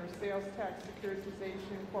obligation and/or sales tax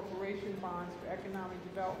securitization corporation bonds for economic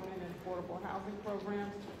development and affordable housing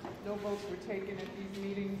programs. No votes were taken at these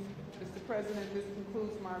meetings. Mr. President, this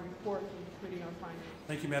concludes my report from the Committee on Finance.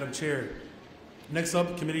 Thank you, Madam Chair. Next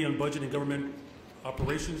up, Committee on Budget and Government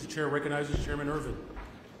Operations. The chair recognizes Chairman Irvin.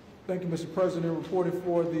 Thank you, Mr. President. Reported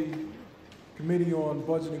for the Committee on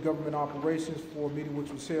Budget and Government Operations for a meeting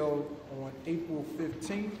which was held on April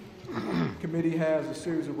 15th. Committee has a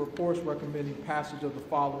series of reports recommending passage of the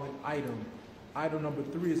following item. Item number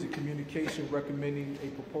 3 is a communication recommending a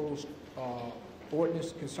proposed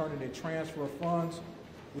ordinance concerning a transfer of funds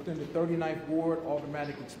within the 39th Ward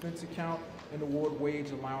automatic expense account and award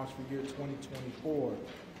wage allowance for year 2024.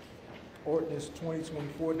 Ordinance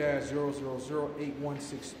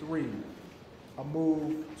 2024-0008163. I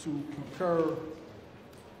move to concur,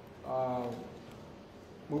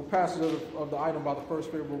 move passage of the item by the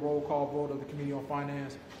first favorable roll call vote of the Committee on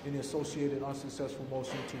Finance and the associated unsuccessful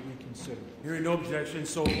motion to reconsider. Hearing no objection,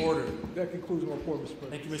 so ordered. That concludes my report, Mr.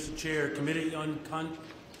 President. Thank you, Mr. Chair. Committee on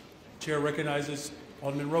Chair recognizes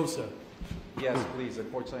Alderman Rosa. Yes, please.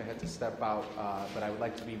 Unfortunately, I had to step out, but I would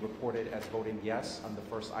like to be reported as voting yes on the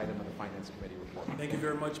first item of the Finance Committee report. Thank you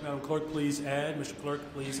very much, Madam Clerk. Please add, Mr. Clerk,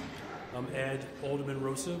 please add Alderman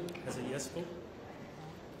Rosa as a yes vote.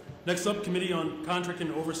 Next up, Committee on Contract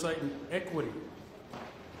and Oversight and Equity.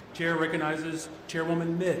 Chair recognizes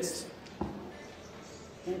Chairwoman Mitz.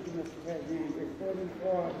 Thank you, Mr. President. Reporting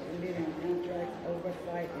for the Committee on Contract,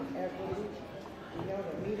 Oversight, and Equity. We held a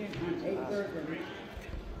meeting on April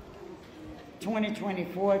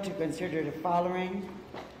 2024 to consider the following.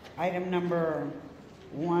 Item number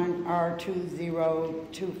 1,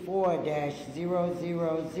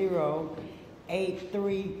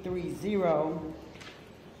 R2024-0008330,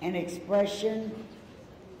 an expression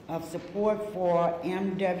of support for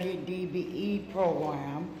MWDBE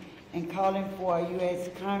program and calling for U.S.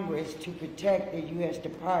 Congress to protect the U.S.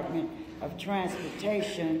 Department of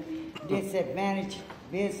Transportation Disadvantaged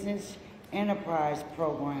Business Enterprise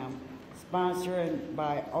Program, sponsored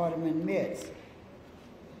by Alderman Mitz.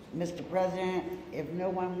 Mr. President, if no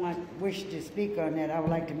one wishes to speak on that, I would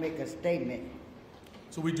like to make a statement.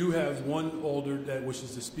 So we do have one alder that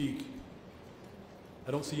wishes to speak.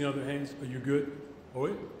 I don't see any other hands. Are you good? All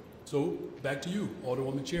right. So back to you,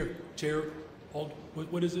 Alderwoman Chair.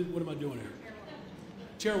 What is it? What am I doing here?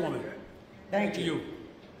 Chairwoman. Thank back to you. you.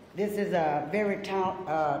 This is a very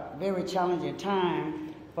challenging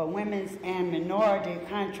time for women's and minority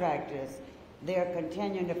contractors. They're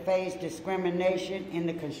continuing to face discrimination in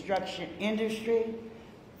the construction industry,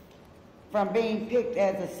 from being picked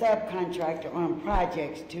as a subcontractor on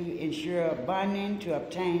projects to ensure bonding, to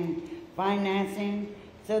obtain financing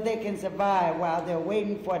so they can survive while they're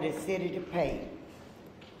waiting for the city to pay.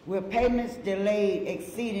 With payments delayed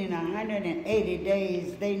exceeding 180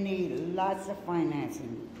 days, they need lots of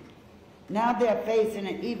financing. Now they're facing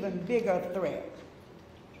an even bigger threat.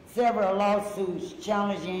 Several lawsuits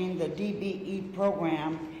challenging the DBE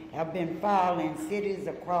program have been filed in cities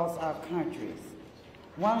across our countries.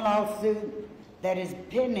 One lawsuit that is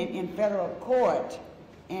pending in federal court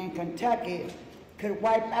in Kentucky could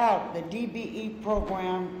wipe out the DBE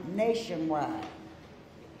program nationwide.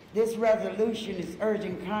 This resolution is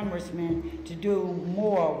urging congressmen to do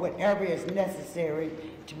more, whatever is necessary,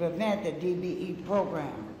 to prevent the DBE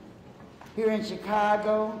program. Here in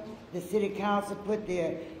Chicago, the City Council put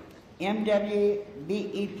the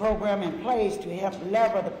MWBE program in place to help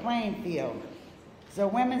level the playing field, so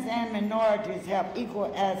women and minorities have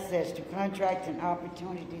equal access to contracts and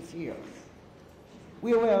opportunities here.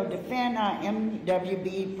 We will defend our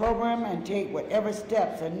MWBE program and take whatever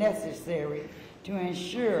steps are necessary to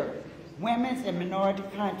ensure women and minority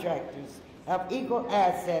contractors have equal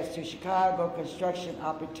access to Chicago construction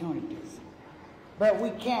opportunities. But we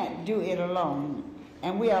can't do it alone,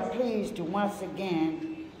 and we are pleased to once again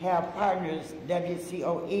have partners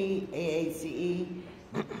WCOE, AACE,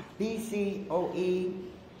 BCOE,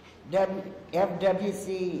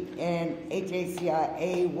 FWC, and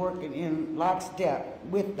HACIA working in lockstep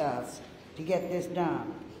with us to get this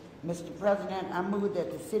done. Mr. President, I move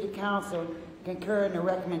that the City Council concur in the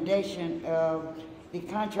recommendation of the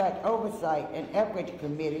Contract Oversight and Equity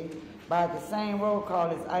Committee by the same roll call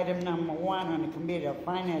as item number 1 on the Committee of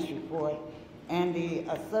Finance report and the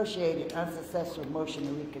associated unsuccessful motion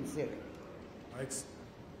to reconsider. All right.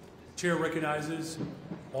 Chair recognizes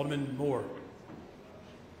Alderman Moore.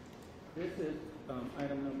 This is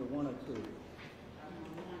item number 1 or 2?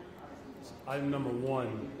 Item number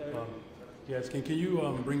 1. Yes, can you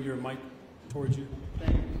bring your mic towards you?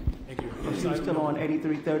 Thank you. She was still on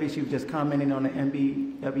 8330. She was just commenting on the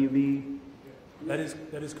MBWB. That is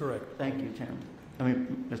correct. Thank you, Chairman.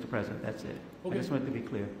 Mr. President, that's it. Okay. I just wanted to be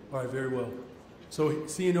clear. All right, very well. So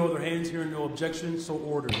seeing no other hands, hearing no objections, so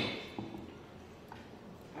ordered.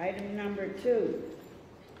 Item number 2,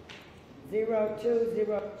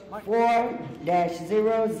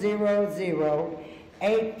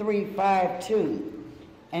 0204-000-8352,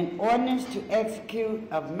 an ordinance to execute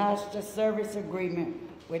a master service agreement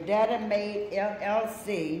with DataMade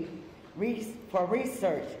LLC for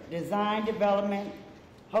research, design, development,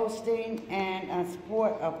 hosting, and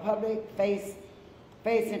support of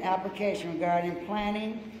public-facing application regarding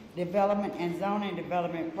planning, development, and zoning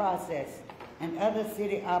development process and other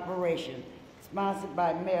city operations, sponsored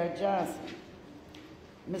by Mayor Johnson.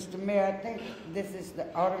 Mr. Mayor, I think this is the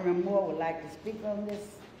Alderman Moore would like to speak on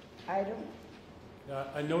this item.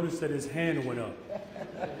 I noticed that his hand went up.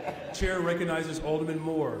 Chair recognizes Alderman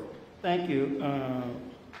Moore. Thank you,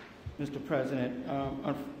 Mr. President.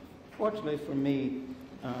 Unfortunately for me,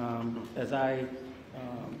 as I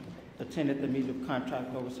attended the meeting of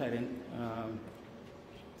contract oversight and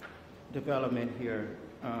development here,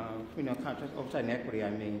 contract oversight and equity,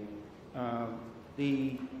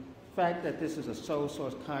 the fact that this is a sole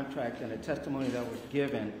source contract and a testimony that was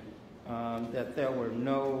given that there were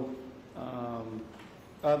no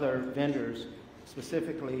other vendors,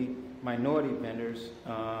 specifically minority vendors,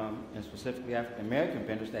 and specifically African American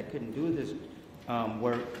vendors that couldn't do this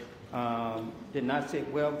work, did not sit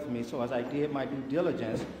well with me. So as I did my due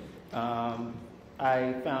diligence,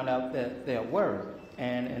 I found out that there were.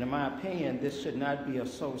 And in my opinion, this should not be a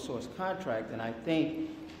sole source contract. And I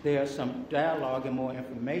think there's some dialogue and more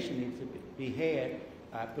information needs to be had,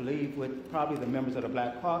 I believe, with probably the members of the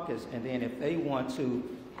Black Caucus. And then if they want to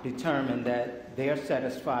determine that they're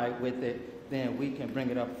satisfied with it, then we can bring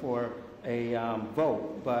it up for a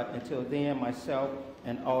vote. But until then, myself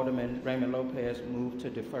and Alderman Raymond Lopez move to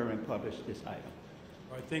defer and publish this item.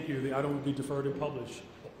 All right, thank you. The item will be deferred and published.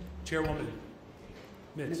 Chairwoman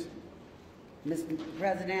Mitz. Mr.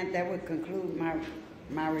 President, that would conclude my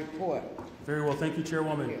report. Very well, thank you,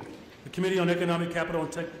 Chairwoman. The Committee on Economic, Capital,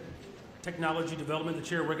 and Technology Development, the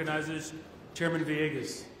Chair recognizes Chairman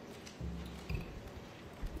Villegas.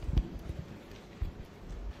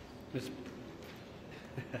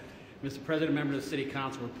 Mr. President, members of the City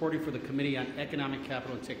Council, reporting for the Committee on Economic,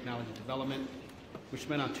 Capital, and Technology Development, which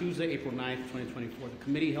met on Tuesday, April 9th, 2024. The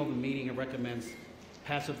committee held a meeting and recommends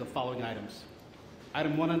passage of the following items.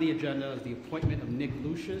 Item 1 on the agenda is the appointment of Nick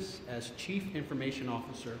Lucius as Chief Information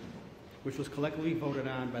Officer, which was collectively voted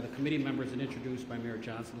on by the committee members and introduced by Mayor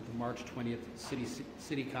Johnson at the March 20th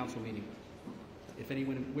City Council meeting. If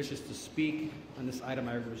anyone wishes to speak on this item,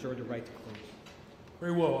 I reserve the right to close.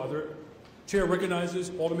 Very well. Chair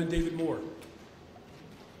recognizes Alderman David Moore.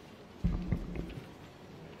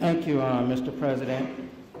 Thank you, Mr. President.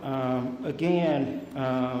 Again,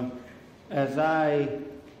 as I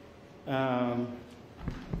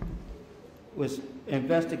was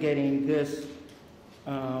investigating this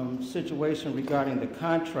situation regarding the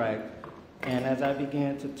contract, and as I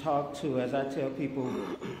began to talk to, as I tell people,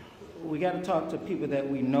 we got to talk to people that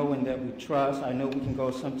we know and that we trust. I know we can go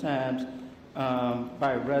sometimes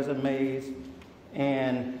by resumes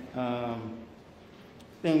and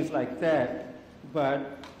things like that,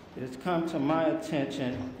 but it has come to my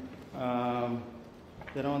attention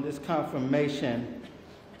that on this confirmation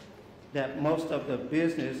that most of the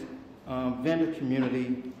business vendor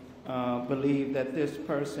community believe that this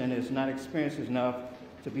person is not experienced enough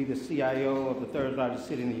to be the CIO of the third largest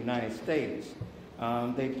city in the United States.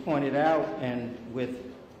 They pointed out, and with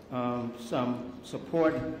some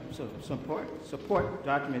support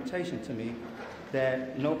documentation to me,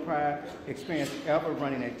 that no prior experience ever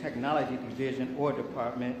running a technology division or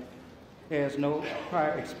department, has no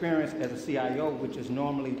prior experience as a CIO, which is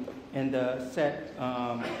normally in the set,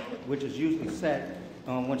 which is usually set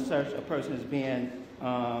when such a person is being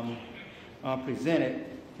presented,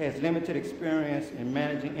 has limited experience in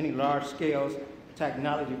managing any large-scale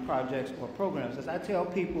technology projects or programs. As I tell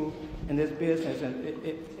people in this business,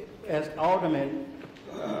 and as aldermen,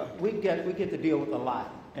 we get to deal with a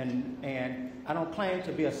lot, and I don't claim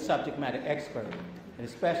to be a subject matter expert, and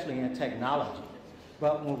especially in technology.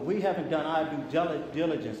 But when we haven't done our due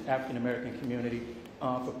diligence, African American community,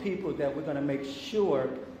 for people that we're going to make sure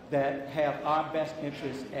that have our best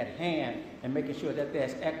interests at hand, and making sure that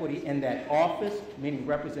there's equity in that office, meaning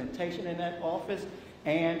representation in that office,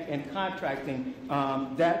 and in contracting,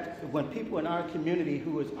 that when people in our community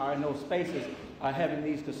who are in those spaces are having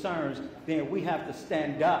these concerns, then we have to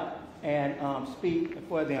stand up and speak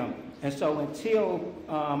for them. And so until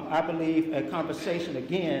I believe a conversation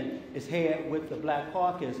again is had with the Black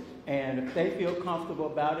Caucus, and if they feel comfortable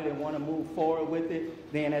about it and want to move forward with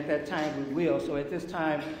it, then at that time we will. So at this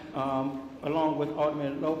time, along with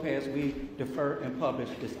Alderman Lopez, we defer and publish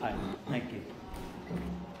this item. Thank you.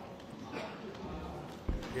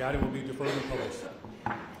 The item will be deferred and published.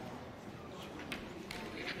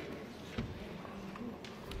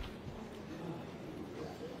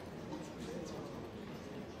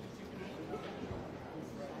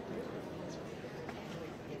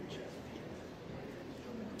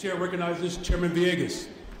 Chair recognizes Chairman Villegas.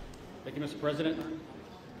 Thank you, Mr. President.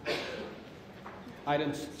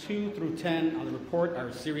 Items 2 through 10 on the report are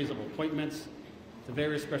a series of appointments to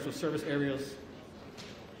various special service areas.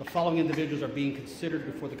 The following individuals are being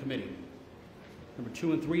considered before the committee. Number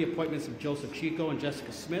 2 and 3, appointments of Joseph Chico and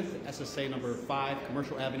Jessica Smith, SSA number 5,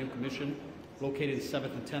 Commercial Avenue Commission, located in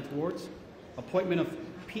 7th and 10th wards. Appointment of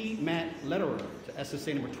P. Matt Lederer to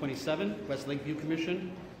SSA number 27, West Lakeview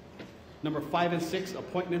Commission. Number 5 and 6,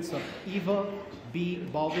 appointments of Eva B.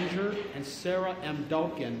 Baldinger and Sarah M.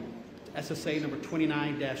 Dalkin to SSA number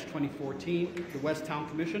 29-2014, the West Town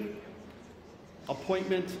Commission.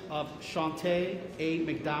 Appointment of Shantae A.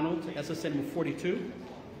 McDonald to SSA number 42,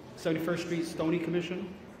 71st Street Toni Commission.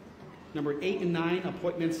 Number 8 and 9,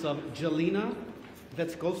 appointments of Jelena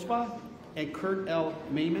Vetskospa and Kurt L.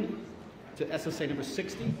 Mayman to SSA number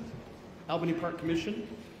 60, Albany Park Commission.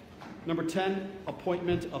 Number 10,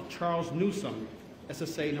 appointment of Charles Newsom,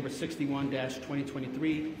 SSA number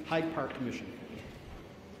 61-2023, Hyde Park Commission.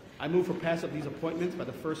 I move for passage of these appointments by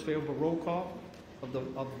the first favorable roll call of the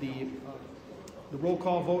roll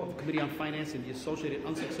call vote of the Committee on Finance and the associated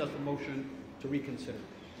unsuccessful motion to reconsider.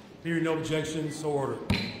 Hearing no objections, so ordered.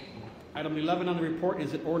 Item 11 on the report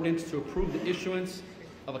is an ordinance to approve the issuance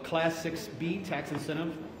of a Class 6B tax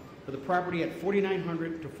incentive for the property at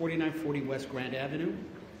 4900 to 4940 West Grand Avenue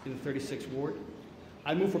in the 36th Ward.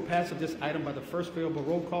 I move for passage of this item by the first favorable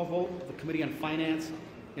roll call vote of the Committee on Finance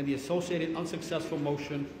and the associated unsuccessful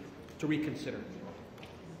motion to reconsider.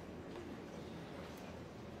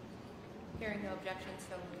 Hearing no objections,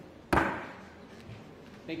 so moved.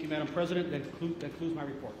 Thank you, Madam President. That concludes my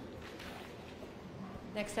report.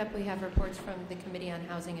 Next up, we have reports from the Committee on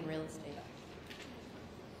Housing and Real Estate.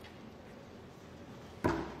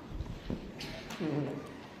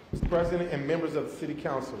 Mr. President and members of the City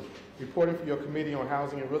Council, reporting for your Committee on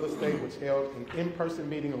Housing and Real Estate, which held an in-person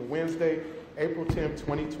meeting on Wednesday, April 10,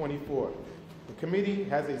 2024. The committee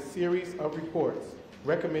has a series of reports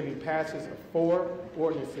recommending passage of 4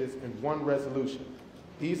 ordinances and 1 resolution.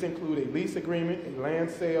 These include a lease agreement, a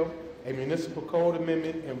land sale, a municipal code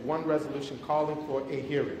amendment, and 1 resolution calling for a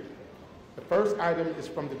hearing. The first item is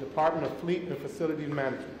from the Department of Fleet and Facility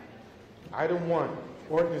Management. Item 1,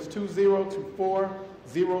 Ordinance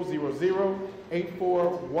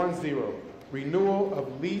 2024-000-8410, renewal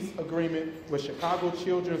of lease agreement with Chicago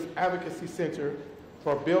Children's Advocacy Center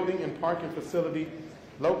for building and parking facility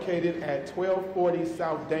located at 1240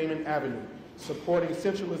 South Damon Avenue, supporting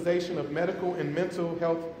centralization of medical and mental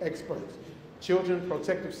health experts, Children's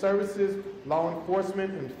Protective Services, law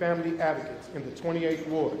enforcement, and family advocates in the 28th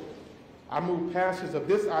Ward. I move passage of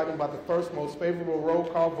this item by the first most favorable roll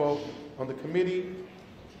call vote on the Committee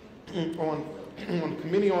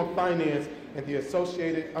on Finance and the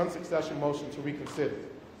associated unsuccessful motion to reconsider.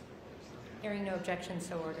 Hearing no objections,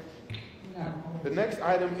 so ordered. The next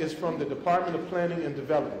item is from the Department of Planning and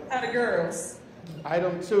Development. Atta girls.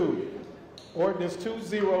 Item 2, Ordinance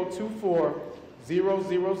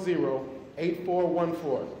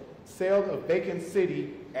 2024-000-8414, sale of vacant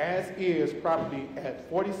city as is property at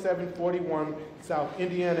 4741 South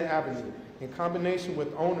Indiana Avenue in combination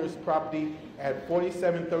with owner's property at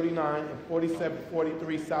 4739 and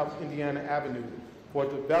 4743 South Indiana Avenue for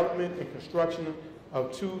development and construction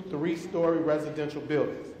of 2 3-story residential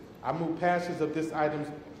buildings. I move passage of this item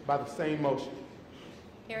by the same motion.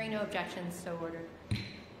 Hearing no objections, so ordered.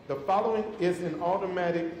 The following is an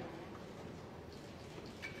automatic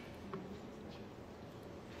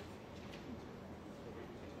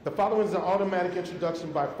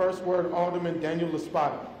introduction by First Ward Alderman Daniel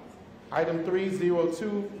Laspada. Item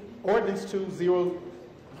 302, Ordinance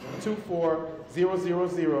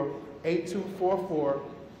 2024-000-8244,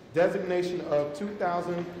 designation of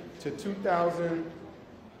 2000 to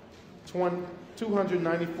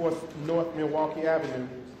 294 North Milwaukee Avenue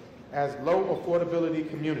as low affordability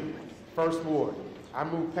community, First Ward. I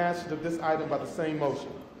move passage of this item by the same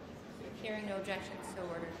motion. Hearing no objections, so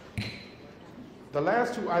ordered. The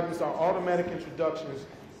last 2 items are automatic introductions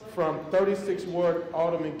from 36th Ward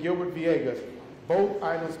Alderman Gilbert Villegas. Both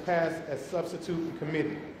items passed as substitute in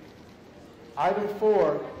committee. Item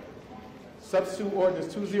 4, substitute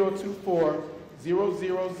ordinance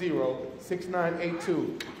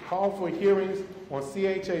 2024-000-6982, call for hearings on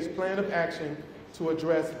CHA's plan of action to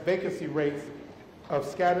address vacancy rates of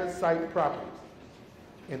scattered site properties.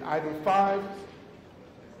 And item 5,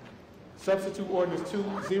 substitute ordinance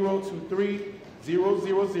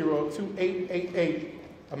 2023-000-2888,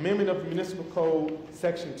 amendment of municipal code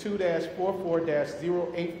section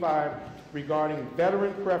 2-44-085 regarding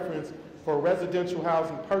veteran preference for residential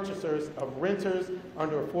housing purchasers of renters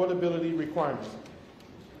under affordability requirements.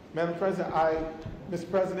 Madam President, Mr.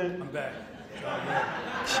 President. I'm back.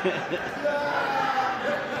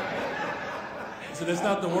 So that's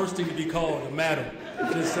not the worst thing to be called, a madam.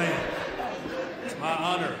 Just saying. It's my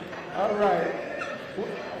honor. All right.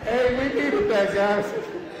 Hey, we needed that, guys.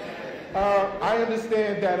 I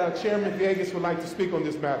understand that Chairman Villegas would like to speak on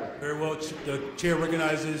this matter. Very well. The chair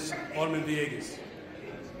recognizes Alderman Villegas.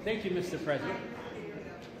 Thank you, Mr. President.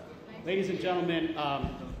 Ladies and gentlemen,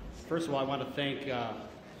 first of all, I want to thank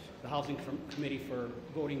the Housing Committee for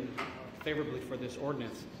voting favorably for this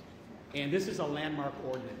ordinance. And this is a landmark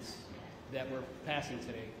ordinance that we're passing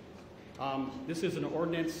today. This is an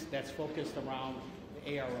ordinance that's focused around the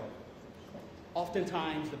ARO.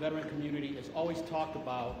 Oftentimes, the veteran community is always talked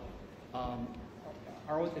about,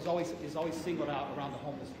 is always singled out around the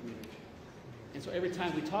homeless community. And so every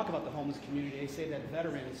time we talk about the homeless community, they say that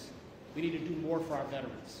veterans, we need to do more for our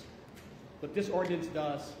veterans. What this ordinance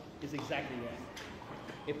does is exactly that.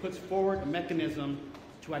 It puts forward a mechanism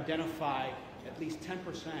to identify at least 10%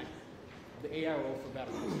 of the ARO for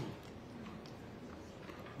veterans.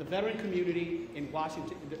 The veteran community in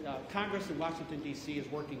Washington, Congress in Washington, D.C. is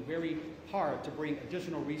working very hard to bring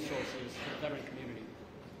additional resources to the veteran community.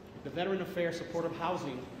 The Veteran Affairs Supportive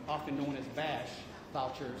Housing, often known as VASH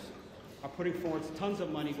vouchers, are putting forward tons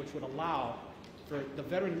of money which would allow for the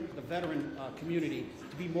veteran community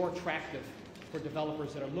to be more attractive for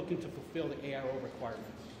developers that are looking to fulfill the ARO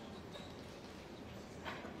requirements.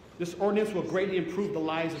 This ordinance will greatly improve the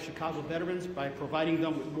lives of Chicago veterans by providing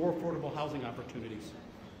them with more affordable housing opportunities.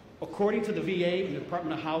 According to the VA and the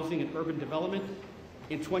Department of Housing and Urban Development,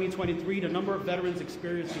 in 2023, the number of veterans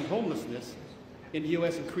experiencing homelessness in the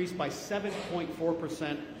U.S. increased by 7.4%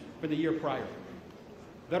 from the year prior.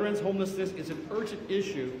 Veterans homelessness is an urgent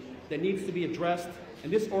issue that needs to be addressed,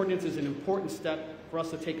 and this ordinance is an important step for us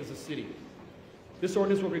to take as a city. This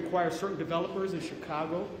ordinance will require certain developers in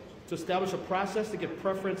Chicago to establish a process to give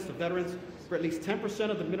preference to veterans for at least 10%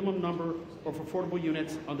 of the minimum number of affordable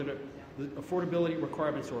units under the Affordability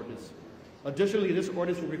Requirements Ordinance. Additionally, this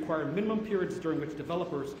ordinance will require minimum periods during which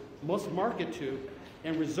developers must market to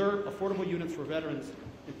and reserve affordable units for veterans,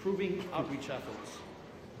 improving outreach efforts.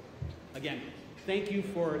 Again, thank you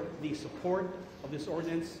for the support of this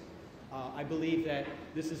ordinance. I believe that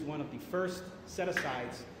this is one of the first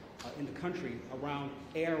set-asides in the country around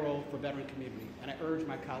ARO for veteran community, and I urge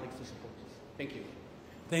my colleagues to support this. Thank you.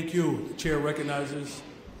 Thank you. The chair recognizes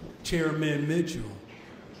Chairman Mitchell.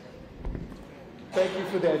 Thank you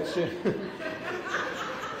for that, Chair.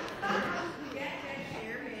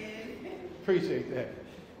 Appreciate that.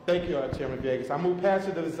 Thank you, Chairman Villegas. I move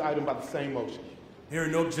passage of this item by the same motion.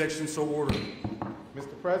 Hearing no objection, so ordered.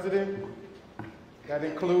 Mr. President, that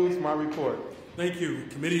includes my report. Thank you.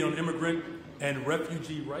 Committee on Immigrant and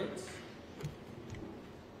Refugee Rights.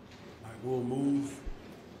 All right, we'll move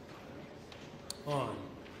on. All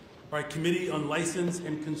right, Committee on License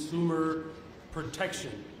and Consumer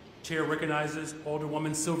Protection. Chair recognizes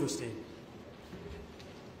Alderwoman Silverstein.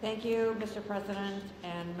 Thank you, Mr. President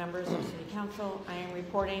and members of City Council. I am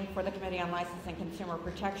reporting for the Committee on License and Consumer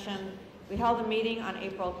Protection. We held a meeting on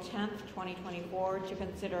April 10th, 2024 to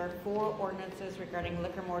consider 4 ordinances regarding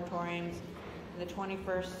liquor moratoriums in the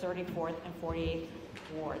 21st, 34th, and 48th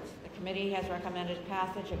wards. The committee has recommended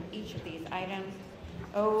passage of each of these items.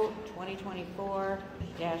 O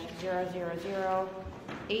 2024-000,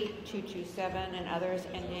 8227, and others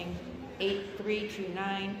ending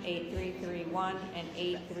 8329, 8331, and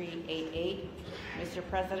 8388. Mr.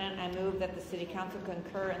 President, I move that the City Council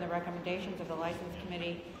concur in the recommendations of the License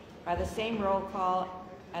Committee by the same roll call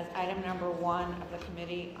as item number 1 of the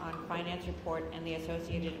Committee on Finance report and the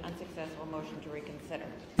associated unsuccessful motion to reconsider.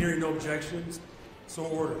 Hearing no objections, so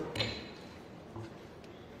ordered.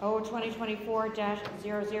 O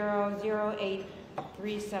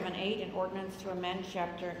 2024-0008378, an ordinance to amend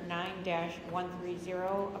Chapter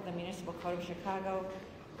 9-130 of the Municipal Code of Chicago,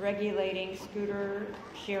 regulating scooter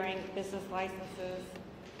sharing business licenses,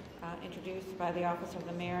 introduced by the Office of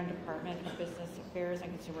the Mayor and Department of Business Affairs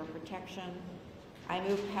and Consumer Protection. I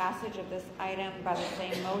move passage of this item by the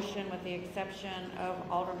same motion with the exception of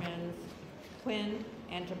Aldermans Quinn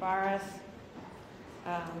and Tabares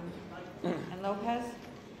and Lopez.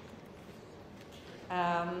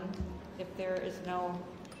 If there is no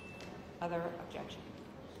other objection.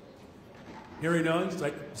 Hearing none,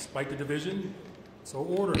 despite the division, so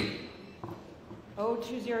ordered. O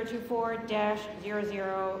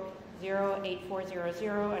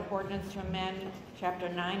 2024-0008400, an ordinance to amend Chapter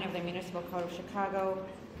 9 of the Municipal Code of Chicago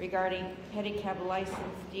regarding pedicab license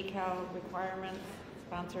decal requirements,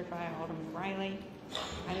 sponsored by Alderman Riley.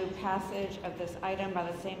 I move passage of this item by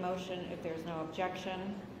the same motion if there is no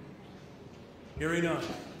objection. Hearing none,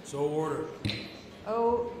 so ordered.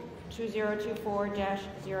 O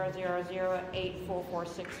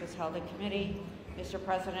 2024-0008446 was held in committee. Mr.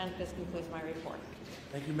 President, this concludes my report.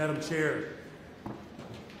 Thank you, Madam Chair.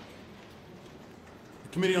 The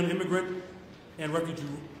Committee on Immigrant and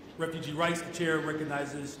Refugee Rights, the chair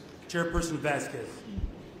recognizes Chairperson Vasquez.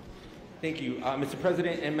 Thank you. Mr.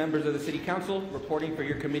 President and members of the City Council, reporting for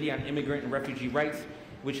your Committee on Immigrant and Refugee Rights,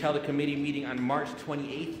 which held a committee meeting on March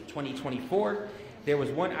 28, 2024. There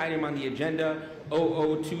was one item on the agenda,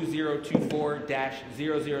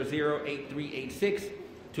 002024-0008386,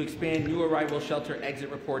 to expand new arrival shelter exit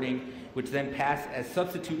reporting, which then passed as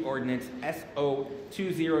substitute ordinance SO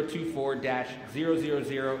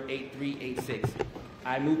 2024-0008386.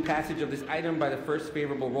 I move passage of this item by the first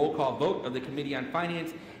favorable roll call vote of the Committee on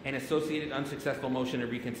Finance and associated unsuccessful motion to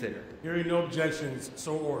reconsider. Hearing no objections,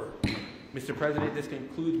 so ordered. Mr. President, this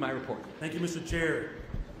concludes my report. Thank you, Mr. Chair.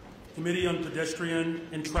 Committee on Pedestrian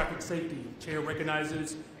and Traffic Safety. Chair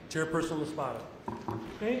recognizes Chairperson Laspada.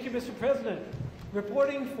 Thank you, Mr. President.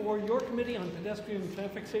 Reporting for your Committee on Pedestrian and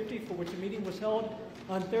Traffic Safety, for which a meeting was held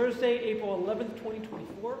on Thursday, April 11th,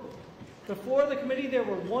 2024. Before the committee, there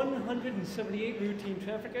were 178 routine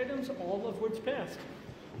traffic items, all of which passed.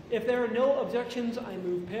 If there are no objections, I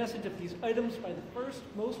move passage of these items by the first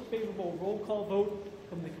most favorable roll call vote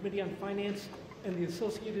from the Committee on Finance and the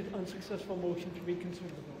associated unsuccessful motion to reconsider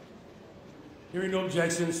the vote. Hearing no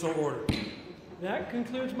objections, so ordered. That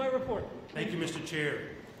concludes my report. Thank you, Mr.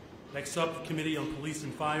 Chair. Next up, the Committee on Police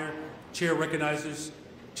and Fire. Chair recognizes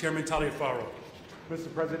Chairman Taliaferro. Mr.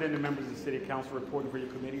 President and members of the City Council, reporting for your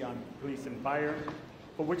Committee on Police and Fire,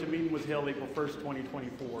 for which a meeting was held April 1st,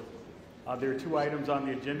 2024. There are 2 items on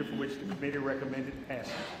the agenda for which the committee recommended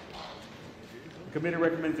passage. The committee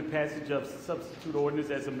recommends the passage of substitute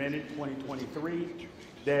ordinance as amended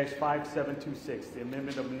 2023-5726, the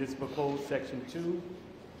amendment of Municipal Code Section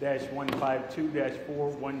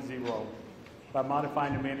 2-152-410 by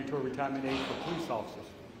modifying the mandatory retirement age for police officers.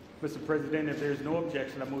 Mr. President, if there is no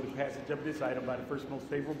objection, I move the passage of this item by the first most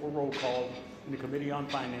favorable roll call in the Committee on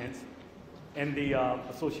Finance and the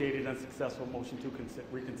associated unsuccessful motion to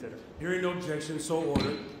reconsider. Hearing no objection, so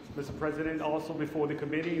ordered. Mr. President, also before the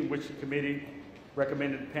committee, in which the committee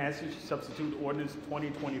recommended passage, substitute ordinance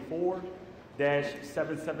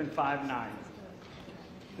 2024-7759.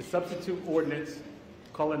 The substitute ordinance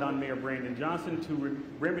calling on Mayor Brandon Johnson to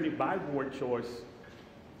remedy by ward choice,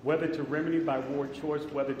 whether to remove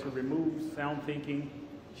sound thinking,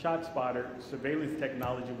 shot spotter, surveillance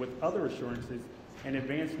technology with other assurances and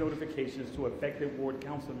advance notifications to affected ward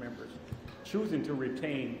council members choosing to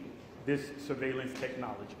retain this surveillance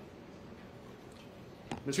technology.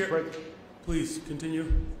 Mr. President, please continue.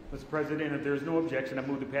 Mr. President, if there is no objection, I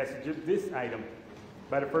move the passage of this item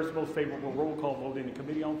by the first most favorable roll call vote in the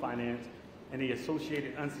Committee on Finance and the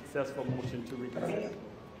associated unsuccessful motion to reconsider.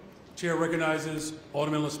 Chair recognizes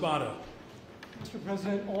Alderman LaSpada. Mr.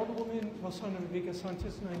 President, Alderwoman Rosana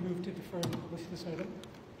Rodriguez-Sanchez and I move to defer and publish this item.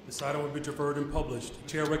 This item will be deferred and published.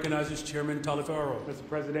 Chair recognizes Chairman Taliaferro. Mr.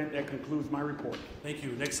 President, that concludes my report. Thank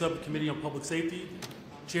you. Next up, Committee on Public Safety.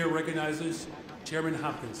 Chair recognizes Chairman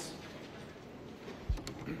Hopkins.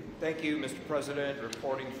 Thank you, Mr. President.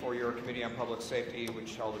 Reporting for your Committee on Public Safety,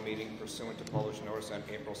 which held a meeting pursuant to published notice on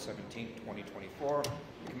April 17, 2024.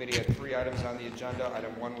 The committee had 3 items on the agenda.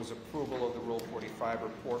 Item 1 was approval of the Rule 45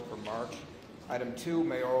 report for March. Item 2,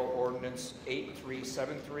 Mayoral Ordinance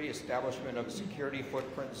 8373, establishment of a security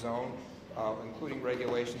footprint zone, including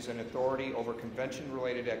regulations and authority over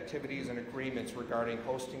convention-related activities and agreements regarding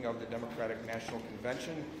hosting of the Democratic National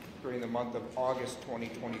Convention during the month of August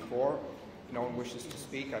 2024. If no one wishes to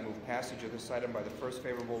speak, I move passage of this item by the first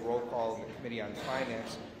favorable roll call in the Committee on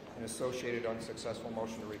Finance and associated unsuccessful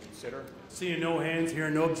motion to reconsider. Seeing no hands,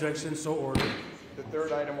 hearing no objections, so ordered. The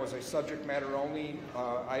third item was a subject matter only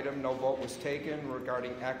item. No vote was taken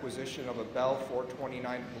regarding acquisition of a Bell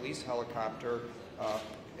 429 police helicopter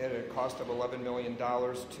at a cost of $11 million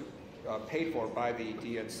paid for by the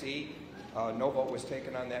DNC. No vote was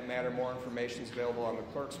taken on that matter. More information is available on the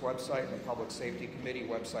clerk's website and the Public Safety Committee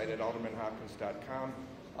website at aldermanhopkins.com.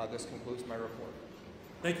 This concludes my report.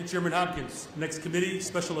 Thank you, Chairman Hopkins. Next committee,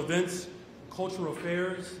 Special Events, Cultural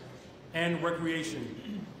Affairs, and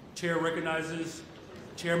Recreation. Chair recognizes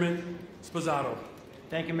Chairman Sposato.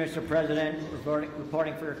 Thank you, Mr. President.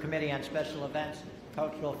 Reporting for your Committee on Special Events,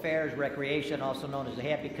 Cultural Affairs, Recreation, also known as the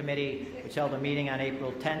Happy Committee, which held a meeting on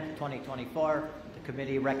April 10, 2024. The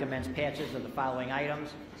committee recommends passage of the following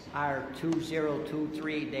items: R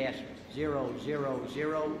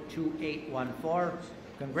 2023-0002814.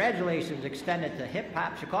 Congratulations extended to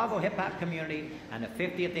Chicago hip hop community on the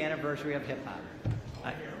 50th anniversary of hip hop.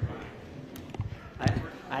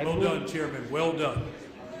 Well done, Chairman. Well done.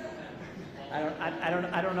 I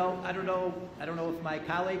don't know if my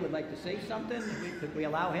colleague would like to say something. Could we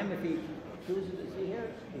allow him if he chooses to see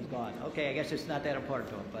here? He's gone. Okay, I guess it's not that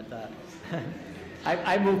important to him. But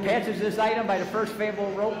I move passage of this item by the first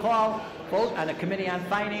favorable roll call vote on the Committee on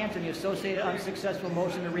Finance and the associated unsuccessful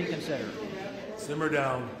motion to reconsider. Simmer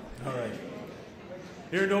down. All right.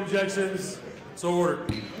 Hearing no objections, so ordered.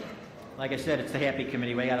 Like I said, it's the Happy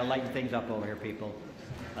Committee. We got to lighten things up over here, people.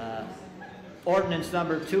 Ordinance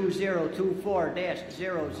number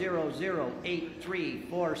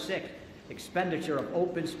 2024-0008346, expenditure of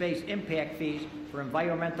open space impact fees for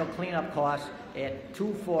environmental cleanup costs at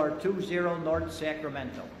 2420 North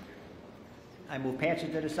Sacramento. I move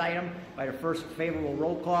passage of this item by the first favorable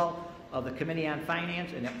roll call of the Committee on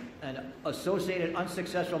Finance and an associated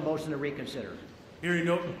unsuccessful motion to reconsider. Hearing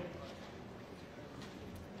no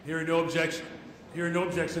objection. Hearing no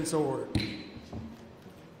objection, so ordered.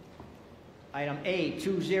 Item A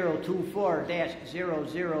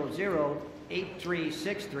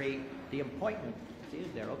 2024-0008363, the appointment. See,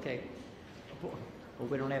 is there? Okay. Well,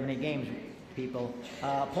 we don't have any games, people.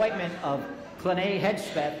 Appointment of Clene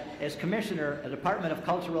Hedspeth as Commissioner of the Department of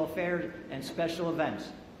Cultural Affairs and Special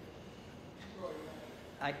Events.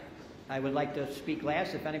 I would like to speak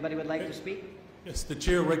last, if anybody would like to speak. Yes, the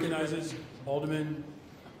chair recognizes Alderman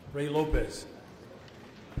Ray Lopez.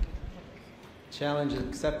 Challenge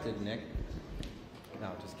accepted, Nick.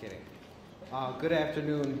 No, just kidding. Good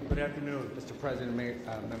afternoon. Good afternoon. Mr. President,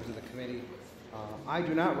 members of the committee. I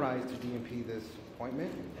do not rise to DMP this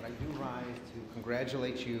appointment, but I do rise to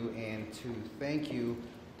congratulate you and to thank you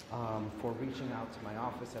for reaching out to my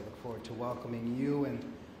office. I look forward to welcoming you and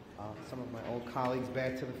some of my old colleagues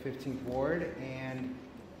back to the 15th Ward. And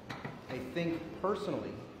I think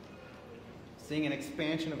personally, seeing an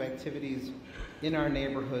expansion of activities in our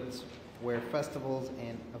neighborhoods where festivals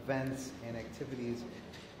and events and activities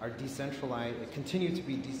are decentralized, continue to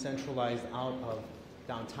be decentralized out of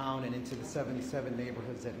downtown and into the 77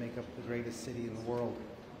 neighborhoods that make up the greatest city in the world.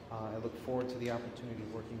 I look forward to the opportunity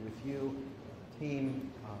of working with you,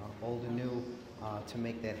 team, old and new, to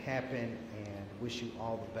make that happen, and wish you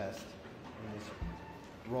all the best in this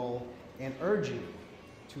role, and urge you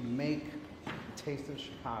to make Taste of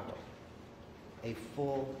Chicago a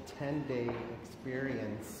full 10-day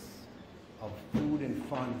experience of food and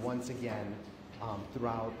fun once again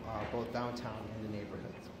throughout both downtown and the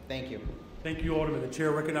neighborhoods. Thank you. Thank you, Alderman. The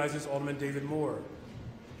chair recognizes Alderman David Moore.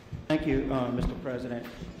 Thank you, Mr. President.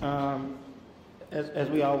 As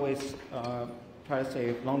we always try to say,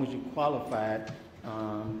 as long as you qualified,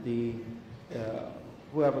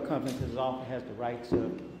 whoever comes into this office has the right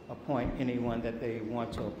to appoint anyone that they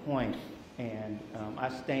want to appoint. And I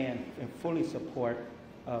stand in fully support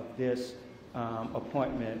of this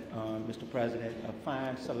appointment, Mr. President. A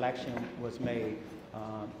fine selection was made.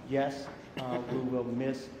 Yes, we will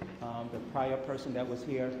miss the prior person that was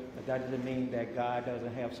here, but that doesn't mean that God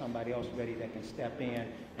doesn't have somebody else ready that can step in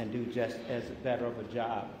and do just as better of a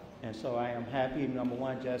job. And so I am happy, number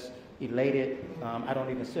one, just elated. I don't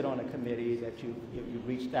even sit on a committee that you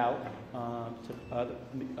reached out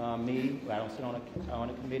to me. I don't sit on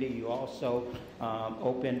a committee. You also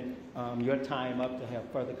opened your time up to have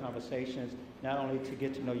further conversations, not only to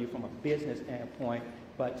get to know you from a business standpoint,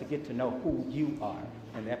 but to get to know who you are.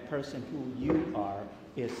 And that person who you are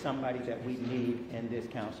is somebody that we need in this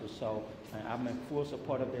council. So I'm in full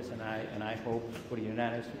support of this, and I hope for the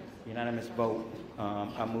unanimous vote,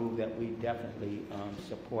 I move that we definitely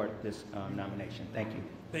support this nomination. Thank you.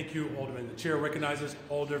 Thank you, Alderman. The chair recognizes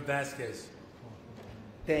Alder Vasquez.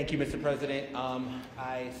 Thank you, Mr. President.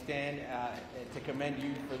 I stand to commend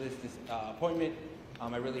you for this appointment.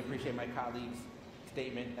 I really appreciate my colleague's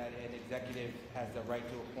statement that an executive has the right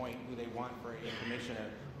to appoint who they want for a commissioner.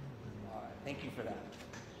 Thank you for that.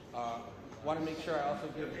 Want to make sure I also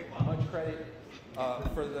give much credit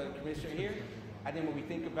for the commissioner here. I think when we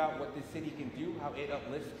think about what this city can do, how it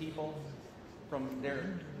uplifts people from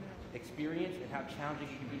their experience and how challenging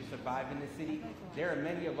it can be to survive in this city, there are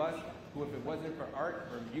many of us who, if it wasn't for art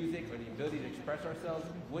or music or the ability to express ourselves,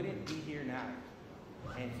 wouldn't be here now.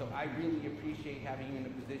 And so I really appreciate having you in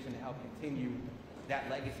a position to help continue that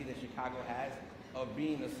legacy that Chicago has of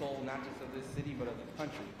being the soul not just of this city but of the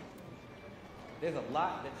country. There's a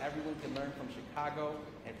lot that everyone can learn from Chicago,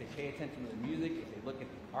 and if they pay attention to the music, if they look at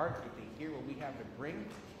the art, if they hear what we have to bring,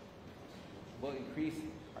 will increase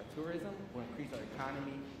our tourism, will increase our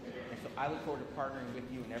economy. And so I look forward to partnering with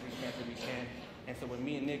you in every chance that we can. And so when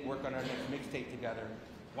me and Nick work on our next mixtape together,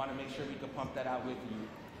 want to make sure we can pump that out with you.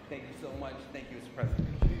 Thank you so much. Thank you, Mr. President.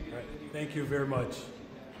 All right. Thank you very much.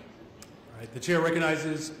 All right. The chair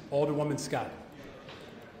recognizes Alderwoman Scott.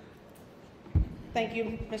 Thank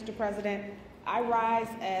you, Mr. President. I rise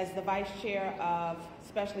as the Vice Chair of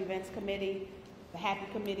Special Events Committee, the Happy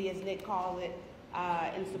Committee as Nick called it,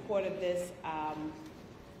 in support of this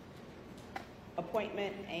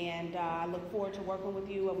appointment, and I look forward to working with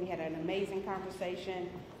you. We had an amazing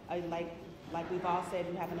conversation. Like we've all said,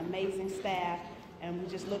 you have an amazing staff, and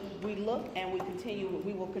we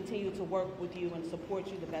will continue to work with you and support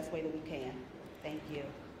you the best way that we can. Thank you.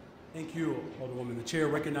 Thank you, Alderwoman. The chair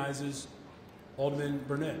recognizes Alderman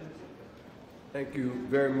Burnett. Thank you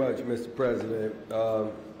very much, Mr. President. I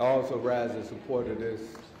also rise in support of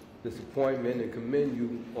this appointment and commend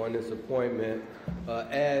you on this appointment.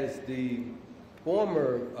 As the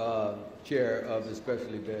former chair of the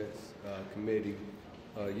Special Events Committee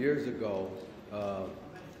years ago, how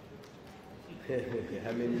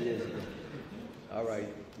many years ago? All right,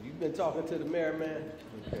 you've been talking to the mayor, man?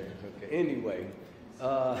 Okay. Anyway,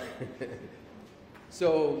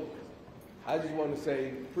 so I just want to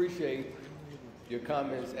say appreciate your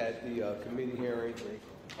comments at the committee hearing.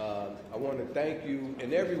 I want to thank you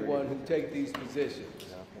and everyone who take these positions.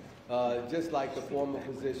 Just like the former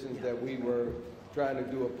positions that we were trying to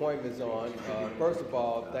do appointments on. First of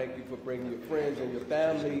all, thank you for bringing your friends and your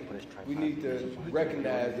family. We need to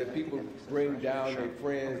recognize that people bring down their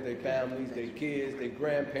friends, their families, their kids, their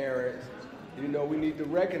grandparents. You know, we need to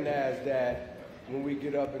recognize that when we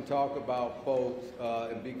get up and talk about folks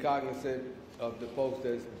and be cognizant of the folks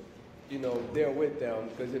that's, you know, there with them,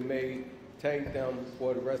 because it may taint them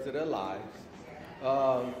for the rest of their lives.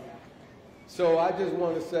 So I just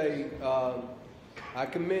want to say I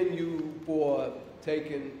commend you for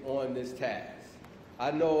taking on this task.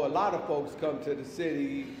 I know a lot of folks come to the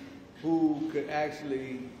city who could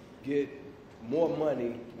actually get more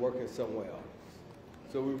money working somewhere else.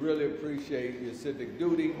 So we really appreciate your civic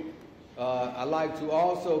duty. I'd like to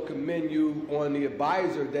also commend you on the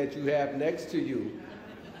advisor that you have next to you,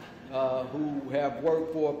 who have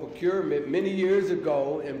worked for procurement many years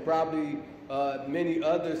ago and probably many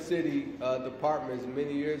other city departments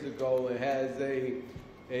many years ago, and has a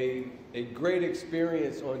great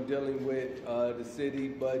experience on dealing with the city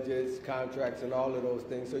budgets, contracts, and all of those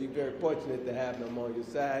things. So you're very fortunate to have them on your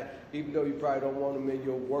side, even though you probably don't want them in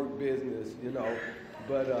your work business, you know.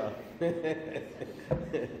 But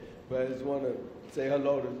but I just want to say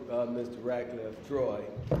hello to Mr. Ratcliffe. Troy,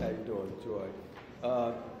 how you doing, Troy?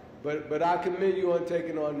 But I commend you on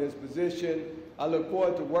taking on this position. I look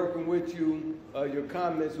forward to working with you. Your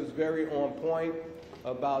comments was very on point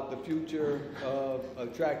about the future of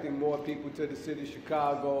attracting more people to the city of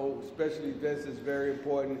Chicago. Especially events is very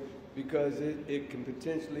important because it can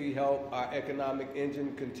potentially help our economic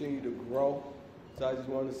engine continue to grow. So I just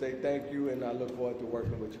want to say thank you, and I look forward to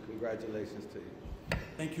working with you. Congratulations to you.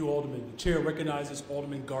 Thank you, Alderman. The chair recognizes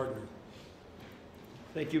Alderman Gardner.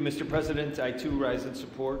 Thank you, Mr. President. I too rise in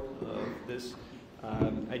support of this.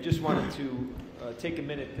 I just wanted to take a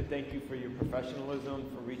minute to thank you for your professionalism,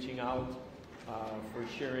 for reaching out, for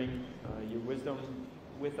sharing your wisdom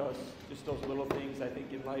with us. Just those little things, I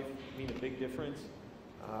think, in life mean a big difference.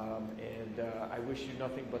 I wish you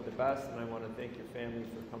nothing but the best, and I want to thank your family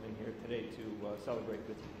for coming here today to celebrate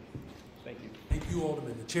with you. Thank you. Thank you,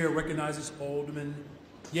 Alderman. The chair recognizes Alderman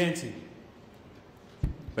Yancey.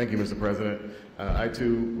 Thank you, Mr. President. I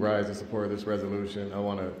too rise in support of this resolution. I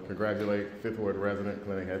want to congratulate Fifth Ward resident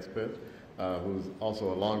Clinton Hedspeth, who's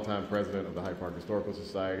also a longtime president of the Hyde Park Historical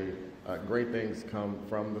Society. Great things come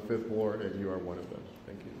from the Fifth Ward, and you are one of them.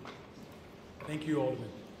 Thank you. Thank you, Alderman.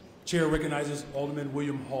 Chair recognizes Alderman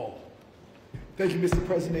William Hall. Thank you, Mr.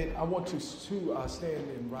 President. I want to stand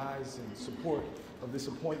and rise in support of this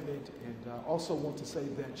appointment, and also want to say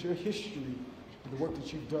that your history, the work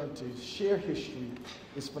that you've done to share history,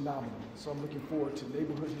 is phenomenal. So I'm looking forward to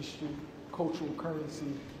neighborhood history, cultural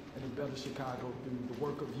currency, and a better Chicago through the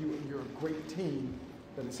work of you and your great team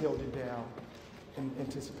that has held it down in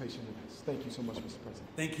anticipation of this. Thank you so much, Mr. President.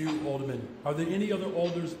 Thank you, Alderman. Are there any other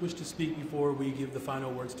alders wish to speak before we give the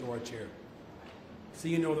final words to our chair?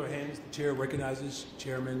 Seeing no other hands, the chair recognizes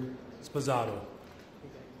Chairman Sposato.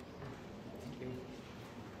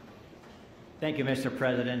 Thank you, Mr.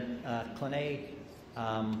 President. Clinton,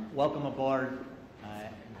 welcome aboard.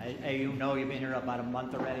 You know, you've been here about a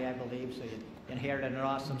month already, I believe, so you inherited an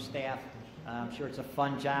awesome staff. I'm sure it's a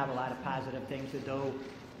fun job, a lot of positive things to do.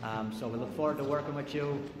 So we look forward to working with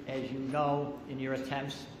you. As you know, in your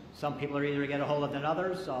attempts, some people are easier to get a hold of than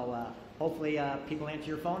others, so hopefully people answer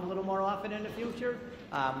your phone a little more often in the future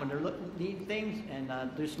when they need things, and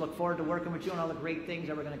just look forward to working with you on all the great things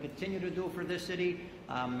that we're going to continue to do for this city.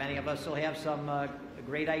 Many of us will have some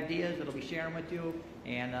great ideas that we'll be sharing with you,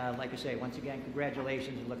 and like I say, once again,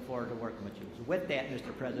 congratulations, and look forward to working with you. So with that,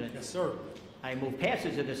 Mr. President. Yes, sir. I move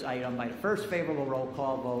passage of this item by the first favorable roll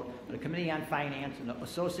call vote for the Committee on Finance and the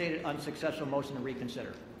associated unsuccessful motion to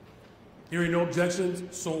reconsider. Hearing no objections,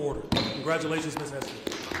 so ordered. Congratulations, Ms. Hester.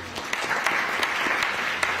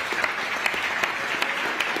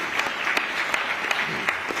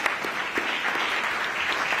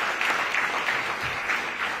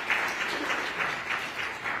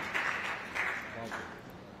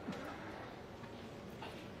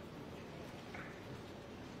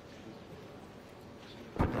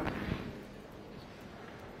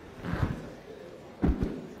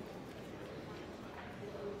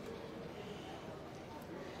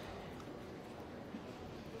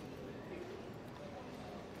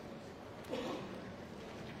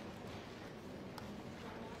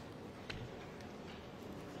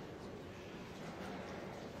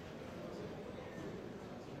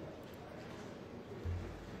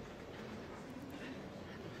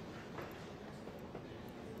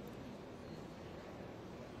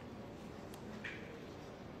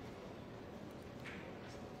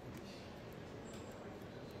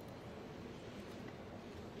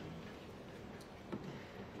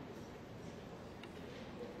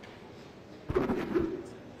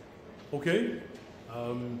 Okay,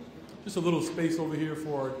 just a little space over here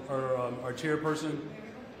for our chairperson.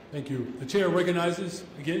 Thank you. The chair recognizes,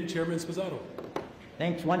 again, Chairman Sposato.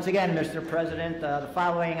 Thanks once again, Mr. President. The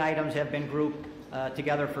following items have been grouped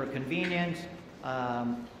together for convenience.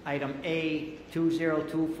 Item A,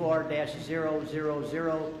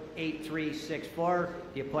 2024-0008364,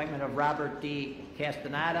 the appointment of Robert D.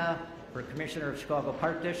 Castaneda for Commissioner of Chicago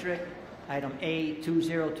Park District. Item A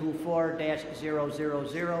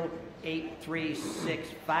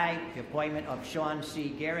 2024-0008365, the appointment of Sean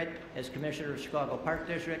C. Garrett as Commissioner of Chicago Park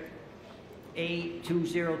District. A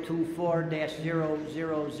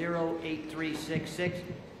 2024-0008366,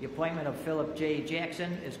 the appointment of Philip J.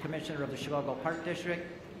 Jackson as Commissioner of the Chicago Park District.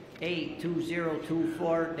 A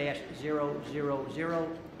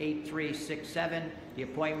 2024-0008367, the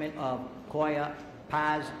appointment of Koya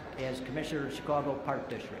Paz as Commissioner of Chicago Park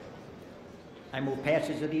District. I move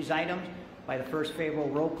passage of these items by the first favorable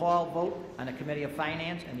roll call vote on the Committee of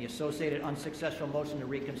Finance and the associated unsuccessful motion to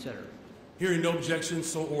reconsider. Hearing no objections,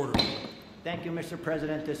 so ordered. Thank you, Mr.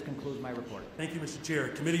 President. This concludes my report. Thank you, Mr. Chair.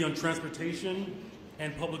 Committee on Transportation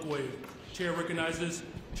and Public Way. Chair recognizes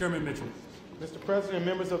Chairman Mitchell. Mr. President and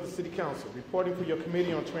members of the City Council, reporting for your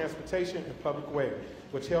Committee on Transportation and Public Way,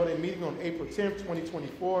 which held a meeting on April 10,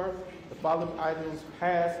 2024, the following items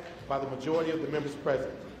passed by the majority of the members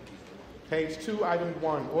present. Page 2, Item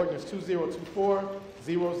 1, Ordinance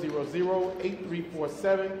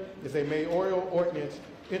 2024-000-8347 is a mayoral ordinance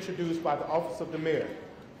introduced by the Office of the Mayor.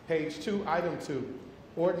 Page 2, Item 2,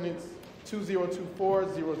 Ordinance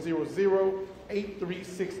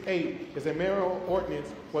 2024-000-8368 is a mayoral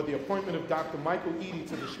ordinance for the appointment of Dr. Michael Eady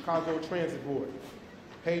to the Chicago Transit Board.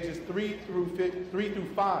 Pages 3 through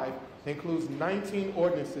 5 includes 19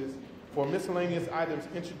 ordinances for miscellaneous items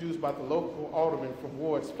introduced by the local aldermen from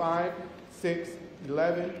wards 5, 6,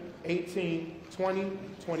 11, 18, 20,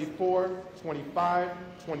 24, 25,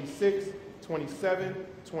 26, 27,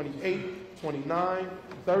 28, 29,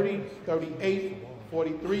 30, 38,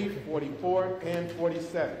 43, 44, and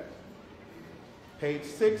 47. Page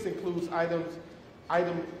 6 includes item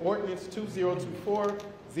Ordinance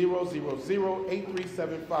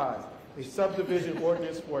 2024-000-8375, a subdivision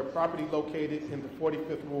ordinance for a property located in the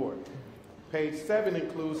 45th Ward. Page 7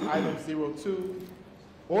 includes item 02,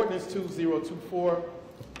 Ordinance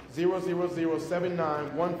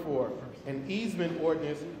 2024-000-7914, an easement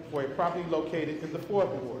ordinance for a property located in the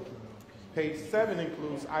 4th Ward. Page 7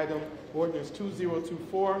 includes item Ordinance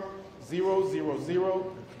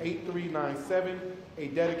 2024-000-8397, a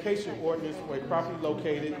dedication ordinance for a property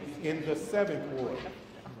located in the 7th Ward.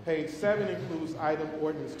 Page 7 includes item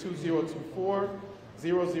Ordinance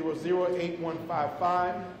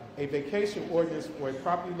 2024-000-8155, a vacation ordinance for a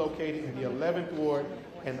property located in the 11th Ward,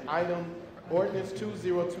 and item Ordinance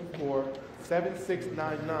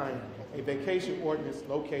 2024-7699, a vacation ordinance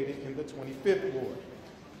located in the 25th Ward.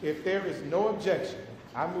 If there is no objection,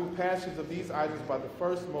 I move passage of these items by the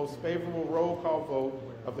first most favorable roll call vote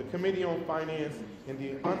of the Committee on Finance and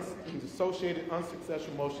the associated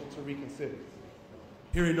unsuccessful motion to reconsider.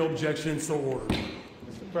 Hearing no objection, so ordered.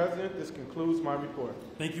 Mr. President, this concludes my report.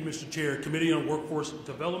 Thank you, Mr. Chair. Committee on Workforce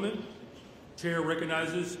Development. Chair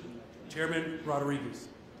recognizes Chairman Rodriguez.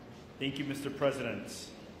 Thank you, Mr. President.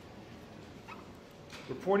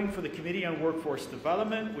 Reporting for the Committee on Workforce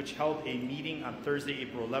Development, which held a meeting on Thursday,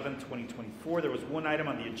 April 11, 2024. There was one item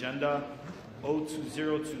on the agenda,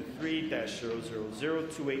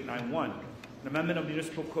 02023-0002891, an amendment of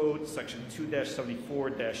Municipal Code, Section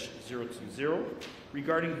 2-74-020,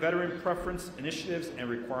 regarding veteran preference initiatives and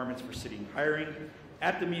requirements for city hiring.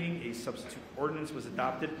 At the meeting, a substitute ordinance was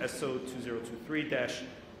adopted, SO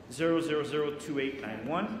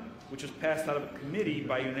 2023-0002891, which was passed out of committee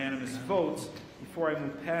by unanimous votes. Before I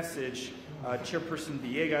move passage, Chairperson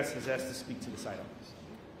Villegas has asked to speak to this item.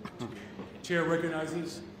 Chair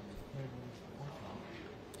recognizes.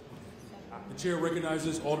 The chair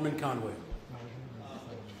recognizes Alderman Conway.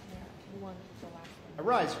 I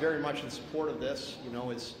rise very much in support of this. You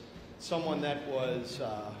know, as someone that was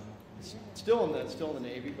still in the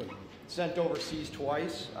Navy, but sent overseas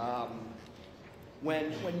twice.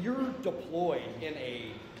 When you're deployed in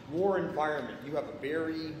a war environment, you have a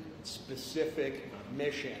very specific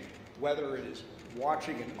mission, whether it is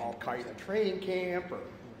watching an Al-Qaeda training camp or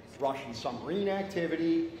Russian submarine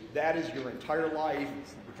activity. That is your entire life.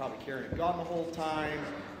 You're probably carrying a gun the whole time.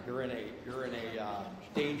 You're in a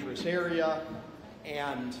dangerous area,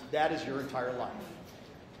 and that is your entire life.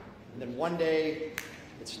 And then one day,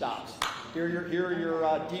 it stops. Here are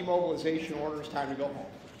your demobilization orders. Time to go home.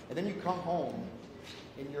 And then you come home,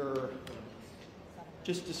 and you're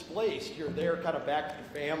just displaced. You're there kind of back to your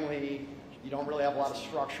family. You don't really have a lot of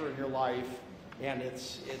structure in your life, and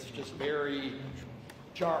it's just very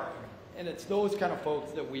jarring. And it's those kind of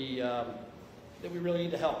folks that we really need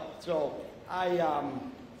to help. So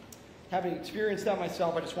having experienced that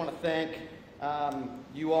myself, I just want to thank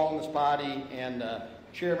you all in this body and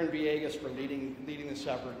Chairman Villegas for leading this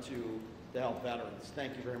effort to help veterans.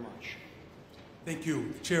 Thank you very much. Thank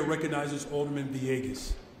you. The chair recognizes Alderman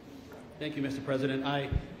Villegas. Thank you, Mr. President. I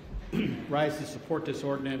rise to support this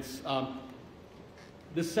ordinance.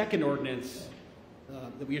 This second ordinance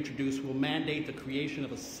that we introduced will mandate the creation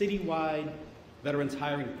of a citywide veterans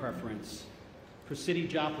hiring preference for city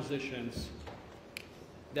job positions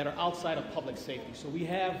that are outside of public safety. So we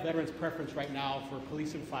have veterans preference right now for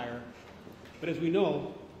police and fire, but as we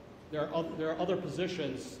know, there are other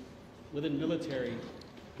positions within military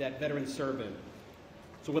that veterans serve in.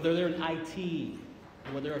 So whether they're in IT,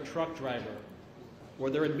 or whether they're a truck driver, or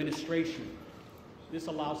they're administration, this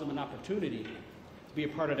allows them an opportunity to be a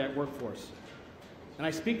part of that workforce. And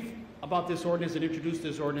I speak about this ordinance and introduce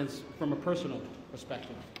this ordinance from a personal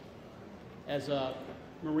perspective. As a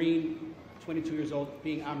Marine, 22 years old,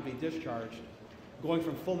 being honorably discharged, going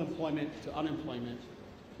from full employment to unemployment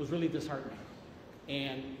was really disheartening.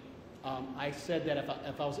 And I said that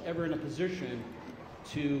if I was ever in a position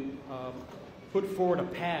to put forward a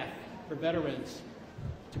path for veterans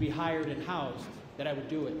to be hired and housed, that I would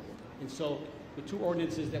do it. And so the two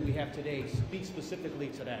ordinances that we have today speak specifically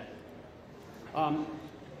to that.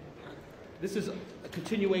 This is a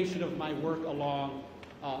continuation of my work along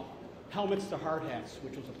Helmets to Hard Hats,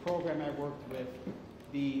 which was a program I worked with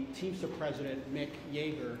the Teamster president, Mick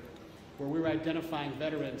Yeager, where we were identifying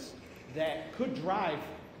veterans that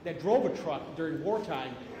drove a truck during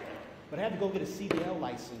wartime, but had to go get a CDL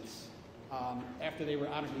license after they were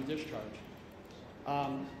honorably discharged.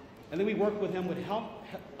 And then we worked with him with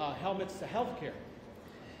helmets to healthcare.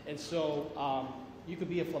 And so you could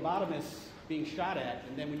be a phlebotomist being shot at,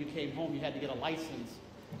 and then when you came home, you had to get a license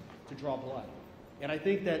to draw blood. And I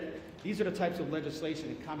think that these are the types of legislation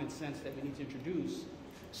and common sense that we need to introduce,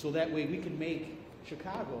 so that way we can make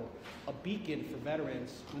Chicago a beacon for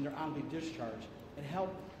veterans when they're honorably discharged and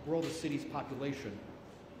help grow the city's population.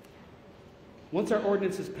 Once our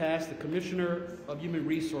ordinance is passed, the Commissioner of Human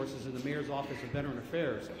Resources in the Mayor's Office of Veteran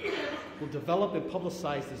Affairs will develop and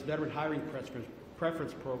publicize this veteran hiring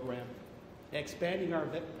preference program, expanding our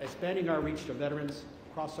reach to veterans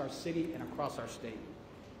across our city and across our state.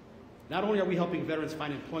 Not only are we helping veterans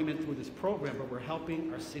find employment through this program, but we're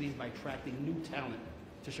helping our cities by attracting new talent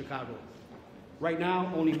to Chicago. Right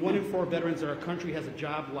now, only 1 in 4 veterans in our country has a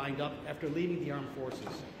job lined up after leaving the armed forces.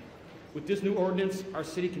 With this new ordinance, our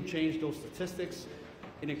city can change those statistics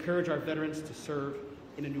and encourage our veterans to serve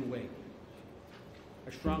in a new way.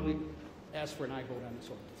 I strongly ask for an aye vote on this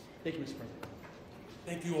ordinance. Thank you, Mr. President.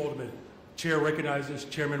 Thank you, Alderman. Chair recognizes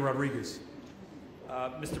Chairman Rodriguez.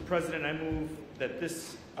 Mr. President, I move that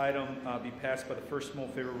this item be passed by the first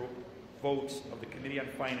most favorable votes of the Committee on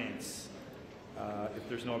Finance, if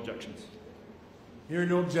there's no objections. Hearing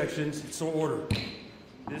no objections, so ordered.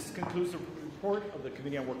 This concludes the report of the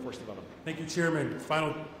Committee on Workforce Development. Thank you, Chairman.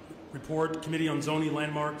 Final report, Committee on Zoning,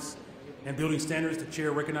 Landmarks, and Building Standards. The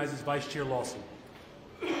Chair recognizes Vice Chair Lawson.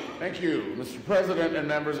 Thank you, Mr. President and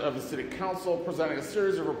members of the City Council, presenting a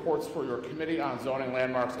series of reports for your Committee on Zoning,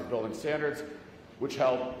 Landmarks, and Building Standards, which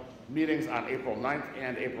held meetings on April 9th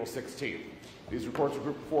and April 16th. These reports are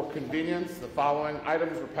grouped for convenience. The following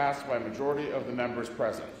items were passed by a majority of the members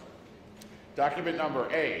present. Document number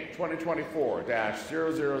A,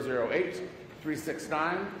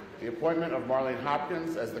 2024-0008369, the appointment of Marlene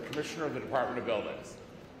Hopkins as the Commissioner of the Department of Buildings.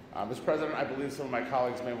 Mr. President, I believe some of my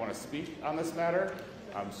colleagues may want to speak on this matter,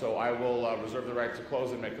 so I will reserve the right to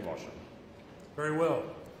close and make the motion. Very well.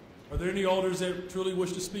 Are there any alders that truly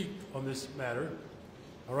wish to speak on this matter?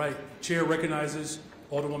 All right. Chair recognizes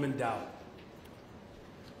Alderwoman Dow.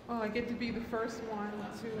 Well, I get to be the first one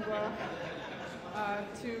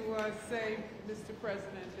to say, Mr.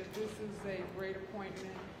 President, that this is a great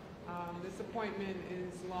appointment. This appointment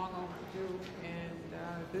is long overdue, and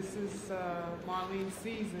this is Marlene's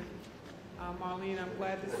season. Marlene, I'm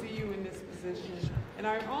glad to see you in this position. And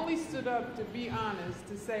I only stood up, to be honest,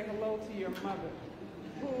 to say hello to your mother,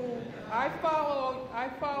 who I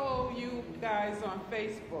follow you guys on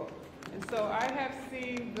Facebook. And so I've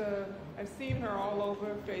seen her all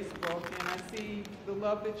over Facebook, and I see the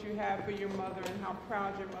love that you have for your mother and how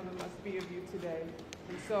proud your mother must be of you today.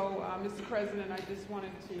 And so, Mr. President, I just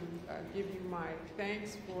wanted to give you my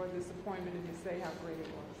thanks for this appointment and to say how great it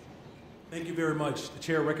was. Thank you very much. The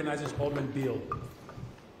Chair recognizes Alderman Beal.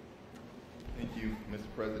 Thank you, Mr.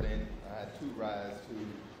 President. I too rise to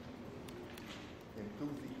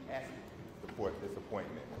enthusiastically support this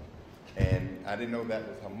appointment. And I didn't know that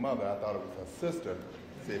was her mother. I thought it was her sister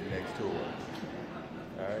sitting next to her.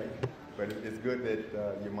 All right? But it's good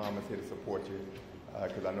that your mom is here to support you,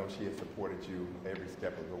 because I know she has supported you every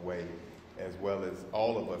step of the way, as well as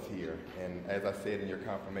all of us here. And as I said in your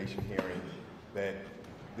confirmation hearing, that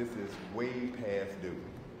this is way past due,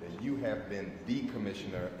 that you have been the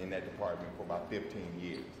commissioner in that department for about 15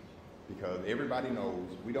 years. because everybody knows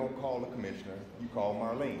we don't call the commissioner, you call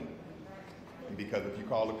Marlene. And because if you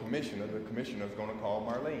call the commissioner is going to call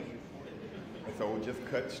Marlene. And so we'll just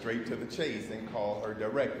cut straight to the chase and call her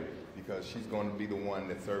directly, because she's going to be the one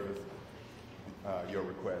that services your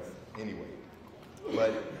request anyway.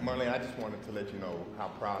 But Marlene, I just wanted to let you know how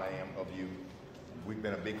proud I am of you. We've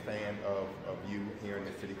been a big fan of you here in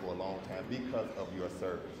the city for a long time because of your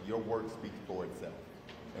service. Your work speaks for itself.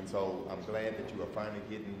 And so I'm glad that you are finally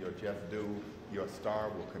getting your just due. Your star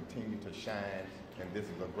will continue to shine, and this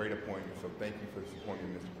is a great appointment. So thank you for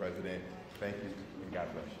supporting me, Mr. President. Thank you, and God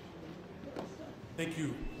bless you. Thank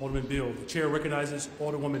you, Alderman Bill. The chair recognizes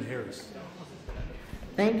Alderwoman Harris.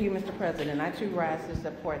 Thank you, Mr. President. I too rise to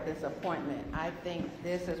support this appointment. I think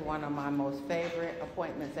this is one of my most favorite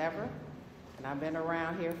appointments ever. And I've been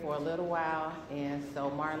around here for a little while, and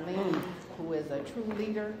so Marlene, who is a true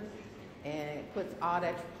leader and puts all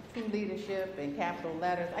that true leadership in capital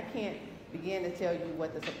letters, I can't begin to tell you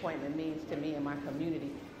what this appointment means to me and my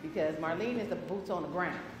community, because Marlene is the boots on the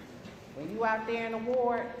ground. When you out there in the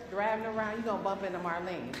ward, driving around, you're gonna bump into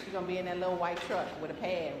Marlene. She's gonna be in that little white truck with a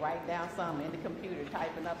pad, writing down something in the computer,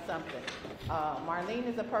 typing up something. Marlene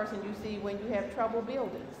is a person you see when you have trouble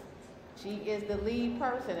buildings. She is the lead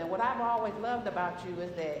person, and what I've always loved about you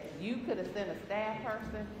is that you could have sent a staff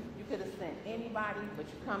person, you could have sent anybody, but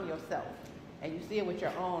you come yourself, and you see it with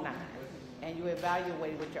your own eyes, and you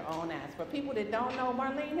evaluate it with your own eyes. For people that don't know,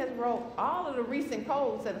 Marlene has wrote all of the recent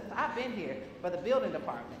codes since I've been here for the building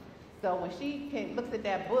department. So when she looks at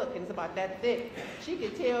that book, and it's about that thick, she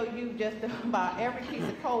can tell you just about every piece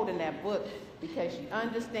of code in that book, because she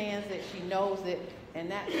understands it, she knows it, and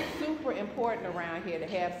that's super important around here, to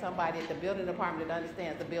have somebody at the building department that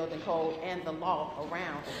understands the building code and the law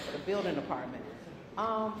around the building department.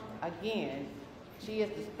 Again, she is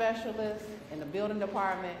the specialist in the building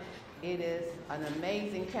department. It is an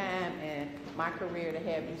amazing time in my career to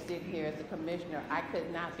have you sit here as a commissioner. I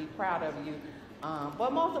could not be proud of you.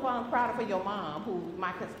 But most of all, I'm proud of your mom, who's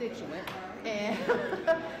my constituent, and,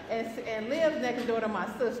 and lives next door to my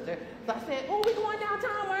sister. So I said, oh, we going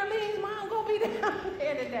downtown, Marlene's mom gonna be down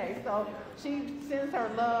there today. So she sends her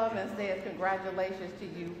love and says congratulations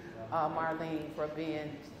to you, Marlene, for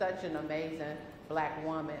being such an amazing Black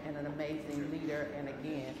woman and an amazing leader. And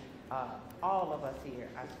again, all of us here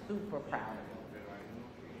are super proud of you.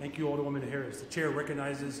 Thank you, Alderwoman Harris. The chair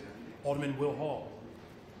recognizes Alderman Will Hall.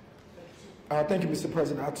 Thank you, Mr.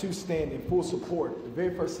 President. I too stand in full support. The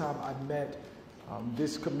very first time I met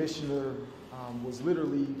this commissioner was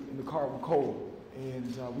literally in the car with Cole,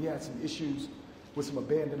 and we had some issues with some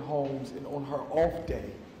abandoned homes, and on her off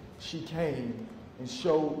day, she came and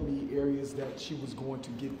showed me areas that she was going to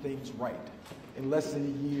get things right. In less than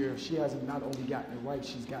a year, she hasn't not only gotten it right,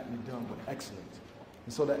 she's gotten it done with excellence.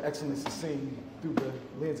 And so that excellence is seen through the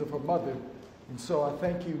lens of her mother. And so I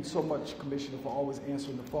thank you so much, Commissioner, for always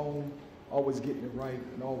answering the phone, always getting it right,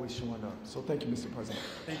 and always showing up. So thank you, Mr. President.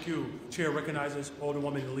 Thank you. Chair recognizes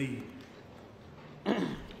Alderwoman Lee.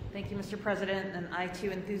 Thank you, Mr. President, and I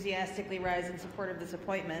too enthusiastically rise in support of this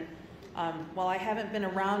appointment. While I haven't been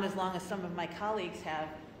around as long as some of my colleagues have,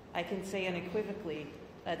 I can say unequivocally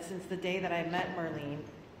that since the day that I met Marlene,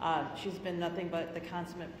 she's been nothing but the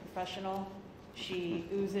consummate professional. She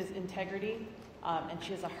oozes integrity, and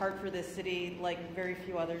she has a heart for this city like very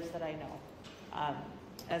few others that I know.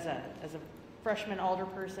 As a freshman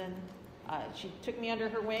alderperson, she took me under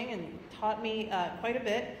her wing and taught me quite a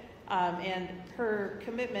bit. And her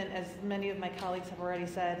commitment, as many of my colleagues have already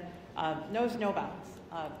said, knows no bounds.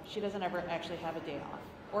 She doesn't ever actually have a day off,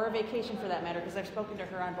 or a vacation for that matter, because I've spoken to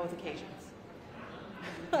her on both occasions.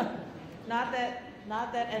 Not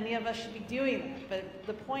that any of us should be doing that, but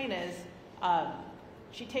the point is,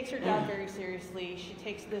 she takes her job very seriously. She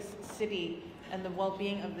takes this city and the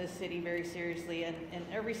well-being of this city very seriously. And in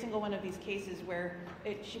every single one of these cases where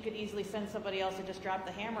she could easily send somebody else to just drop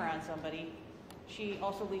the hammer on somebody, she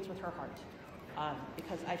also leads with her heart.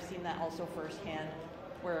 Because I've seen that also firsthand,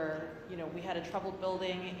 where we had a troubled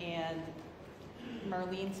building and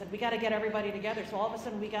Marlene said, we got to get everybody together. So all of a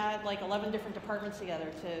sudden we got like 11 different departments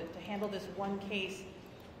together to handle this one case,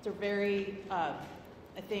 to very, I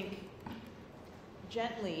think,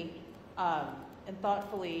 gently and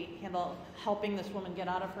thoughtfully handle helping this woman get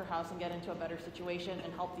out of her house and get into a better situation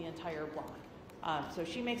and help the entire block. So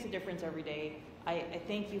she makes a difference every day. I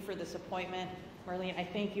thank you for this appointment. Marlene, I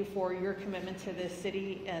thank you for your commitment to this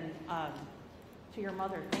city and to your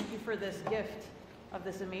mother. Thank you for this gift of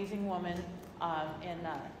this amazing woman, and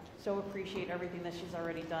so appreciate everything that she's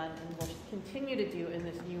already done and will continue to do in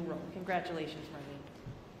this new role. Congratulations,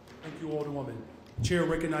 Marlene. Thank you, Alderwoman. Chair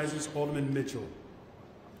recognizes Alderman Mitchell.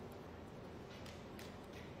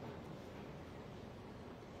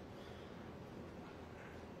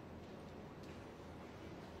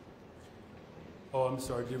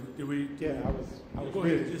 sorry. Did we? Yeah, I was Go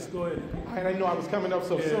ready. ahead. Just go ahead. I didn't know I was coming up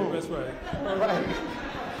so Yeah, soon. that's right. All right.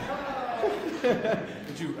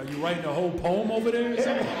 Are you writing a whole poem over there or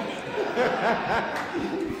something?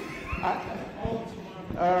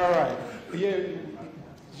 All right. Yeah,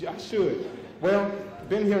 I should. Well,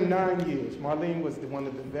 been here 9 years. Marlene was one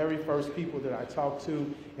of the very first people that I talked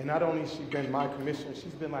to, and not only has she been my commissioner,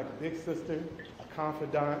 she's been like a big sister, a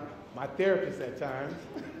confidant, my therapist at times.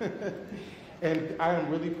 And I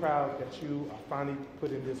am really proud that you are finally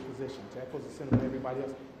put in this position. To echo the sentiment of everybody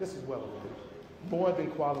else, this is well more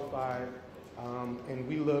than qualified, and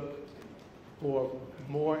we look for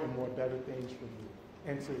more and more better things from you.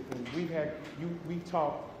 And we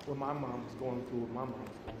talked what my mom was going through, what my mom was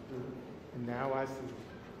going through, and now I see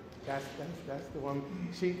that's the one.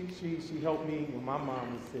 She helped me when my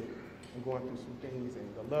mom was sick and going through some things,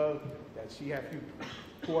 and the love that she had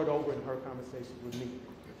poured over in her conversations with me.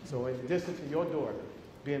 So in addition to your daughter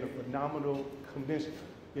being a phenomenal commissioner,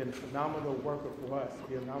 being a phenomenal worker for us,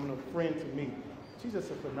 being a phenomenal friend to me, she's just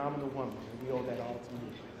a phenomenal woman, and we owe that all to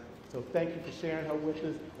you. So thank you for sharing her with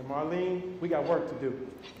us. And Marlene, we got work to do.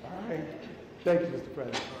 All right? Thank you, Mr.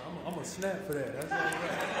 President. I'm going to snap for that. That's all right.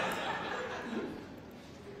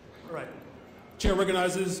 All right. Chair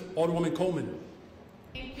recognizes Alderwoman Coleman.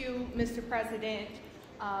 Thank you, Mr. President.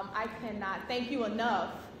 I cannot thank you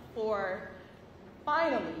enough for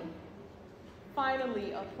finally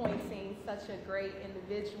appointing such a great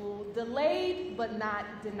individual. Delayed but not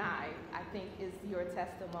denied, I think, is your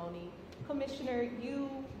testimony. Commissioner, you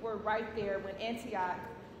were right there when Antioch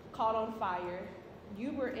caught on fire.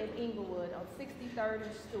 You were in Inglewood on 63rd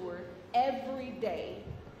and Stewart every day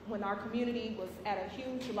when our community was at a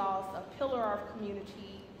huge loss, a pillar of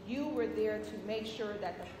community. You were there to make sure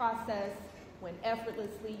that the process went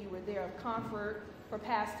effortlessly. You were there of comfort for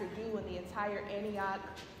Pastor Dew and the entire Antioch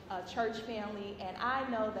church family. And I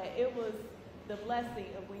know that it was the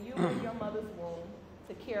blessing of when you were in your mother's womb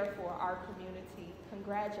to care for our community.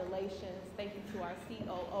 Congratulations. Thank you to our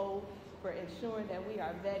COO for ensuring that we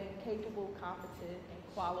are vetting capable, competent, and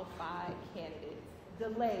qualified candidates.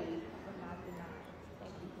 Delayed, but not denied.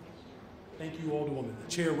 Thank you, Commissioner. Thank you, Alderwoman.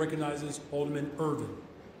 The chair recognizes Alderman Irvin.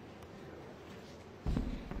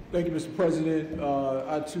 Thank you, Mr. President.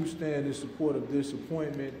 I too stand in support of this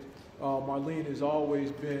appointment. Marlene has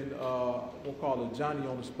always been, we'll call her Johnny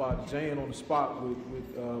on the spot, Jane on the spot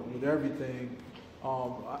with everything.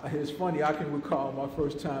 It's funny, I can recall my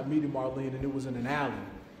first time meeting Marlene, and it was in an alley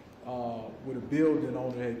with a building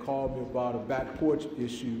owner had called me about a back porch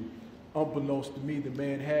issue. Unbeknownst to me, the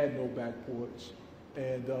man had no back porch.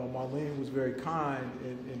 And Marlene was very kind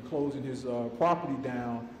in closing his property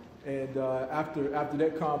down. And after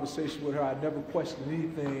that conversation with her, I never questioned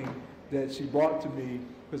anything that she brought to me,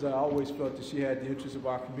 because I always felt that she had the interests of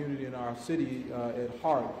our community and our city at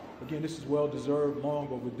heart. Again, this is well-deserved, long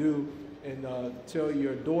overdue. And tell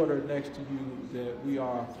your daughter next to you that we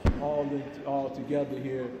are all together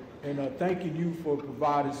here. And thanking you for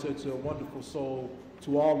providing such a wonderful soul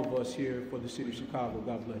to all of us here for the city of Chicago.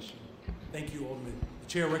 God bless you. Thank you, Alderman. The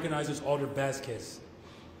chair recognizes Alderman Vasquez.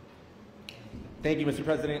 Thank you, Mr.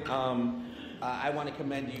 President. I want to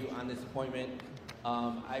commend you on this appointment.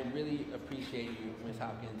 I really appreciate you, Ms.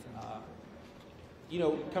 Hopkins. You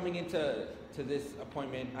know, coming into this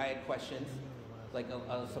appointment, I had questions, like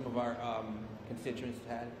some of our constituents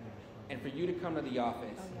had. And for you to come to the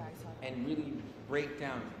office and really break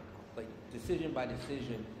down, like decision by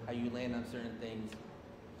decision, how you land on certain things,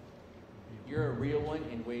 you're a real one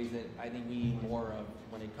in ways that I think we need more of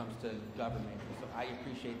when it comes to government. So I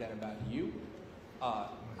appreciate that about you.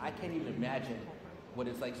 I can't even imagine what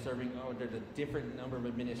it's like serving under the different number of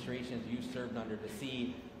administrations you served under, to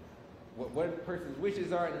see what a person's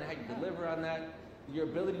wishes are and how you deliver on that. Your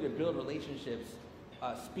ability to build relationships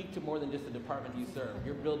speak to more than just the department you serve.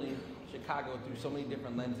 You're building Chicago through so many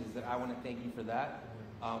different lenses that I want to thank you for that.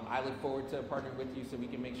 I look forward to partnering with you so we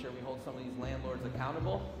can make sure we hold some of these landlords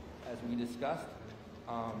accountable, as we discussed,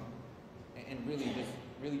 and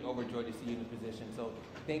really overjoyed to see you in the position. So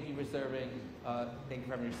thank you for serving. Thank you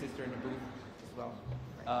for having your sister in the booth as well.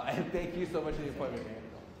 And thank you so much for the appointment, man.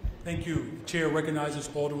 Thank you. The chair recognizes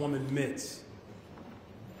Alderwoman Mitz.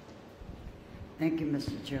 Thank you,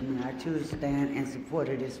 Mr. Chairman. I too stand in support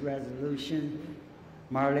of this resolution.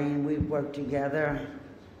 Marlene, we've worked together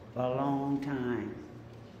for a long time.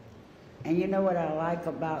 And you know what I like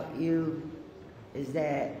about you is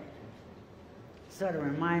that sort of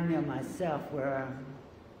remind me of myself, where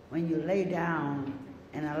when you lay down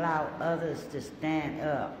and allow others to stand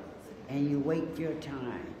up and you wait your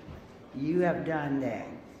time, you have done that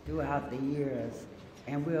throughout the years,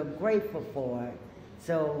 and we're grateful for it.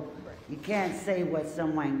 So you can't say what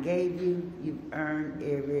someone gave you, you've earned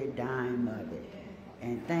every dime of it.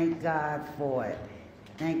 And thank God for it.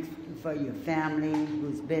 Thanks for your family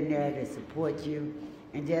who's been there to support you.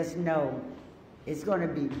 And just know it's going to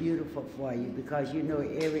be beautiful for you because you know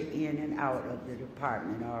every in and out of the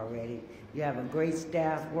department already. You have a great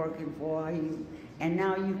staff working for you. And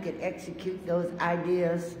now you can execute those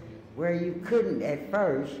ideas where you couldn't at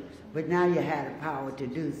first, but now you had the power to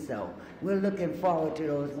do so. We're looking forward to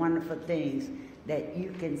those wonderful things that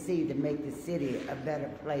you can see to make the city a better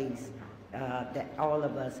place that all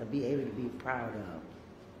of us will be able to be proud of.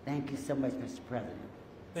 Thank you so much, Mr. President.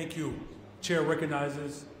 Thank you. Chair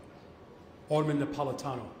recognizes Alderman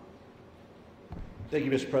Napolitano. Thank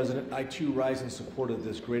you, Mr. President. I too rise in support of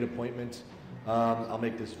this great appointment. I'll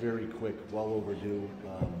make this very quick, well overdue.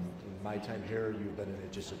 In my time here, you've been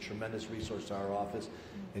just a tremendous resource to our office.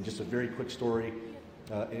 And just a very quick story,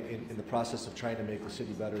 in the process of trying to make the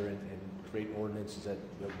city better and create ordinances that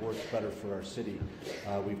work better for our city,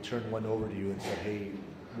 we've turned one over to you and said, hey,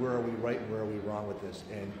 where are we right and where are we wrong with this?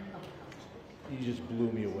 And you just blew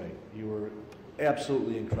me away. You were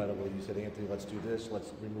absolutely incredible. You said, Anthony, let's do this,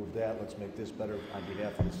 let's remove that, let's make this better on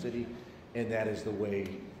behalf of the city. And that is the way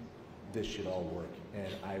this should all work. And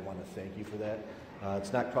I want to thank you for that.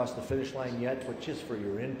 It's not crossed the finish line yet, but just for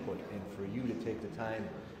your input and for you to take the time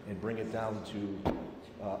and bring it down to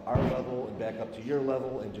our level and back up to your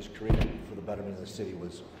level and just create it for the betterment of the city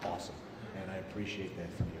was awesome. And I appreciate that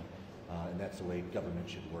from you. And that's the way government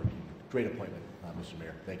should work. Great appointment, Mr.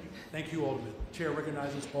 Mayor. Thank you. Thank you, Alderman. Chair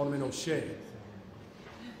recognizes Alderman O'Shea.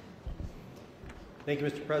 Thank you,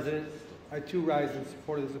 Mr. President. I too rise in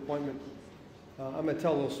support of this appointment. I'm going to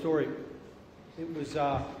tell a little story. It was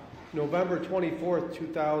November 24th,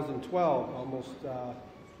 2012, almost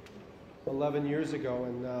 11 years ago,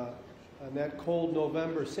 and on that cold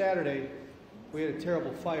November Saturday, we had a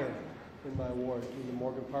terrible fire in my ward, in the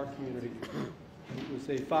Morgan Park community. It was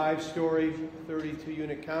a 5-story,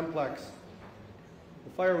 32-unit complex.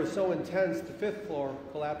 The fire was so intense, the 5th floor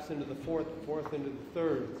collapsed into the 4th, the 4th into the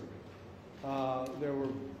 3rd. There were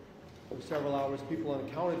several hours people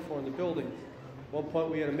unaccounted for in the building. At one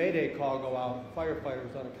point we had a mayday call go out,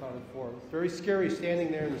 firefighters unaccounted for. It was very scary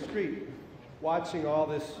standing there in the street, watching all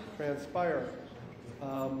this transpire.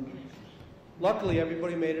 Luckily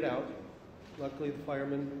everybody made it out. Luckily the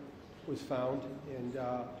fireman was found, and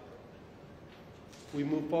we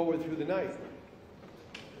moved forward through the night.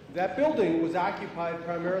 That building was occupied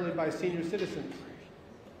primarily by senior citizens.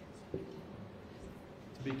 To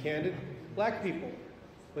be candid, black people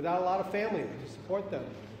without a lot of family to support them.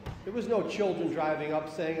 There was no children driving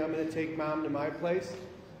up saying, I'm going to take mom to my place.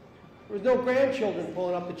 There was no grandchildren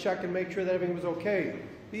pulling up to check and make sure that everything was okay.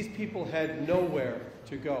 These people had nowhere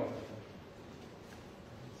to go.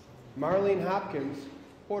 Marlene Hopkins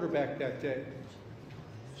quarterbacked that day.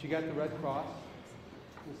 She got the Red Cross,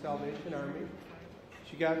 the Salvation Army.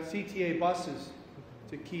 She got CTA buses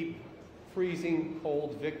to keep freezing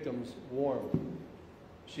cold victims warm.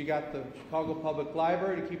 She got the Chicago Public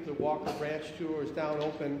Library to keep the Walker Branch tours down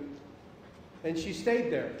open. And she stayed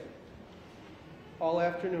there all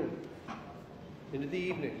afternoon, into the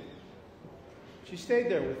evening. She stayed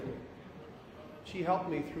there with me. She helped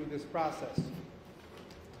me through this process.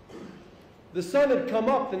 The sun had come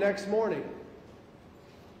up the next morning.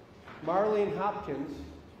 Marlene Hopkins,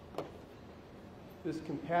 this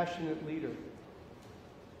compassionate leader,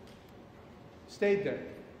 stayed there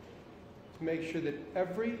to make sure that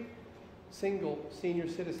every single senior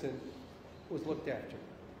citizen was looked after.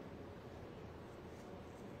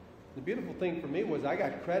 The beautiful thing for me was I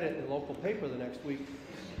got credit in the local paper the next week.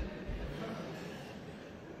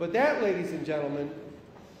 But that, ladies and gentlemen,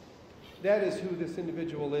 that is who this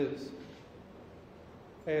individual is.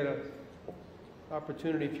 I had an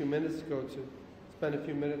opportunity a few minutes ago to spend a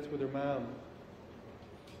few minutes with her mom.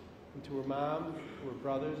 And to her mom, to her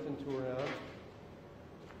brothers, and to her aunt.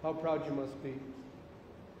 How proud you must be,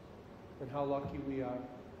 and how lucky we are.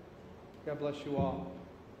 God bless you all.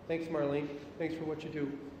 Thanks, Marlene. Thanks for what you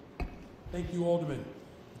do. Thank you, Alderman.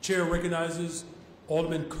 The chair recognizes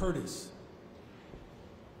Alderman Curtis.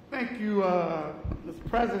 Thank you, Mr.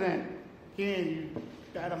 President. Again, you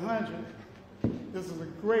got 100. This is a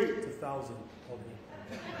great. It's 1,000,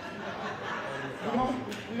 Alderman.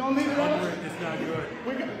 We don't leave it up? It's not good.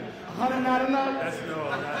 100 not enough? That's no,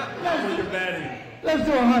 not you're batting. Let's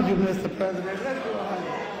do 100, Mr. President. Let's do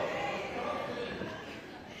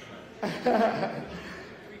 100.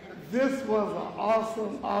 This was an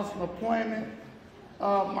awesome, awesome appointment.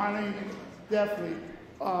 Marlene is definitely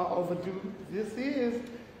overdue. This is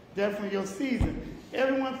definitely your season.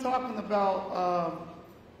 Everyone's talking about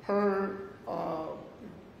her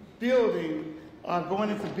building, going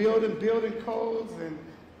into building codes and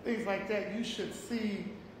things like that. You should see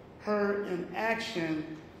her in action.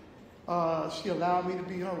 She allowed me to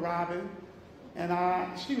be her Robin,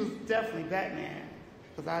 and she was definitely Batman,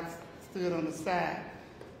 because I stood on the side.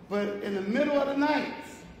 But in the middle of the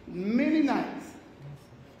nights, many nights,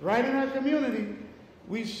 right in our community,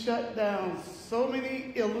 we shut down so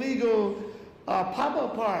many illegal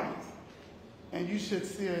pop-up parties, and you should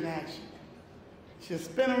see her in action. She'll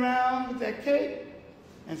spin around with that cape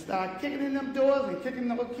and start kicking in them doors and kicking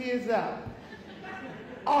those kids out.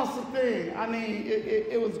 Awesome thing. I mean,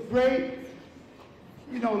 it was great.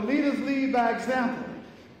 You know, leaders lead by example.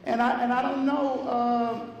 And I don't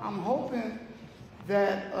know, I'm hoping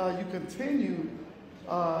that you continue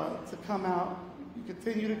to come out. You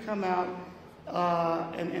continue to come out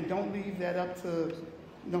and don't leave that up to,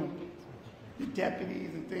 you know, the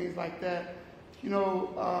deputies and things like that. You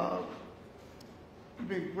know, it'd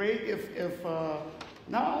been great if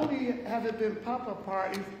not only have it been pop-up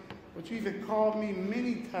parties, but you even called me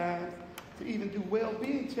many times to even do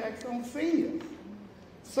well-being checks on seniors.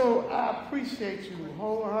 So I appreciate you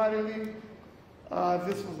wholeheartedly.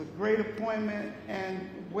 This was a great appointment and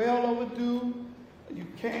well overdue. You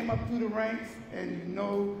came up through the ranks and you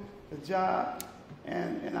know the job,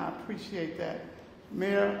 and I appreciate that.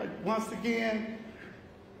 Mayor, once again,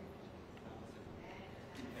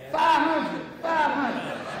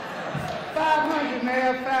 500,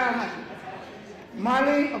 Mayor, 500.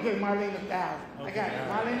 Marlene, okay, Marlene 1,000. I got it,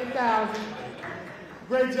 Marlene 1,000.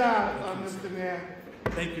 Great job, Mr. Mayor.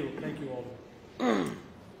 Thank you all.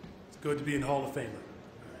 It's good to be in Hall of Famer.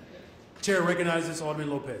 Chair recognizes Alderman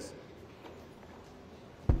Lopez.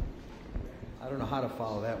 I don't know how to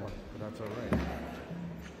follow that one, but that's all right.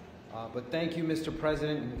 But thank you, Mr.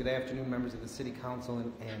 President, and good afternoon, members of the City Council,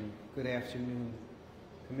 and good afternoon,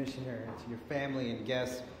 Commissioner, and to your family and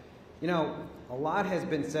guests. You know, a lot has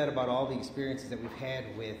been said about all the experiences that we've had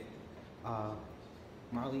with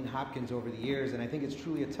Marlene Hopkins over the years, and I think it's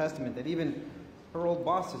truly a testament that even her old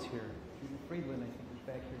boss is here. Judy Friedland, I think, is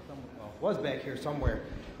back here somewhere. Well, was back here somewhere,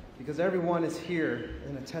 because everyone is here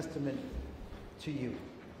in a testament to you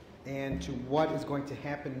and to what is going to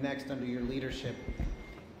happen next under your leadership.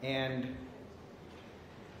 And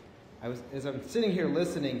as I'm sitting here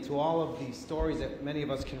listening to all of these stories that many of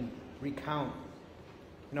us can recount,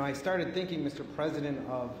 you know, I started thinking, Mr. President,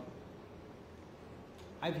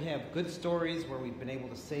 I've had good stories where we've been able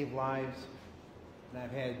to save lives, and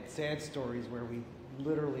I've had sad stories where we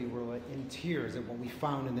literally were like in tears at what we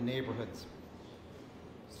found in the neighborhoods.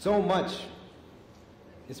 So much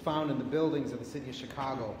is found in the buildings of the city of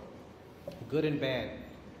Chicago, good and bad.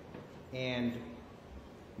 And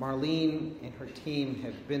Marlene and her team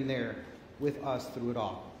have been there with us through it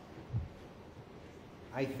all.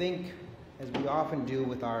 I think, as we often do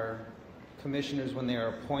with our commissioners when they are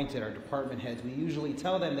appointed, our department heads, we usually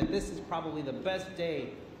tell them that this is probably the best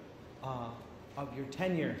day of your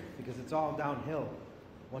tenure, because it's all downhill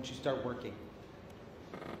once you start working.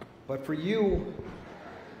 But for you,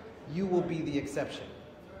 you will be the exception,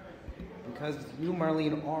 because you,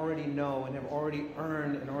 Marlene, already know and have already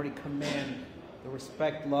earned and already command the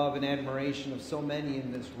respect, love, and admiration of so many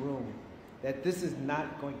in this room, that this is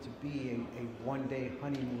not going to be a one-day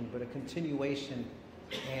honeymoon, but a continuation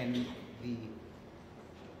and the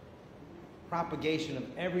propagation of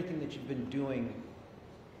everything that you've been doing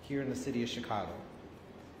here in the city of Chicago.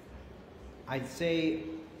 I'd say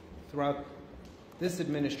throughout this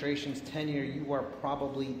administration's tenure, you are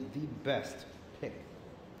probably the best pick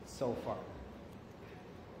so far.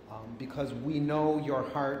 Because we know your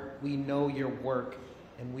heart, we know your work,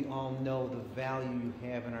 and we all know the value you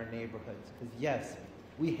have in our neighborhoods. Because yes,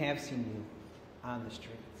 we have seen you on the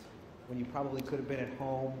streets when you probably could have been at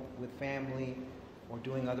home with family or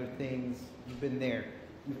doing other things. You've been there.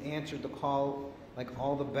 You've answered the call like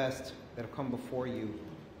all the best that have come before you,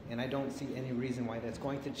 and I don't see any reason why that's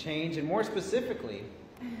going to change. And more specifically,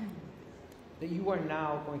 that you are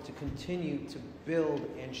now going to continue to build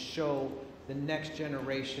and show the next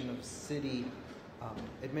generation of city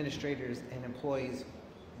administrators and employees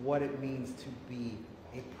what it means to be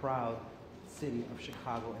a proud City of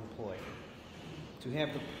Chicago employee. To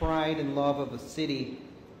have the pride and love of a city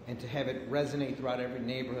and to have it resonate throughout every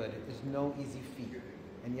neighborhood is no easy feat,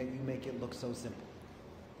 and yet you make it look so simple.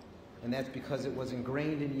 And that's because it was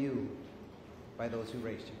ingrained in you by those who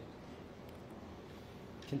raised you.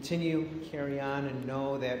 Continue, carry on, and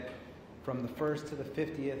know that from the 1st to the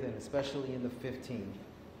 50th, and especially in the 15th,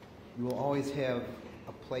 you will always have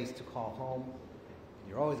a place to call home.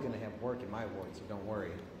 You're always going to have work in my ward, so don't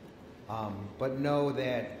worry. But know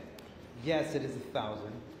that, yes, it is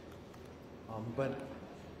 1,000, but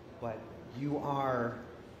but you are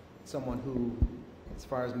someone who, as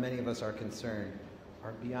far as many of us are concerned,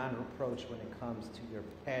 are beyond reproach when it comes to your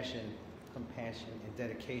passion, compassion, and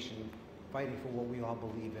dedication, fighting for what we all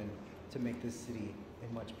believe in to make this city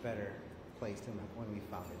a much better place than when we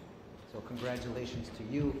found it. So congratulations to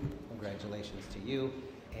you,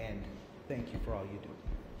 and thank you for all you do.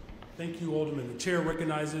 Thank you, Alderman. The chair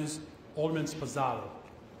recognizes Alderman Sposato.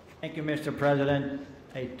 Thank you, Mr. President.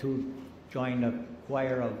 I too join the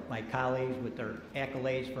choir of my colleagues with their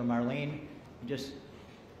accolades for Marlene. I just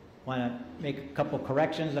want to make a couple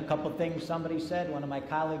corrections, a couple things somebody said. One of my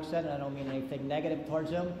colleagues said, and I don't mean anything negative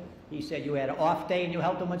towards him. He said you had an off day and you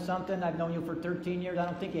helped him with something. I've known you for 13 years. I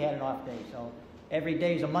don't think you had an off day. So every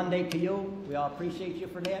day is a Monday to you. We all appreciate you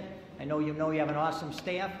for that. I know you have an awesome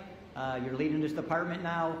staff. You're leading this department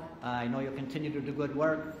now. I know you'll continue to do good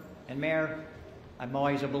work. And Mayor, I'm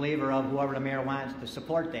always a believer of whoever the mayor wants to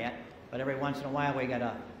support that. But every once in a while we got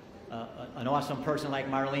an awesome person like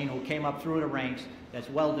Marlene who came up through the ranks that's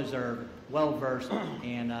well-deserved, well-versed,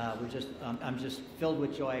 and I'm just filled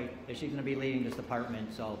with joy that she's going to be leading this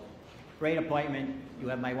department. So great appointment. You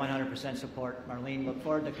have my 100% support. Marlene, look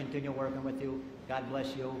forward to continue working with you. God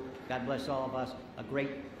bless you. God bless all of us. A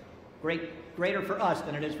greater for us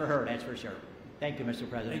than it is for her, that's for sure. Thank you, Mr.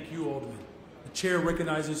 President. Thank you, Alderman. The chair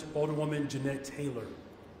recognizes Alderwoman Jeanette Taylor.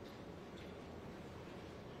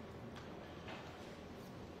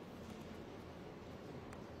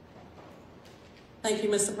 Thank you,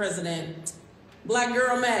 Mr. President. Black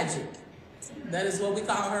Girl Magic. That is what we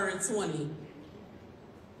call her in 20.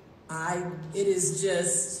 It is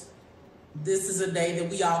just, this is a day that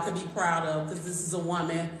we all can be proud of, because this is a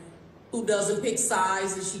woman who doesn't pick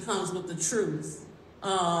sides and she comes with the truth.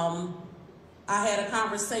 I had a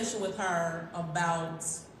conversation with her about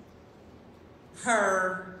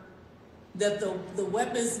that the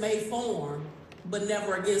weapons may form, but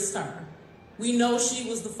never against her. We know she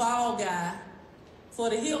was the fall guy for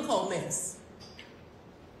the Hillco mess.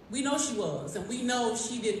 We know she was, and we know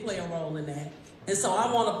she didn't play a role in that. And so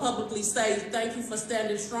I want to publicly say thank you for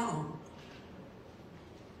standing strong.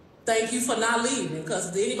 Thank you for not leaving,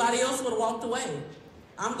 because anybody else would have walked away.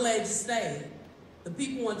 I'm glad you stayed. The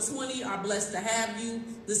people in 20 are blessed to have you.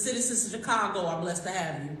 The citizens of Chicago are blessed to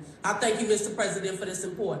have you. I thank you, Mr. President, for this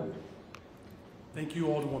important. Thank you,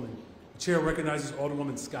 Alderwoman. The chair recognizes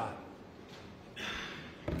Alderwoman Scott.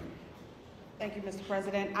 Thank you, Mr.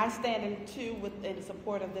 President. I stand in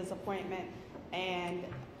support of this appointment, and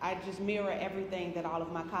I just mirror everything that all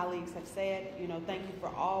of my colleagues have said. Thank you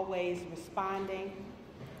for always responding,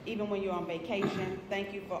 even when you're on vacation.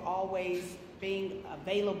 Thank you for always being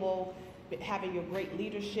available, having your great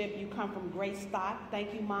leadership. You come from great stock.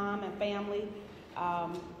 Thank you, Mom and family.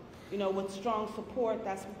 With strong support,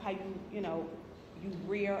 that's how you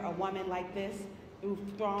rear a woman like this, through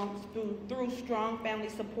strong family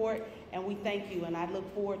support, and we thank you, and I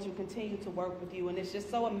look forward to continue to work with you. And it's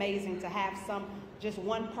just so amazing to have just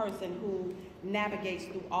one person who navigates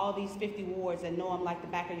through all these 50 wards and know them like the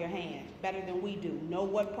back of your hand, better than we do. Know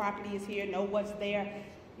what property is here, know what's there.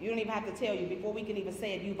 You don't even have to tell you. Before we can even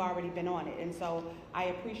say it, you've already been on it. And so I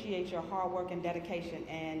appreciate your hard work and dedication,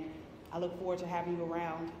 and I look forward to having you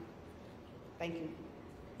around. Thank you.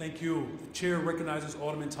 Thank you. The chair recognizes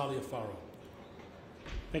Alderman Taliaferro.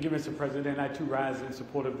 Thank you, Mr. President. I too rise in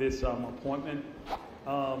support of this appointment.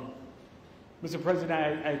 Mr.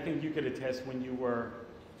 President, I think you could attest when you were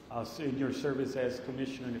in your service as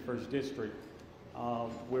commissioner in the 1st District,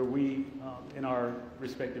 where we, in our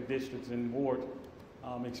respective districts and ward,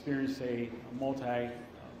 experienced a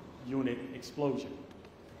multi-unit explosion.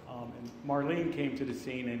 And Marlene came to the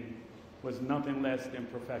scene and was nothing less than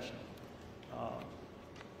professional.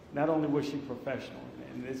 Not only was she professional,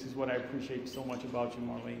 and this is what I appreciate so much about you,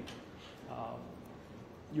 Marlene,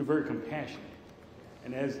 you're very compassionate.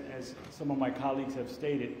 And as some of my colleagues have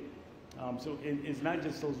stated, so it's not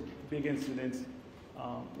just those big incidents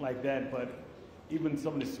like that, but even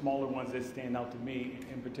some of the smaller ones that stand out to me.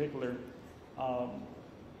 In particular, the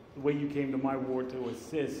way you came to my ward to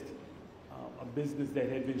assist a business that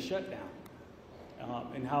had been shut down,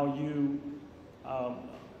 and how you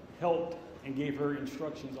helped and gave her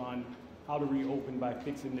instructions on how to reopen by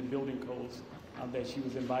fixing the building codes that she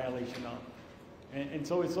was in violation of. And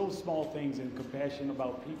so it's those small things and compassion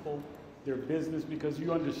about people, their business, because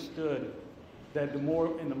you understood that the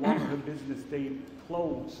more and the longer her business stayed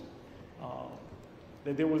closed,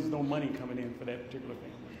 that there was no money coming in for that particular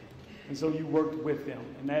family. And so you worked with them,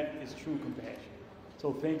 and that is true compassion.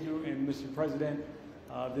 So thank you, and Mr. President,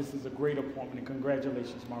 this is a great appointment, and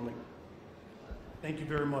congratulations, Marlene. Thank you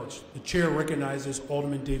very much. The chair recognizes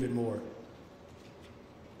Alderman David Moore.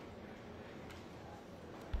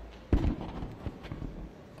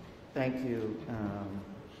 Thank you,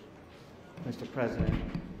 Mr. President.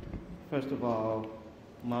 First of all,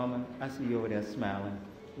 Mama, I see you over there smiling.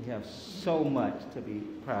 You have so much to be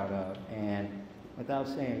proud of, and without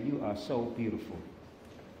saying, you are so beautiful.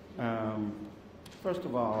 First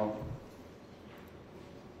of all,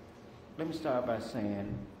 let me start by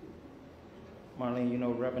saying, Marlene, you know,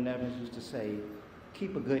 Reverend Evans used to say,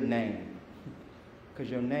 keep a good name, because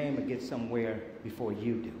your name will get somewhere before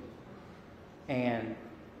you do. And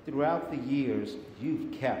throughout the years,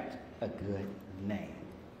 you've kept a good name.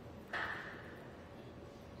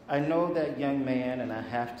 I know that young man, and I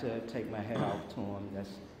have to take my hat off to him, that's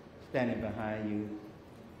standing behind you,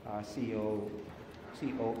 our COO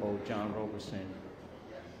John Roberson.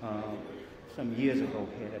 Some years ago,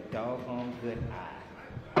 he had a doggone good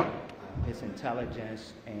eye. His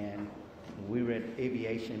intelligence, and we were at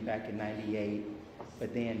aviation back in '98,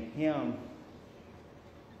 but then him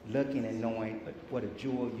looking and knowing what a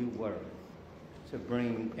jewel you were to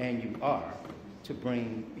bring, and you are, to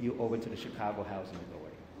bring you over to the Chicago Housing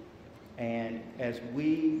Authority. And as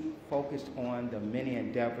we focused on the many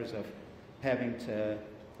endeavors of having to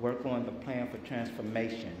work on the plan for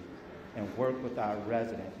transformation and work with our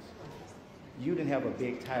residents, you didn't have a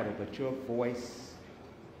big title, but your voice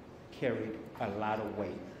carried a lot of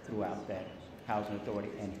weight throughout that housing authority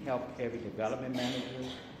and helped every development manager,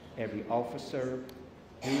 every officer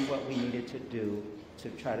do what we needed to do to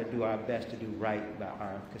try to do our best to do right by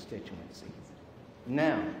our constituency.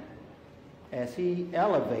 Now, as he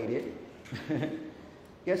elevated,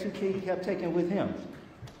 guess who he kept taking with him?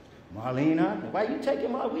 Marlene. Why you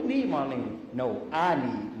taking Marlene? We need Marlene. No, I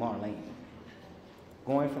need Marlene.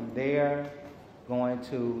 Going from there, going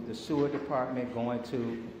to the sewer department, going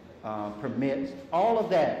to permits, all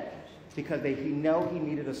of that, because he know he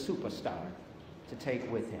needed a superstar to take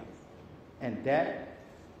with him. And that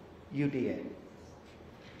you did.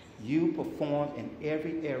 You performed in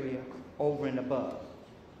every area over and above.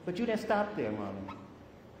 But you didn't stop there, Marlene.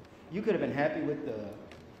 You could have been happy with the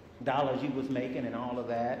dollars you was making and all of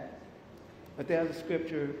that. But there's a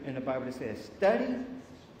scripture in the Bible that says, study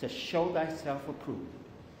to show thyself approved.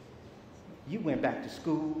 You went back to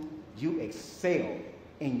school, you excelled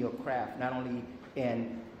in your craft, not only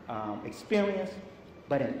in experience,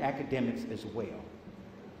 but in academics as well.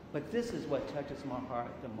 But this is what touches my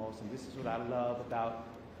heart the most, and this is what I love about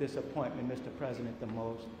this appointment, Mr. President, the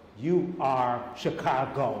most. You are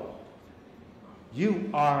Chicago. You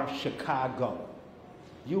are Chicago.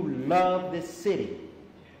 You love this city.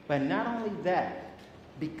 But not only that,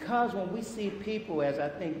 because when we see people, as I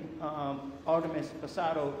think Alderman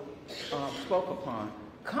Passato spoke upon,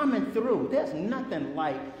 coming through, there's nothing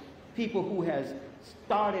like people who has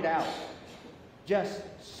started out just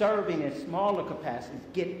serving in smaller capacities,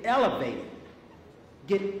 get elevated,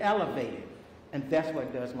 and that's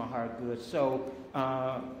what does my heart good. So,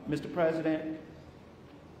 Mr. President,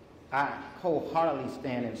 I wholeheartedly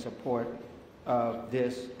stand in support of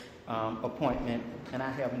this appointment, and I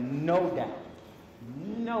have no doubt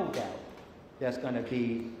there's going to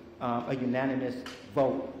be a unanimous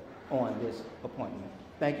vote on this appointment.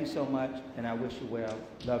 Thank you so much, and I wish you well.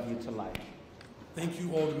 Love you to life. Thank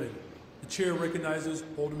you, Alderman. The chair recognizes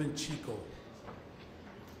Alderman Chico.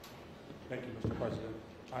 Thank you, Mr. President.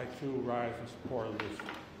 I too rise in support of this.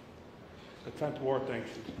 The 10th Ward thanks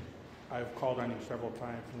you. I have called on you several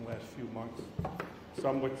times in the last few months.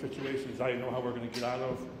 Some with situations I didn't know how we're going to get out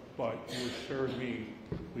of, but you assured me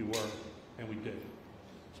we were, and we did.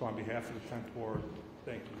 So on behalf of the 10th Ward,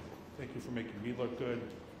 thank you. Thank you for making me look good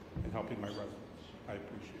and helping my residents. I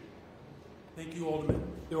appreciate it. Thank you, Alderman.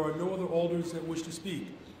 There are no other alders that wish to speak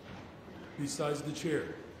besides the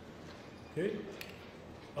chair. Okay?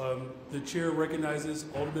 The chair recognizes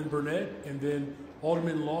Alderman Burnett, and then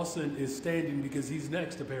Alderman Lawson is standing because he's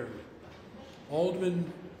next, apparently.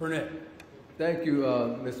 Alderman Burnett. Thank you,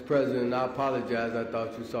 Mr. President. I apologize. I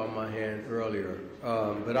thought you saw my hand earlier.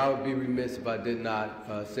 But I would be remiss if I did not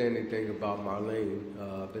say anything about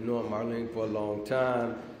Marlene. I've been knowing Marlene for a long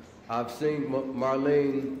time. I've seen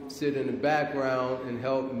Marlene sit in the background and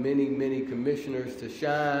help many, many commissioners to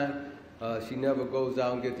shine. She never goes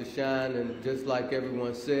out and gets to shine. And just like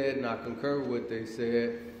everyone said, and I concur with what they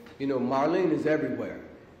said, you know, Marlene is everywhere.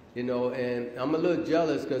 You know, and I'm a little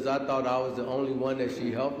jealous because I thought I was the only one that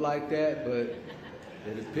she helped like that, but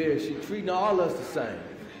it appears she's treating all us the same.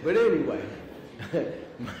 But anyway,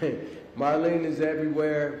 Marlene is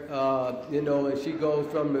everywhere, you know, and she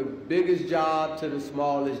goes from the biggest job to the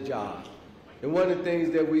smallest job. And one of the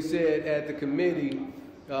things that we said at the committee,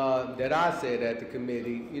 that I said at the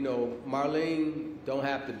committee, you know, Marlene don't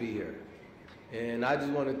have to be here. And I just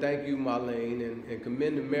want to thank you, Marlene, and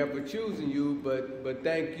commend the mayor for choosing you, but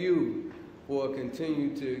thank you for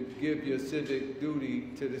continuing to give your civic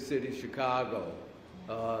duty to the city of Chicago.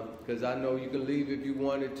 Because I know you can leave if you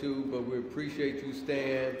wanted to, but we appreciate you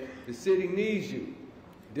staying. The city needs you.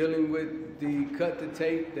 Dealing with the cut to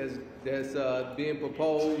tape that's being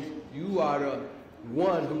proposed, you are the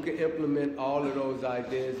one who can implement all of those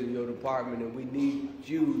ideas in your department, and we need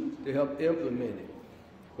you to help implement it.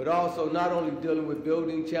 But also, not only dealing with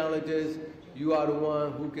building challenges, you are the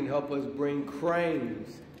one who can help us bring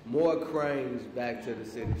cranes, more cranes, back to the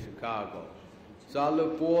city of Chicago. So I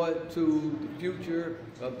look forward to the future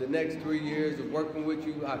of the next 3 years of working with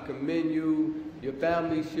you. I commend you. Your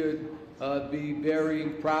family should be very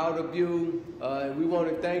proud of you. And we want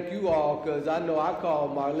to thank you all, because I know I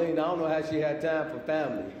called Marlene. I don't know how she had time for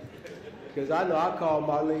family. Because I know I call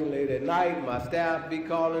Marlene late at night. My staff be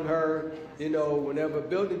calling her. You know, whenever a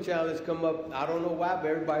building challenge come up, I don't know why, but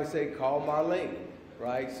everybody say, call Marlene,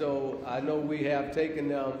 right? So I know we have taken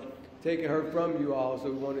her from you all, so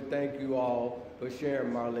we want to thank you all for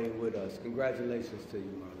sharing Marlene with us. Congratulations to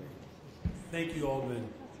you, Marlene. Thank you, Alderman.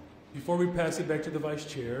 Before we pass it back to the Vice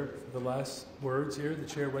Chair, for the last words here, the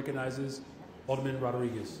Chair recognizes Alderman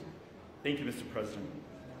Rodriguez. Thank you, Mr. President.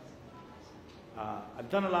 I've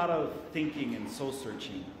done a lot of thinking and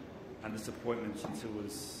soul-searching on this appointment since it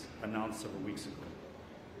was announced several weeks ago.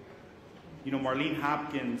 You know, Marlene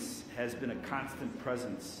Hopkins has been a constant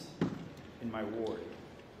presence in my ward.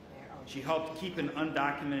 She helped keep an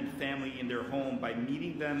undocumented family in their home by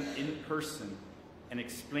meeting them in person and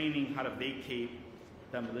explaining how to vacate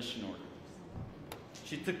demolition order.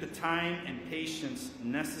 She took the time and patience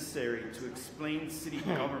necessary to explain city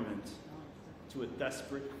government to a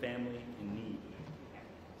desperate family in need.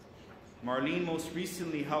 Marlene most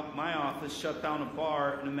recently helped my office shut down a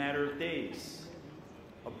bar in a matter of days,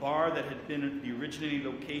 a bar that had been the originating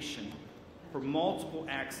location for multiple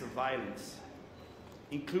acts of violence,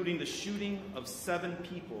 including the shooting of 7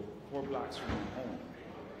 people 4 blocks from my home.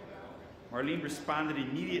 Marlene responded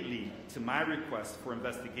immediately to my request for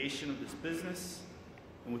investigation of this business,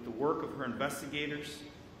 and with the work of her investigators,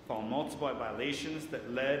 found multiple violations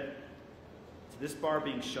that led to this bar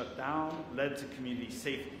being shut down, led to community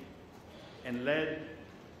safety, and led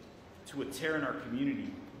to a tear in our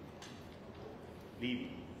community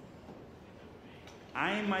leaving.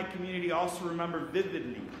 I and my community also remember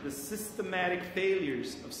vividly the systematic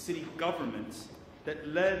failures of city government that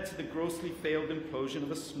led to the grossly failed implosion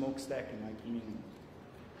of a smokestack in my community.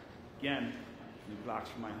 Again, 3 blocks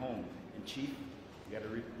from my home. And Chief, you gotta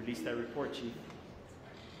release that report, Chief.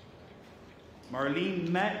 Marlene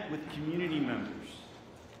met with community members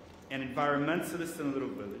and environmentalists in the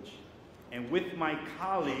little village, and with my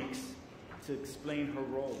colleagues to explain her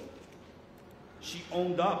role. She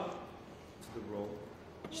owned up to the role.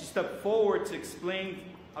 She stepped forward to explain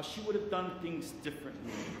how she would have done things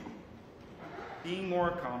differently, being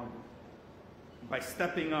more accountable. By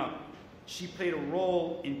stepping up, she played a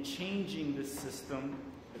role in changing the system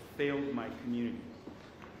that failed my community.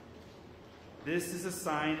 This is a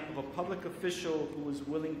sign of a public official who is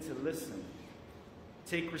willing to listen,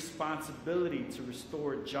 take responsibility to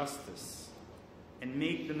restore justice, and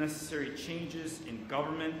make the necessary changes in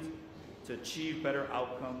government to achieve better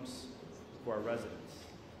outcomes for our residents.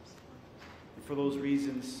 And for those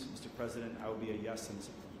reasons, Mr. President, I will be a yes on this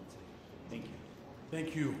appointment today. Thank you.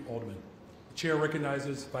 Thank you, Alderman. The Chair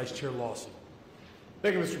recognizes Vice Chair Lawson.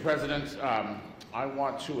 Thank you, Mr. President. I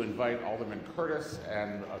want to invite Alderman Curtis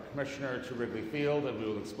and a Commissioner to Wrigley Field, and we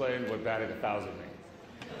will explain what batting 1,000 means.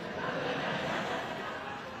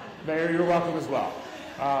 Mayor, you're welcome as well.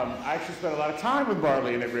 I actually spent a lot of time with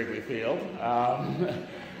Marlene at Wrigley Field,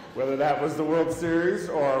 whether that was the World Series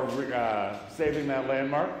or saving that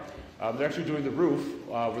landmark. They're actually doing the roof,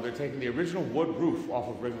 where they're taking the original wood roof off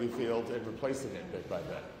of Wrigley Field and replacing it bit by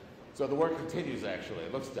bit. So the work continues, actually.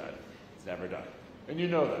 It looks done. It's never done. And you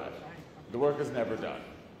know that. The work is never done.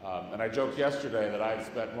 And I joked yesterday that I had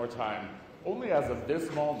spent more time, only as of this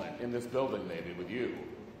moment, in this building maybe with you,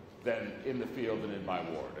 than in the field and in my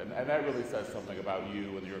ward. And that really says something about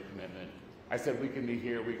you and your commitment. I said, we can be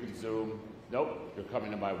here, we can Zoom. Nope, you're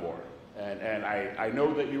coming to my ward. And I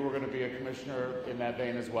know that you were going to be a commissioner in that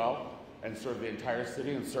vein as well, and serve the entire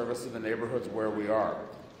city and service in the neighborhoods where we are.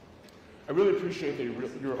 I really appreciate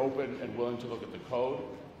that you're open and willing to look at the code.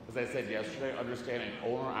 As I said yesterday, understanding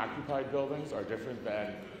owner-occupied buildings are different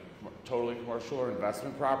than totally commercial or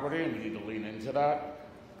investment property, and we need to lean into that.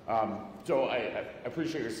 So I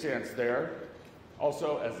appreciate your stance there.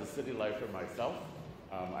 Also, as a city lifer myself,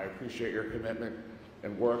 I appreciate your commitment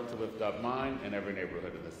and work to lift up mine and every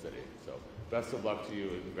neighborhood in the city. So best of luck to you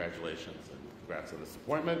and congratulations and congrats on this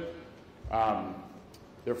appointment.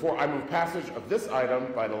 Therefore, I move passage of this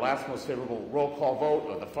item by the last most favorable roll call vote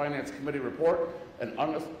of the Finance Committee report and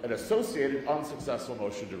an associated unsuccessful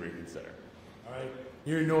motion to reconsider. All right.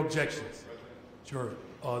 Hearing no objections. Sure.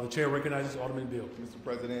 The chair recognizes Alderman Bill. Mr.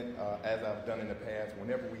 President, as I've done in the past,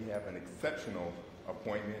 whenever we have an exceptional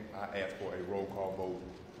appointment, I ask for a roll call vote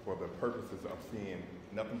for the purposes of seeing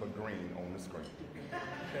nothing but green on the screen.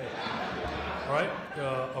 Okay. All right.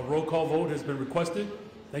 A roll call vote has been requested.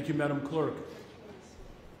 Thank you, Madam Clerk.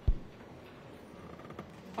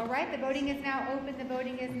 All right, the voting is now open. The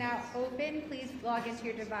voting is now open. Please log into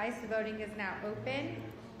your device. The voting is now open.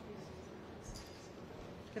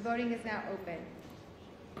 The voting is now open.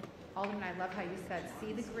 Alderman, I love how you said,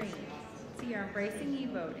 see the green. See, you're embracing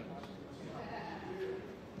e-voting.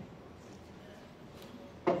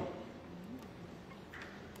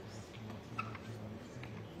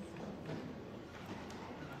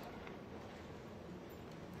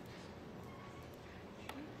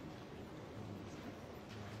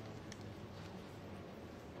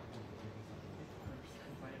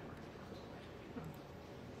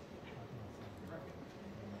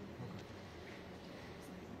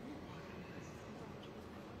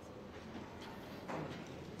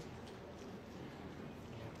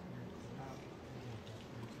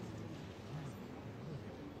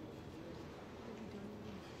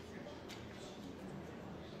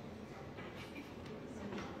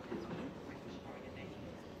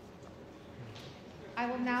 I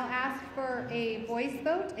will now ask for a voice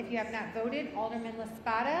vote. If you have not voted, Alderman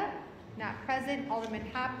Laspada, not present. Alderman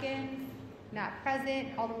Hopkins, not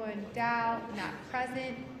present. Alderman Dow, not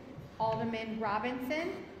present. Alderman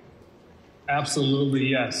Robinson. Absolutely,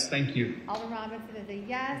 yes. Thank you. Alderman Robinson is a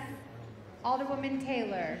yes. Alderwoman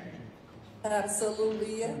Taylor.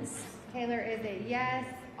 Absolutely yes. Taylor is a yes.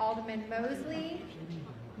 Alderman Mosley,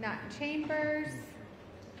 not Chambers.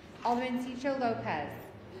 Alderman Cicho Lopez.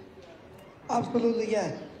 Absolutely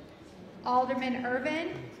yes. Alderman Irvin.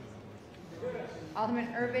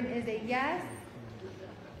 Alderman Irvin is a yes.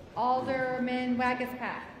 Alderman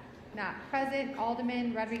Wagaspack, not present.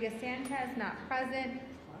 Alderman Rodriguez Sanchez, not present.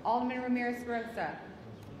 Alderman Ramirez Rosa,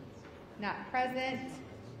 not present.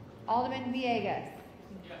 Alderman Villegas.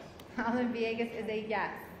 Yes. Alderman Villegas is a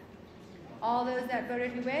yes. All those that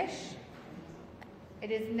voted who wish?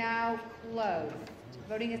 It is now closed.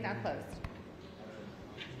 Voting is now closed.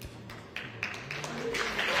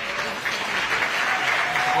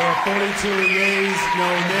 There are 42 yeas, no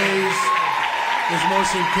nays. This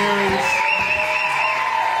motion carries.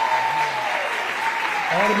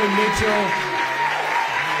 Alderman Mitchell.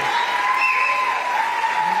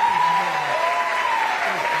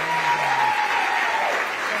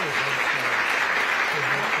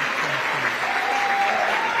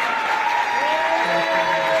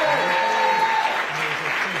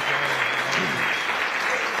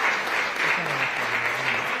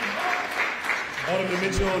 Alderman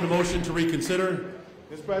Mitchell on the motion to reconsider.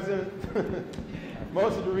 Mr. President,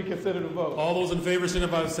 motion to reconsider the vote. All those in favor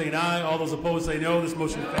signify by saying aye. All those opposed say no. This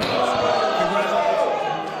motion fails. Congratulations.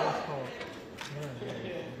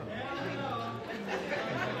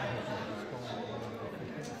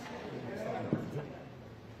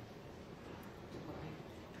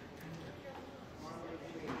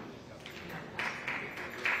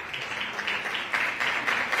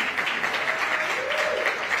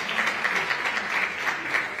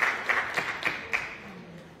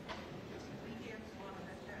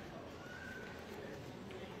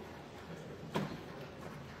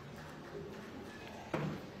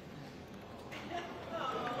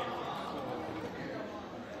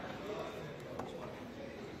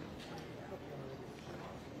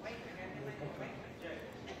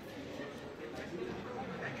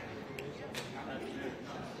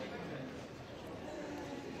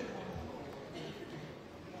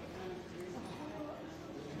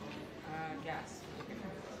 Yes.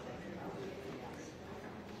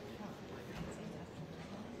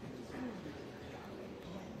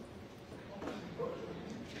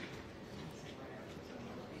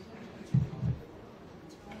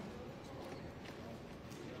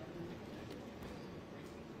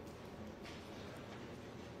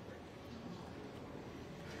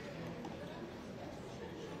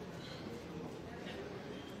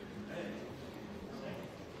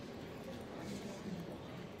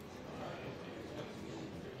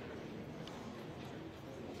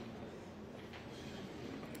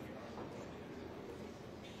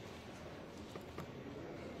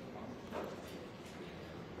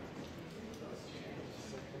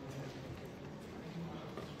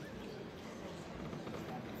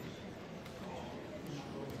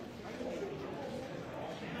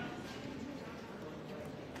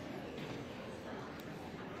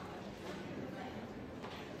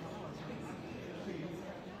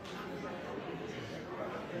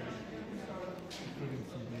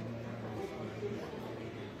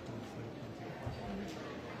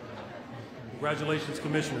 Congratulations,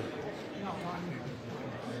 Commissioner.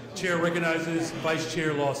 Chair recognizes Vice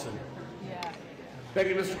Chair Lawson. Thank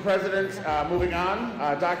you, Mr. President. Moving on,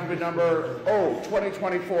 document number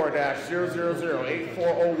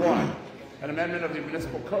O2024-0008401, an amendment of the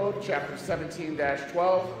Municipal Code, Chapter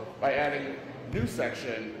 17-12, by adding new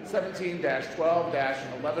section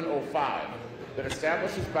 17-12-1105 that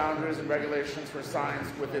establishes boundaries and regulations for signs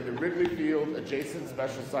within the Wrigley Field adjacent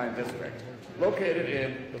special sign district, located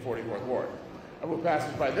in the 44th Ward. I will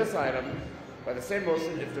passage by this item by the same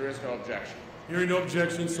motion if there is no objection. Hearing no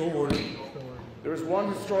objection, so ordered. There is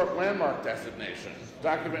one historic landmark designation,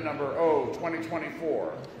 document number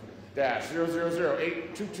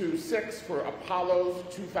O2024-0008226 for Apollo's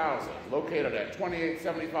 2000, located at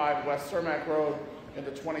 2875 West Cermak Road in the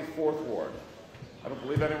 24th Ward. I don't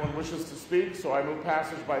believe anyone wishes to speak, so I move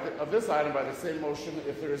passage of this item by the same motion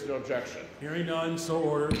if there is no objection. Hearing none, so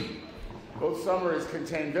ordered. Both summaries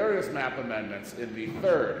contain various map amendments in the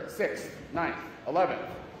 3rd, 6th, 9th, 11th,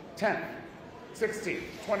 10th, 16th,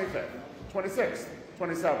 25th, 26th,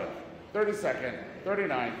 27th, 32nd,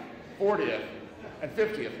 39th, 40th, and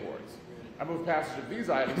 50th wards. I move passage of these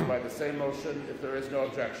items by the same motion if there is no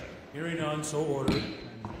objection. Hearing none, so ordered.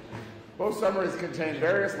 Both summaries contain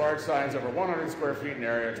various large signs over 100 square feet in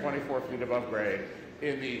area, 24 feet above grade,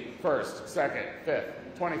 in the 1st, 2nd, 5th,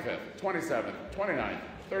 25th, 27th, 29th,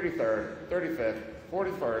 33rd, 35th,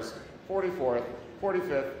 41st, 44th,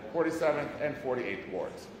 45th, 47th, and 48th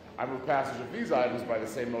wards. I move passage of these items by the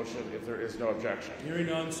same motion if there is no objection. Hearing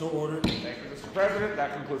none, so ordered. Thank you, Mr. President.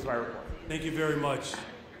 That concludes my report. Thank you very much.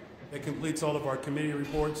 That completes all of our committee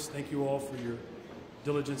reports. Thank you all for your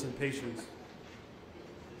diligence and patience.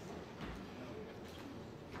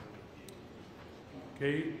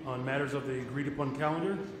 Okay, on matters of the agreed upon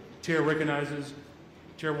calendar, Chair recognizes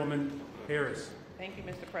Chairwoman Harris. Thank you,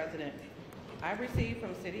 Mr. President. I received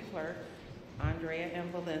from City Clerk Andrea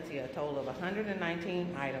M. Valencia a total of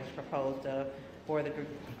 119 items proposed for the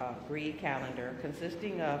agreed calendar,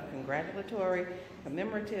 consisting of congratulatory,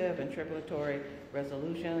 commemorative, and tributary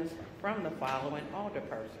resolutions from the following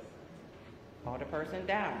alderperson: Alderperson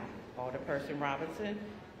Dow, Alderperson Robinson,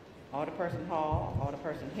 Alderperson Hall,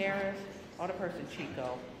 Alderperson Harris, Alderperson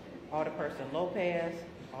Chico, Alderperson Lopez,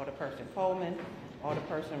 Alderperson Coleman,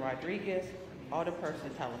 Alderperson Rodriguez,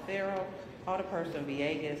 Alderperson Talaferro, Alderperson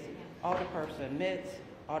Villegas, Alderperson Mitz,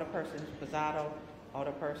 Alderperson Pizzato,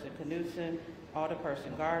 Alderperson Knudsen,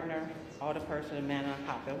 Alderperson Gardner, Alderperson Manna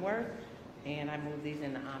Hoppenworth, and I move these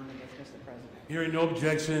in the omnibus, Mr. President. Hearing no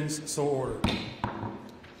objections, so ordered.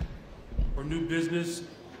 For new business,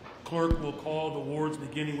 clerk will call the wards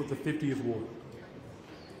beginning with the 50th ward.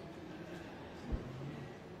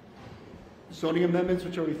 Zoning amendments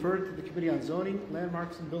which are referred to the Committee on Zoning,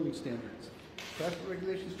 Landmarks, and Building Standards. Traffic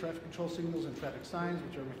regulations, traffic control signals, and traffic signs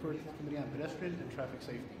which are referred to the Committee on Pedestrian and Traffic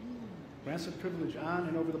Safety. Grants of privilege on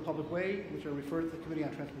and over the public way which are referred to the Committee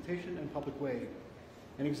on Transportation and Public Way.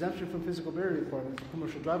 An exemption from physical barrier requirements for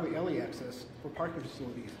commercial driveway alley access for parking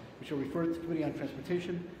facilities which are referred to the Committee on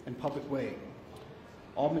Transportation and Public Way.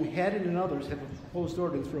 Alderman Haddon and others have a proposed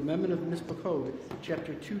ordinance for amendment of Municipal Code,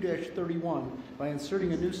 Chapter 2-31, by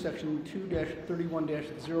inserting a new section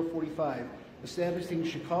 2-31-045, establishing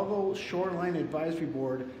Chicago Shoreline Advisory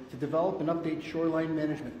Board to develop and update shoreline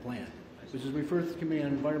management plan, which is referred to the Committee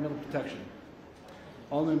on Environmental Protection.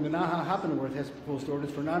 Alderman Manaha Hoppenworth has a proposed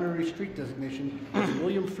ordinance for an honorary street designation as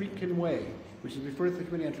William Friedkin Way, which is referred to the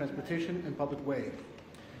Committee on Transportation and Public Way.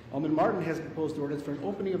 Alderman Martin has a proposed ordinance for an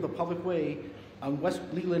opening of the public way on West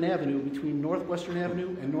Leland Avenue between Northwestern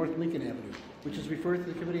Avenue and North Lincoln Avenue, which is referred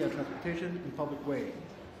to the Committee on Transportation and Public Way.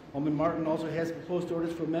 Alderman Martin also has a proposed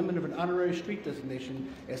ordinance for amendment of an honorary street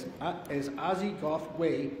designation as Ozzie Goff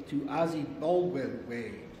Way to Ozzie Baldwin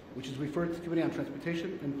Way, which is referred to the Committee on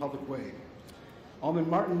Transportation and Public Way. Alderman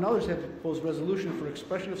Martin and others have a proposed resolution for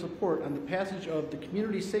expression of support on the passage of the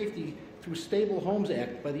Community Safety Through Stable Homes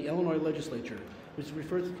Act by the Illinois Legislature, which is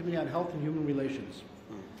referred to the Committee on Health and Human Relations.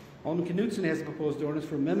 Alderman Knudsen has a proposed ordinance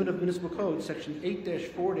for amendment of Municipal Code, Section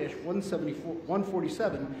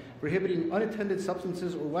 8-4-147, prohibiting unattended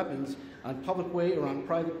substances or weapons on public way or on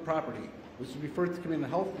private property, which is referred to the Committee on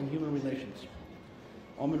Health and Human Relations.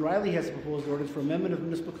 Alderman Riley has a proposed ordinance for amendment of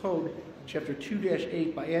Municipal Code, Chapter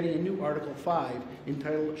 2-8, by adding a new Article 5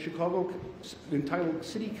 entitled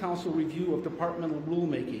City Council Review of Departmental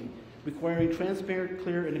Rulemaking, requiring transparent,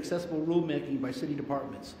 clear, and accessible rulemaking by city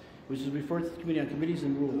departments, which is referred to the Committee on Committees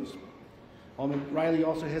and Rules. Alderman Riley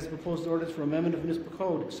also has a proposed ordinance for amendment of Municipal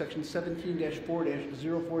Code, Section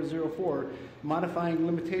 17-4-0404, modifying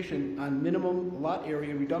limitation on minimum lot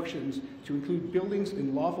area reductions to include buildings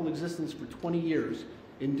in lawful existence for 20 years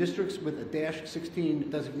in districts with a -16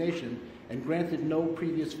 designation and granted no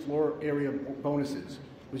previous floor area bonuses,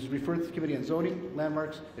 which is referred to the Committee on Zoning,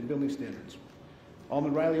 Landmarks, and Building Standards.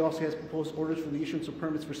 Alderman Riley also has proposed orders for the issuance of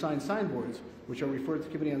permits for signed signboards, which are referred to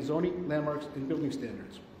the Committee on Zoning, Landmarks, and Building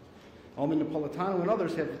Standards. Alderman Napolitano and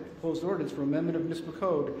others have proposed ordinance for amendment of Municipal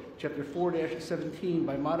Code, Chapter 4-17,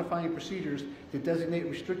 by modifying procedures to designate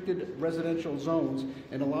restricted residential zones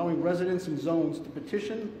and allowing residents in zones to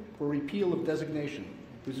petition for repeal of designation,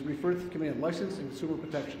 which is referred to the Committee on License and Consumer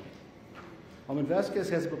Protection. Alderman Vasquez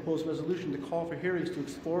has a proposed resolution to call for hearings to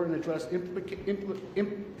explore and address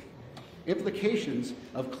implications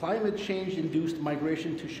of climate change-induced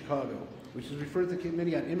migration to Chicago, which is referred to the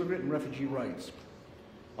Committee on Immigrant and Refugee Rights.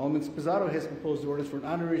 Alderman Spizzato has proposed orders for an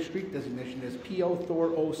honorary street designation as P.O.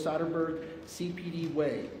 Thor O. Soderberg CPD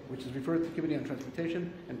Way, which is referred to the Committee on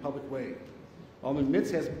Transportation and Public Way. Alderman Mitz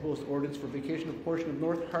has proposed ordinance for vacation of a portion of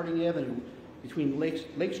North Harding Avenue between Lake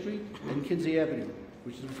Street and Kinsey Avenue,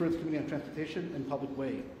 which is referred to the Committee on Transportation and Public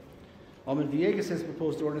Way. Alderman Villegas has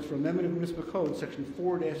proposed ordinance for amendment of Municipal Code, Section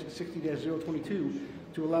 4-60-022,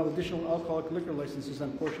 to allow additional alcoholic liquor licenses on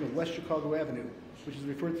a portion of West Chicago Avenue, which is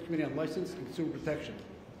referred to the Committee on License and Consumer Protection.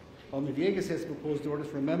 Alderman Villegas has proposed orders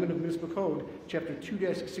for amendment of Municipal Code, Chapter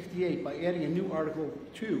 2-68, by adding a new Article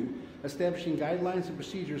 2, establishing guidelines and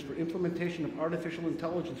procedures for implementation of artificial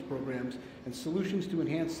intelligence programs and solutions to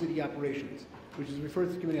enhance city operations, which is referred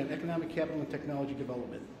to the Committee on Economic, Capital, and Technology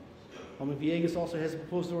Development. Alderman Villegas also has a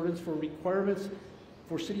proposed ordinance for requirements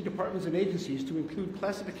for city departments and agencies to include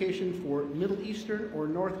classification for Middle Eastern or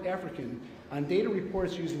North African on data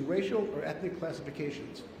reports using racial or ethnic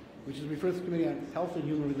classifications, which is referred to the Committee on Health and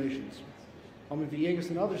Human Relations. Alderman Villegas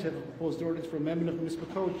and others have a proposed ordinance for amendment of Municipal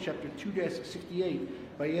Code, Chapter 2-68,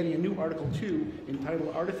 by adding a new Article 2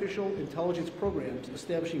 entitled Artificial Intelligence Programs,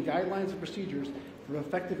 establishing guidelines and procedures for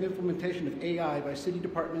effective implementation of AI by city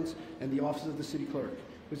departments and the Office of the City Clerk,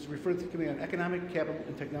 which is referred to the Committee on Economic, Capital,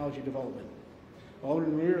 and Technology Development.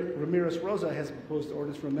 Alderman Ramirez Rosa has proposed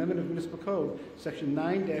ordinance for amendment of Municipal Code, Section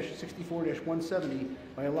 9-64-170,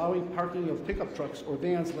 by allowing parking of pickup trucks or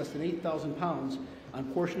vans less than 8,000 pounds on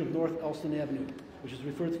portion of North Elston Avenue, which is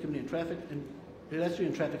referred to the Committee on Traffic and Pedestrian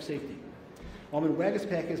and Traffic Safety. Alderman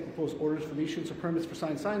Wagaspack has proposed orders for the issuance of permits for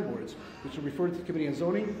signed signboards, which are referred to the Committee on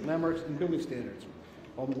Zoning, Landmarks, and Building Standards.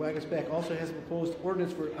 Alderman Wagaspack also has a proposed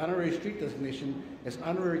ordinance for honorary street designation as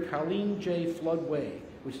Honorary Carleen J. Flood Way,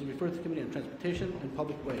 which is referred to the Committee on Transportation and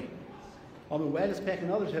Public Way. Alderman Wagaspack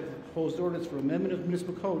and others have proposed ordinance for amendment of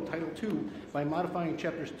Municipal Code Title II by modifying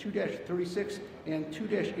Chapters 2-36 and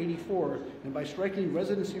 2-84 and by striking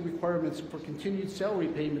residency requirements for continued salary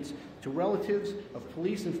payments to relatives of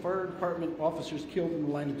police and fire department officers killed in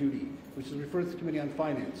the line of duty, which is referred to the Committee on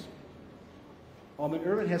Finance. Alderman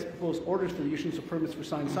Irvin has proposed orders for the issuance of permits for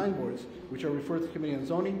signed signboards, which are referred to the Committee on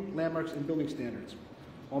Zoning, Landmarks, and Building Standards.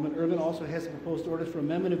 Alderman Irvin also has proposed orders for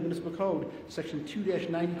amendment of Municipal Code, Section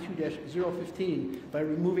 2-92-015, by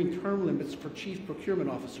removing term limits for Chief Procurement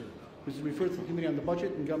Officer, which is referred to the Committee on the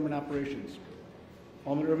Budget and Government Operations.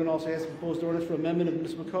 Alderman Irvin also has proposed orders for amendment of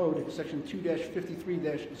Municipal Code, Section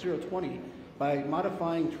 2-53-020, by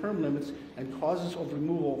modifying term limits and causes of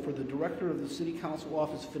removal for the Director of the City Council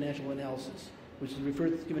Office of Financial Analysis, which is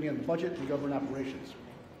referred to the Committee on the Budget and Government Operations.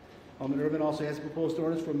 Alderman Irvin also has proposed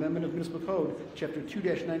orders for amendment of Municipal Code, Chapter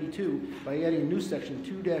 2-92, by adding a new section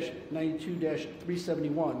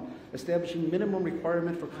 2-92-371, establishing minimum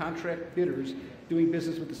requirement for contract bidders doing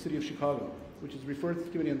business with the City of Chicago, which is referred to the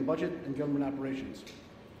Committee on the Budget and Government Operations.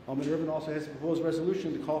 Alderman Irvin also has a proposed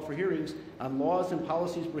resolution to call for hearings on laws and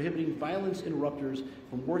policies prohibiting violence interrupters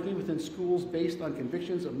from working within schools based on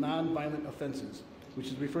convictions of nonviolent offenses, which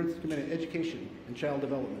is referred to the Committee on Education and Child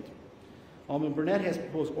Development. Alderman Burnett has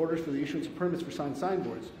proposed orders for the issuance of permits for signed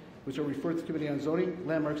signboards, which are referred to the Committee on Zoning,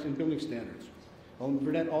 Landmarks, and Building Standards. Alderman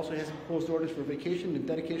Burnett also has proposed orders for vacation and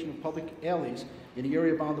dedication of public alleys in the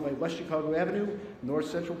area bounded by West Chicago Avenue, North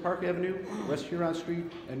Central Park Avenue, West Huron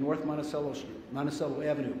Street, and North Monticello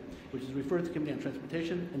Avenue, which is referred to the Committee on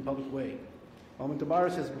Transportation and Public Way. Alderman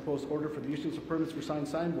Tabares has a proposed order for the issuance of permits for signed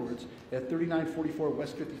signboards at 3944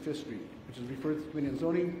 West 55th Street, which is referred to the Committee on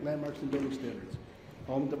Zoning, Landmarks, and Building Standards.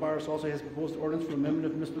 Alderman Tabares also has proposed ordinance for amendment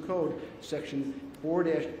of Municipal Code, Section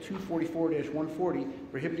 4-244-140,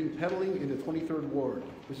 prohibiting peddling in the 23rd Ward,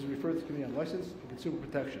 which is referred to the Committee on License and Consumer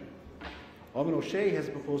Protection. Alderman O'Shea has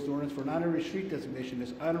proposed ordinance for an honorary street designation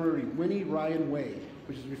as Honorary Winnie Ryan Way,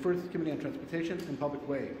 which is referred to the Committee on Transportation and Public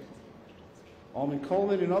Way. Alderman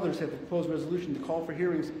Coleman and others have proposed a resolution to call for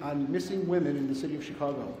hearings on missing women in the City of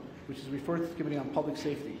Chicago, which is referred to the Committee on Public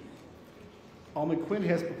Safety. Alderman Quinn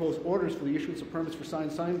has proposed orders for the issuance of permits for signed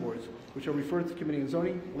signboards, which are referred to the Committee on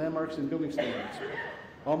Zoning, Landmarks, and Building Standards.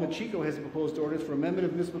 Alderman Chico has a proposed ordinance for amendment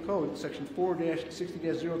of municipal code, section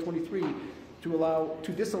 4-60-023,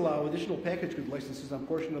 to disallow additional package good licenses on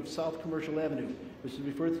portion of South Commercial Avenue, which is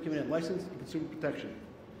referred to the Committee on License and Consumer Protection.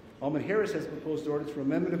 Alderman Harris has a proposed ordinance for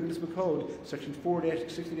amendment of municipal code, section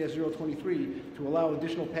 4-60-023, to allow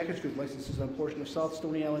additional package good licenses on portion of South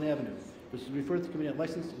Stony Island Avenue, which is referred to the Committee on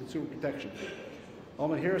License and Consumer Protection.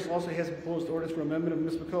 Alderman Harris also has a proposed ordinance for amendment of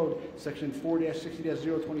municipal code, section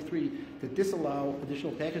 4-60-023, to disallow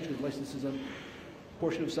additional package good licenses on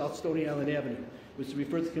portion of South Stony Island Avenue, which is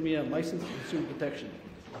referred to the Committee on License and Consumer Protection.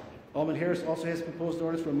 Alderman Harris also has a proposed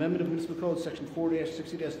ordinance for amendment of municipal code, section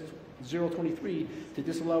 4-60-023, to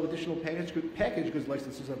disallow additional package goods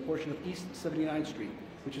licenses on portion of East 79th Street,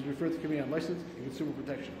 which is referred to the Committee on License and Consumer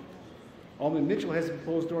Protection. Alderman Mitchell has a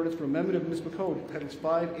proposed ordinance for amendment of municipal code, titles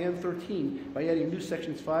 5 and 13, by adding new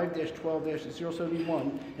sections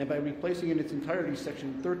 5-12-071 and by replacing in its entirety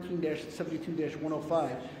section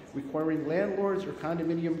 13-72-105, requiring landlords or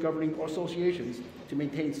condominium governing associations to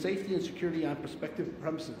maintain safety and security on prospective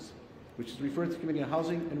premises, which is referred to the Committee on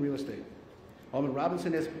Housing and Real Estate. Alderman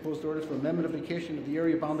Robinson has proposed orders for amendment of vacation of the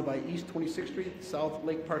area bounded by East 26th Street, South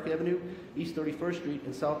Lake Park Avenue, East 31st Street,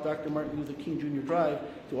 and South Dr. Martin Luther King Jr. Drive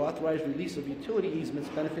to authorize release of utility easements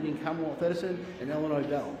benefiting Commonwealth Edison and Illinois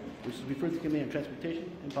Bell, which is referred to the Committee on Transportation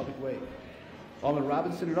and Public Way. Alderman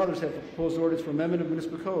Robinson and others have proposed orders for amendment of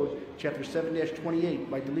municipal code, chapter 7-28,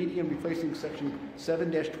 by deleting and replacing section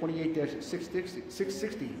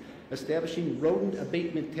 7-28-660, establishing rodent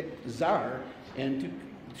abatement czar, and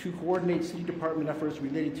to coordinate city department efforts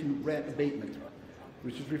related to rat abatement,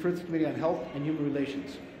 which is referred to the Committee on Health and Human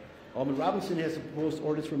Relations. Alderman Robinson has a proposed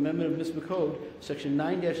ordinance for amendment of municipal code, section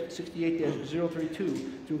 9-68-032, to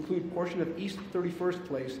include portion of East 31st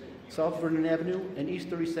Place, South Vernon Avenue, and East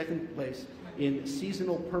 32nd Place in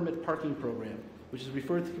seasonal permit parking program, which is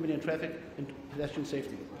referred to the Committee on Traffic and Pedestrian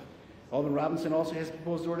Safety. Alderman Robinson also has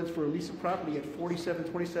proposed ordinance for a lease of property at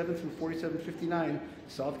 4727 through 4759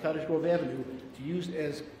 South Cottage Grove Avenue to use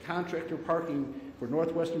as contractor parking for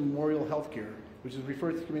Northwestern Memorial Healthcare, which is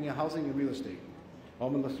referred to the Committee on Housing and Real Estate.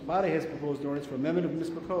 Alderman Laspada has proposed ordinance for amendment of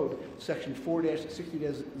municipal code, section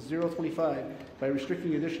 4-60-025, by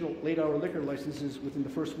restricting additional late-hour liquor licenses within the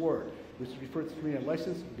First Ward, which is referred to the Committee on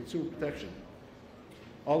License and Consumer Protection.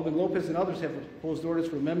 Alderman Lopez and others have proposed orders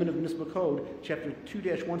for amendment of municipal code, chapter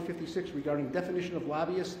 2-156, regarding definition of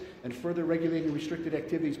lobbyists and further regulating restricted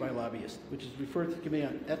activities by lobbyists, which is referred to the Committee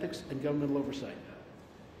on Ethics and Governmental Oversight.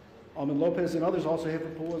 Alderman Lopez and others also have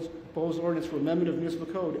proposed ordinance for amendment of municipal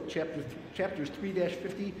code, chapters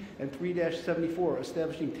 3-50 and 3-74,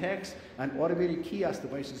 establishing tax on automated kiosk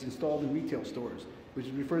devices installed in retail stores, which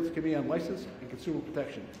is referred to the Committee on License and Consumer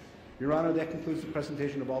Protection. Your Honor, that concludes the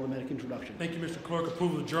presentation of aldermanic introduction. Thank you, Mr. Clerk.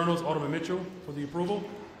 Approval of the journals. Alderman Mitchell for the approval.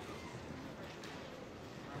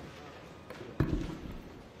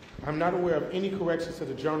 I'm not aware of any corrections to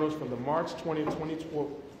the journals from the March 20,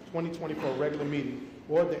 2024 regular meeting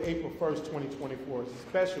or the April 1st, 2024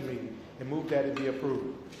 special meeting, and move that it be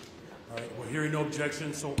approved. All right. Well, hearing no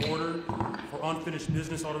objections, so ordered. For unfinished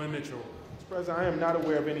business, Alderman Mitchell. Mr. President, I am not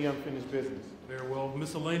aware of any unfinished business. Very well.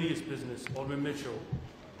 Miscellaneous business, Alderman Mitchell.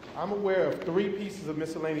 I'm aware of 3 pieces of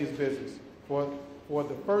miscellaneous business. For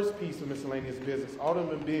the first piece of miscellaneous business,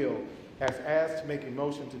 Alderman Bill has asked to make a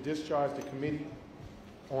motion to discharge the Committee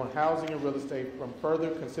on Housing and Real Estate from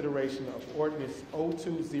further consideration of Ordinance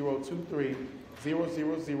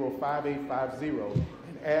 02023-0005850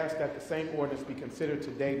 and ask that the same ordinance be considered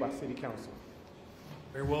today by City Council.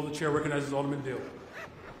 Very well. The Chair recognizes Alderman Bill.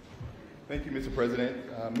 Thank you, Mr. President.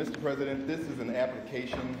 Mr. President, this is an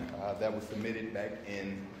application that was submitted back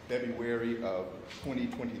in February of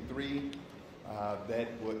 2023 that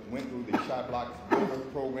went through the Shy Blocks Builder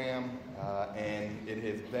Program, and it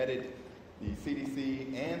has vetted the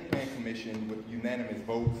CDC and Plan Commission with unanimous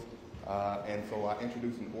votes. And so I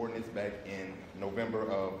introduced an ordinance back in November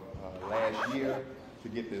of last year to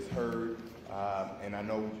get this heard. And I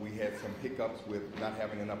know we had some hiccups with not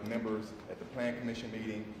having enough members at the Plan Commission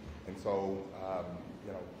meeting. And so,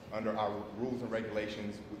 under our rules and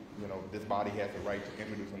regulations, this body has the right to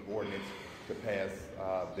introduce an ordinance to pass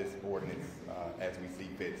this ordinance as we see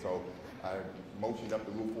fit. So I motioned up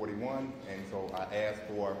to Rule 41, and so I asked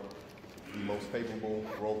for the most favorable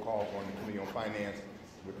roll call on the Committee on Finance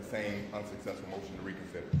with the same unsuccessful motion to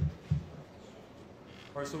reconsider.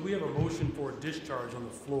 All right, so we have a motion for a discharge on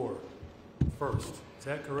the floor first. Is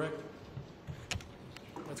that correct?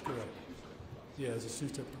 That's correct. Yeah, it's a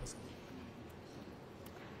two-step process.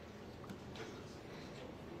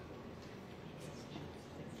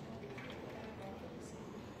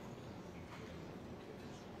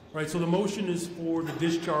 Right, so the motion is for the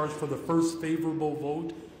discharge for the first favorable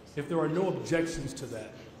vote. If there are no objections to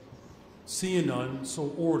that, seeing none,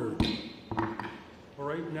 so ordered. All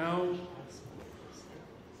right, now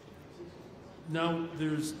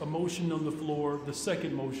there's a motion on the floor. The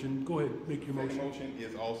second motion, go ahead, make your motion. The second motion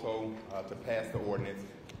is also to pass the ordinance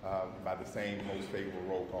by the same most favorable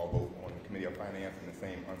roll call vote on the Committee of Finance and the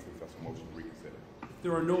same unsuccessful motion to reconsider. If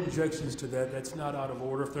there are no objections to that, that's not out of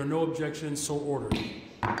order. If there are no objections, so ordered.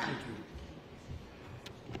 Thank you.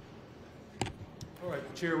 All right,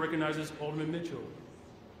 the chair recognizes Alderman Mitchell.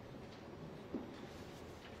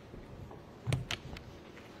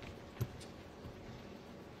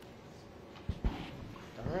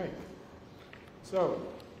 All right. So,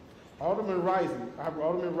 Alderman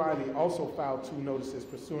Riley also filed 2 notices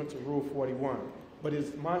pursuant to Rule 41, but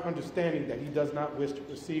it's my understanding that he does not wish to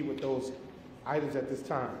proceed with those items at this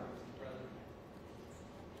time.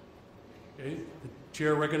 Okay, the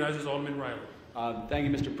chair recognizes Alderman Riley. Thank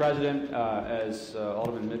you, Mr. President. As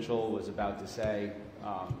Alderman Mitchell was about to say,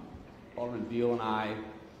 Alderman Beal and I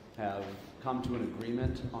have come to an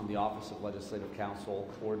agreement on the Office of Legislative Counsel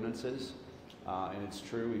ordinances. And it's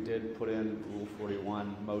true, we did put in Rule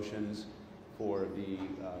 41 motions for the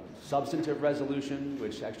substantive resolution,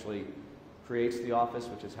 which actually creates the office,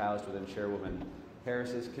 which is housed within Chairwoman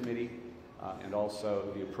Harris's committee, and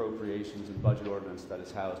also the appropriations and budget ordinance that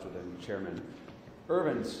is housed within Chairman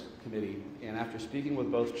Irvin's committee. And after speaking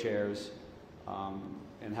with both chairs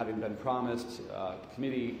and having been promised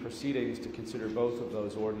committee proceedings to consider both of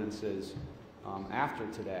those ordinances after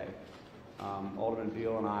today, Alderman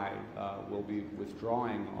Beal and I will be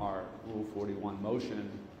withdrawing our Rule 41 motion.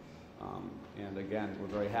 And again, we're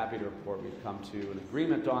very happy to report we've come to an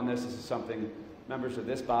agreement on this. This is something members of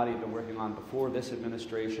this body have been working on before this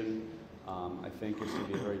administration. I think it's going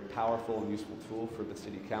to be a very powerful and useful tool for the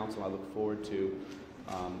City Council. I look forward to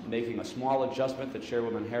making a small adjustment that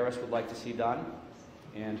Chairwoman Harris would like to see done,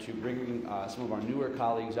 and to bringing some of our newer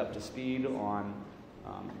colleagues up to speed on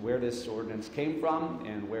where this ordinance came from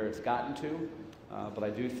and where it's gotten to. But I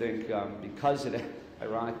do think because it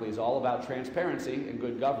ironically is all about transparency and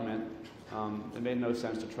good government, it made no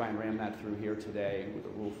sense to try and ram that through here today with a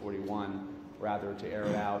Rule 41, rather to air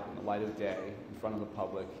it out in the light of day in front of the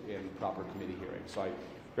public in proper committee hearing. So I'm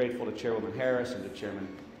grateful to Chairwoman Harris and to Chairman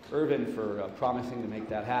Irvin for promising to make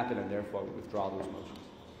that happen, and therefore we withdraw those motions.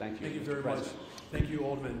 Thank you. Thank you very much. Thank you,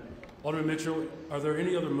 Alderman. Alderman Mitchell, are there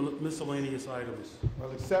any other miscellaneous items?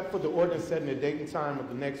 Well, except for the ordinance setting the date and time of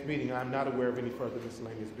the next meeting, I'm not aware of any further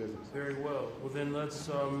miscellaneous business. Very well. Well, then let's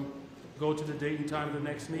go to the date and time of the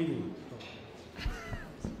next meeting. All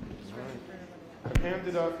right. I've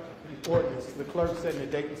handed up the ordinance. The clerk setting the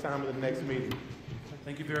date and time of the next meeting.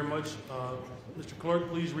 Thank you very much. Mr. Clerk,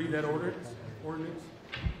 please read that ordinance.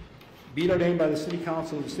 Be it ordained by the City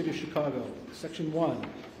Council of the City of Chicago. Section 1.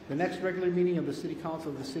 The next regular meeting of the City Council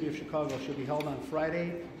of the City of Chicago shall be held on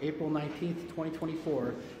Friday, April 19th,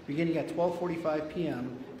 2024, beginning at 12:45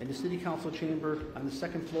 p.m. in the City Council chamber on the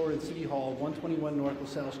second floor in City Hall, 121 North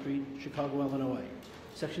LaSalle Street, Chicago, Illinois.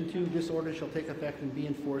 Section 2, this order shall take effect and be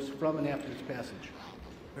enforced from and after its passage.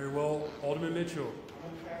 Very well. Alderman Mitchell.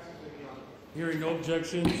 Hearing no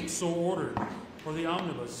objections, so ordered. For the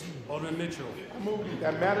omnibus, Alderman Mitchell. I move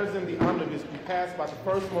that matters in the omnibus be passed by the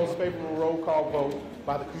first most favorable roll call vote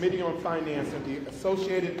by the Committee on Finance and the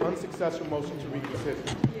associated unsuccessful motion to reconsider.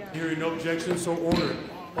 Hearing no objections, so ordered.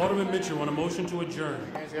 Alderman Mitchell on a motion to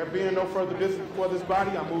adjourn. There being no further business before this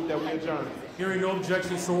body, I move that we adjourn. Hearing no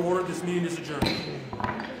objections, so ordered. This meeting is adjourned.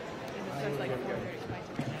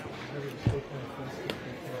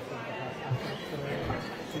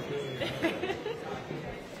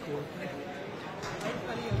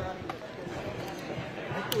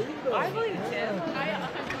 I believe Tim. I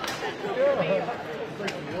 100% believe.